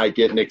 season that might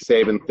get Nick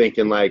Saban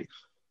thinking like,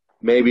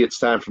 maybe it's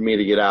time for me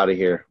to get out of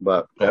here.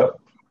 But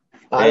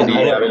Andy, do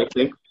you have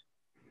anything?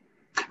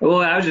 Well,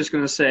 I was just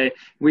going to say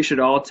we should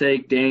all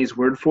take Danny's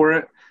word for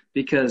it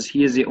because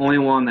he is the only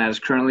one that is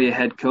currently a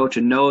head coach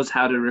and knows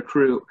how to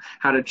recruit,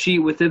 how to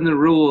cheat within the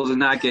rules and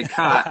not get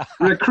caught,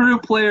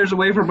 recruit players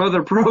away from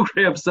other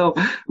programs. So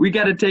we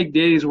got to take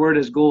Danny's word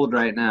as gold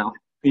right now.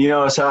 You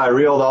know, so I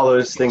reeled all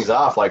those things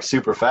off like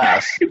super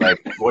fast.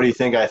 Like, what do you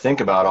think I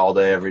think about all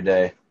day, every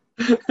day?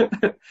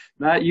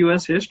 Not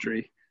U.S.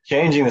 history.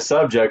 Changing the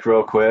subject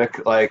real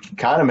quick, like,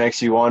 kind of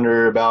makes you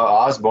wonder about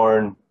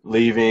Osborne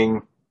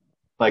leaving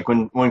like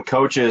when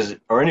coaches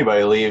or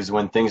anybody leaves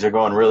when things are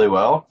going really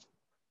well,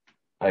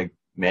 like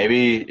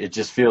maybe it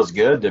just feels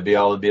good to be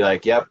able to be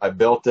like, yep, I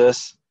built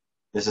this.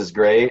 This is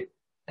great.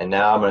 And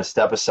now I'm going to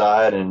step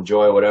aside and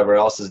enjoy whatever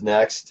else is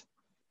next.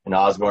 In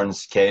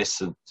Osborne's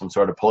case, some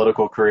sort of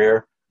political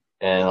career.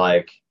 And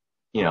like,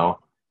 you know,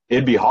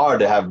 it'd be hard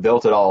to have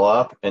built it all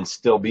up and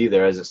still be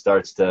there as it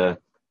starts to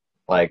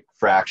like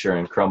fracture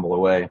and crumble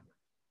away.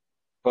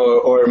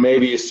 Or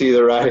maybe you see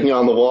the writing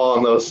on the wall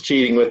and those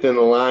cheating within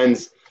the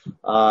lines.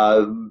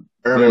 Urban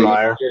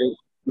Meyer.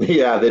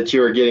 Yeah, that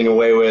you were getting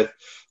away with.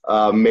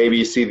 Maybe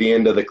you see the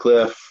end of the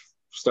cliff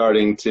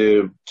starting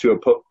to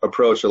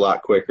approach a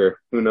lot quicker.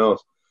 Who knows?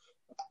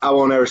 I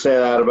won't ever say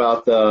that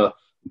about the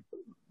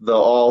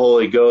all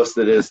holy ghost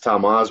that is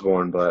Tom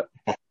Osborne, but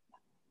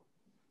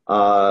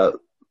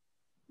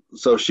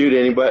so shoot,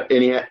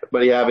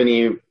 anybody have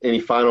any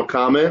final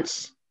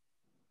comments?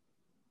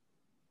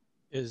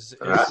 Is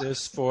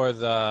this for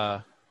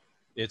the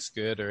it's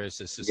good, or is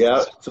this?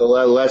 Yeah, so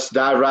let's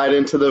dive right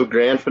into the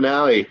grand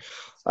finale.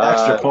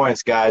 Extra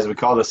points, guys. We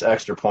call this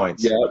extra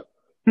points. Yeah.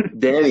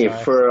 Danny,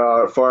 for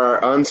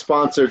our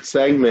unsponsored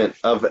segment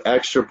of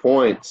extra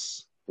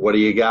points, what do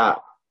you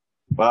got?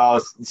 Well,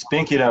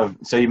 speaking of,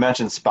 so you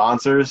mentioned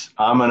sponsors.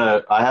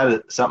 I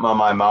had something on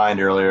my mind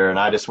earlier, and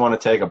I just want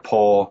to take a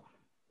poll.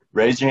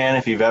 Raise your hand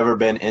if you've ever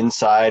been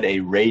inside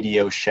a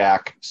Radio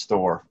Shack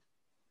store.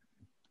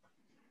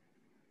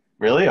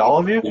 Really? All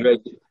of you?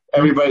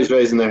 Everybody's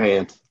raising their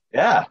hand.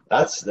 Yeah,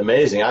 that's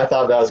amazing. I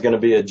thought that was going to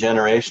be a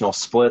generational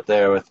split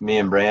there with me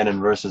and Brandon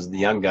versus the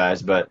young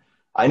guys, but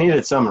I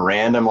needed some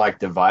random like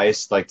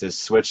device like to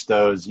switch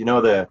those, you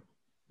know, the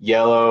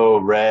yellow,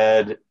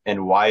 red,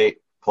 and white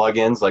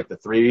plugins, like the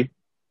 3.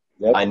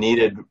 Yep. I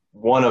needed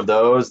one of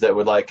those that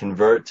would like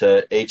convert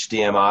to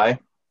HDMI.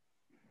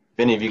 If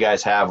any of you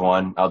guys have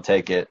one, I'll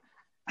take it.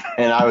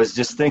 And I was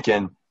just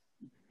thinking,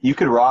 you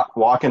could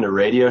walk into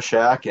Radio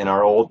Shack in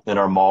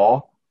our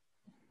mall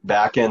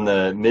back in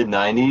the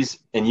mid-'90s,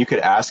 and you could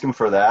ask them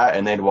for that,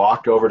 and they'd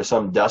walk over to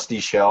some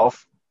dusty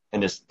shelf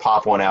and just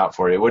pop one out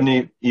for you. It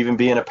wouldn't even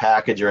be in a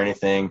package or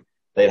anything.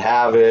 They'd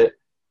have it.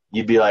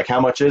 You'd be like,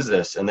 how much is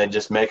this? And they'd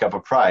just make up a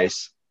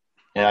price.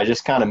 And I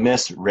just kind of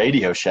miss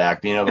Radio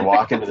Shack, being able to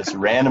walk into this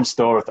random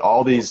store with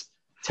all these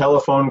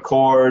telephone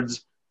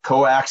cords,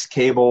 coax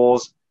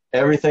cables,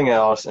 everything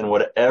else, and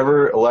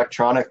whatever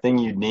electronic thing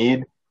you'd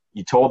need,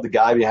 you told the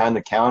guy behind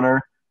the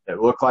counter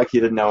that looked like he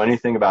didn't know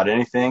anything about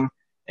anything,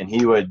 and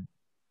he would,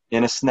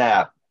 in a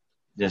snap,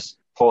 just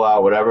pull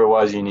out whatever it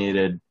was you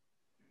needed,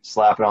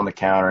 slap it on the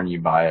counter, and you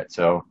buy it.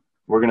 So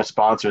we're going to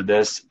sponsor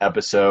this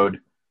episode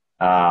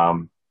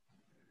from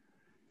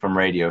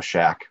Radio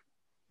Shack.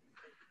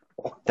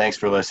 Thanks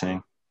for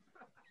listening.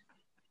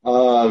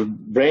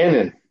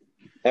 Brandon,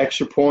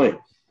 extra point.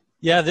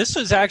 Yeah, this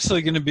was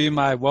actually going to be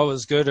my what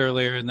was good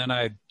earlier, and then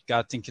I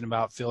got thinking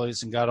about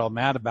Phillies and got all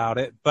mad about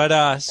it.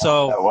 But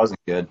so that wasn't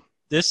good.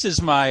 This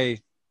is my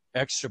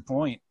extra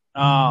point.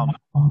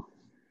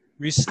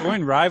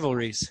 Restoring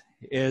rivalries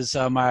is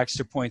my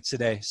extra point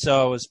today.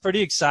 So I was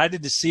pretty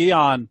excited to see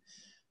on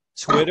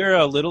Twitter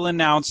a little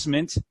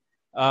announcement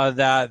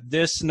that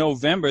this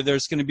November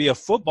there's going to be a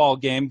football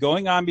game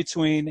going on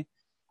between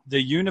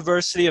the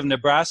University of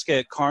Nebraska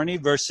at Kearney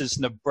versus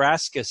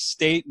Nebraska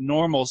State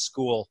Normal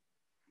School,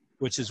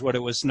 which is what it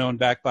was known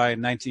back by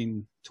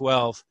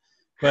 1912.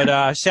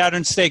 But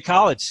Chadron State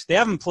College, they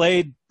haven't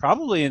played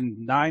probably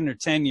in 9 or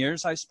 10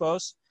 years, I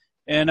suppose.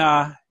 And,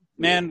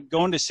 man,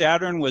 going to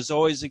Chadron was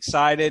always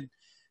excited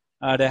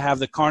to have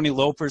the Kearney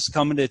Lopers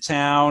coming to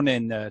town.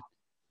 And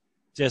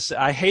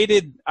I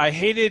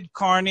hated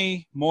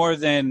Kearney more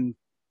than,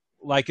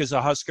 like, as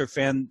a Husker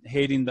fan,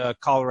 hating the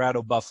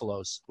Colorado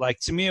Buffaloes.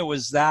 Like, to me, it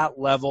was that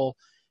level.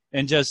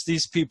 And just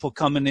these people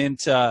coming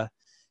into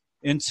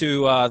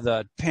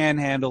the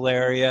Panhandle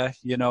area,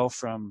 you know,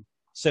 from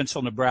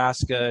central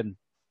Nebraska,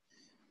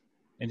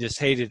 and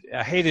just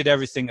I hated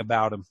everything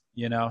about them,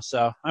 you know.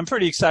 So I'm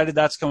pretty excited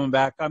that's coming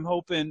back. I'm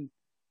hoping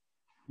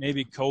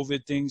maybe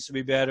COVID things will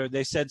be better.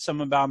 They said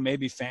something about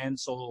maybe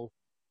fans will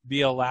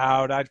be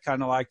allowed. I'd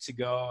kind of like to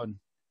go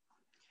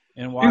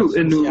and watch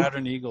the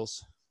Chadron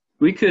Eagles.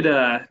 We could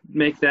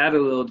make that a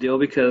little deal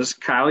because,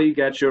 Kyle, you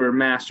got your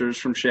master's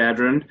from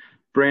Chadron.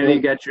 Brandon,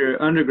 you got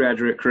your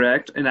undergraduate,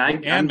 correct? And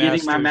I'm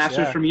getting my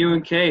master's from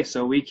UNK,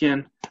 so we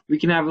can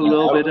have a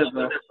little bit of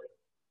a.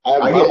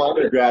 I get my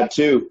undergrad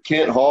too.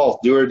 Kent Hall,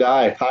 do or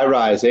die. High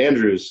rise,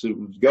 Andrews.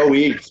 Go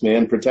Eagles,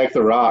 man. Protect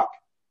the rock.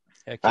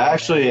 I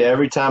actually,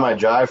 every time I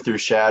drive through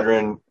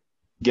Chadron,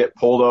 get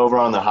pulled over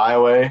on the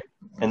highway,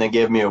 and they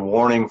give me a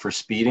warning for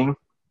speeding.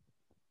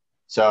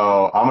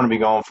 So I'm going to be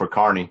going for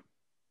Kearney.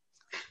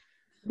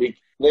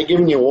 They're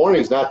giving you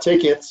warnings, not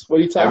tickets. What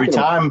are you talking every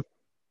about? time.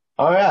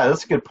 Oh, yeah,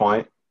 that's a good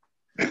point.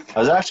 I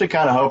was actually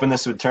kind of hoping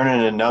this would turn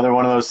into another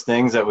one of those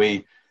things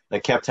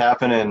that kept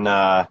happening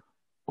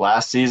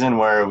last season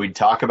where we'd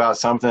talk about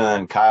something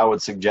and Kyle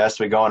would suggest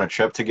we go on a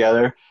trip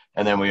together,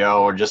 and then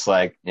we're just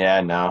like,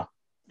 yeah, no.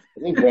 I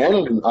think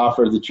Brandon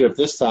offered the trip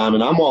this time,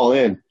 and I'm all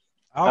in.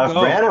 If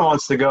Brandon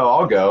wants to go,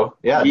 I'll go.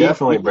 Yeah,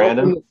 definitely,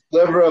 Brandon. The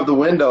sliver of the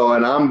window,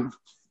 and I'm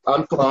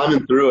I'm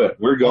climbing through it.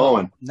 We're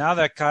going. Now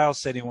that Kyle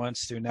said he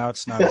wants to, now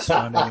it's not as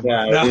fun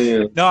anymore.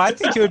 Yeah. No, I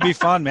think it would be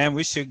fun, man.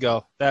 We should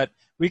go. That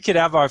we could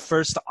have our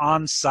first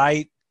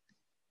on-site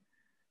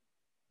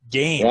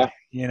game. Yeah.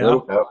 You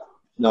know.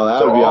 No, that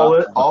So would be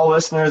awesome. all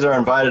listeners are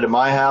invited to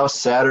my house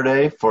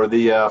Saturday for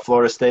the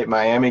Florida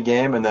State-Miami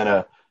game, and then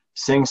a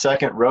Sing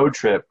Second road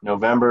trip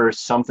November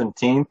something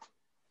to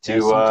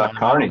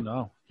Kearney.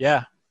 No.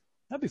 Yeah,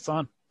 that'd be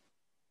fun.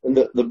 And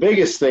the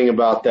biggest thing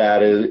about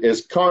that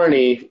is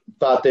Kearney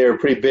thought they were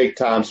pretty big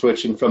time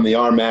switching from the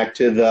RMAC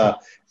to the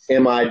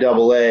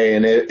MIAA.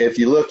 And if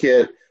you look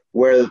at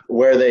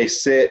where they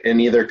sit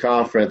in either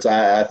conference,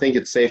 I think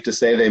it's safe to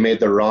say they made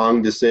the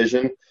wrong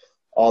decision.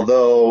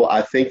 Although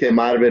I think they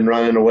might have been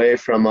running away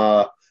from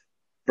a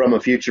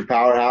future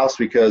powerhouse,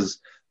 because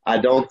I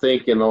don't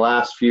think in the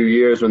last few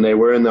years when they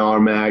were in the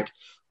RMAC,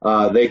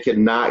 they could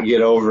not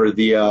get over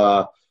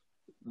the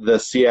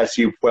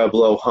CSU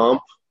Pueblo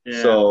hump.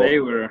 Yeah, So they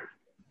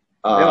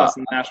lost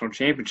the national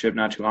championship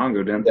not too long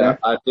ago, didn't they? yeah,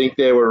 I think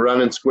they were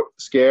running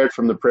scared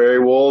from the Prairie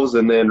Wolves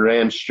and then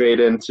ran straight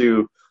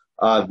into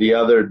the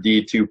other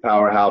D2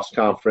 powerhouse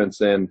conference.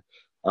 And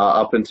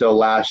up until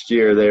last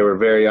year, they were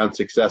very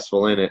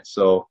unsuccessful in it.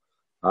 So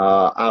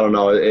I don't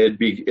know. It'd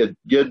be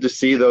good to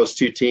see those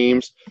two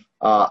teams.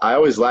 I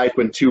always like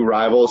when two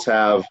rivals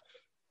have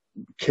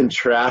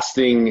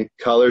contrasting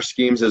color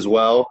schemes as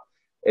well.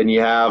 And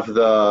you have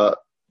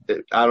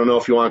I don't know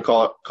if you want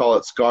to call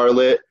it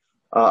scarlet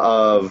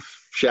of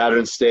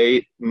Chadron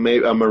State,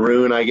 maybe a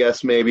maroon, I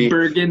guess, maybe.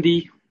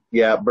 Burgundy.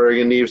 Yeah,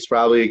 burgundy is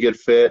probably a good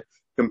fit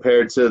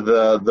compared to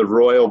the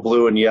royal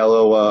blue and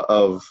yellow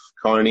of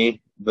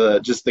Kearney.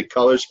 Just the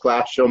colors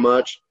clash so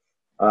much.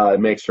 It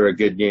makes for a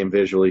good game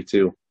visually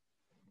too.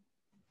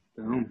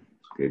 Oh,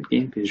 good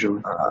game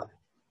visually.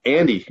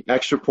 Andy,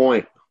 extra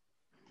point.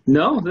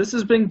 No, this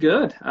has been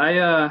good.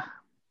 I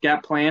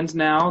got plans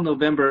now,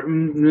 November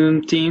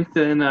 19th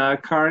in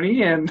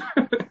Kearney, and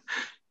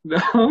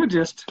no,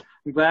 just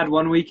I'm glad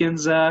one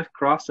weekend's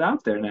crossed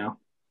out there now.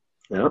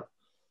 Yeah.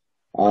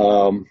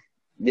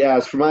 Yeah,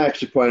 as for my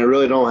extra point, I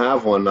really don't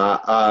have one.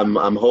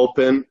 I'm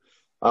hoping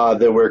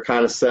that we're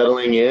kind of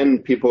settling in.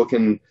 People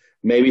can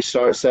maybe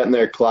start setting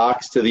their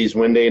clocks to these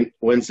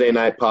Wednesday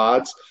night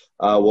pods.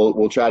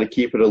 We'll try to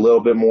keep it a little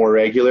bit more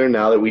regular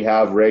now that we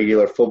have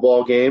regular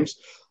football games.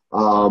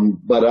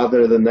 But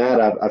other than that,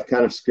 I've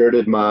kind of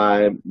skirted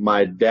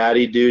my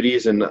daddy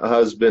duties and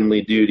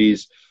husbandly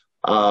duties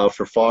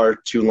for far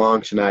too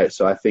long tonight.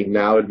 So I think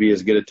now would be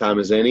as good a time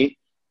as any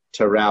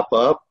to wrap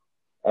up.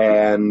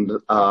 And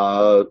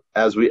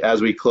as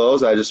we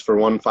close, I just for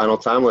one final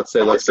time, let's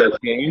say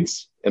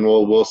Canes, and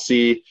we'll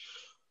see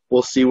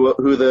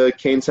who the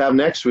Canes have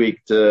next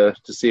week to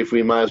see if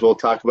we might as well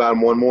talk about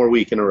them one more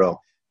week in a row.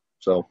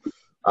 So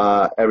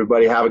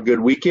everybody have a good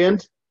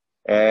weekend,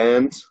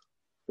 and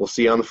we'll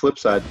see you on the flip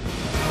side.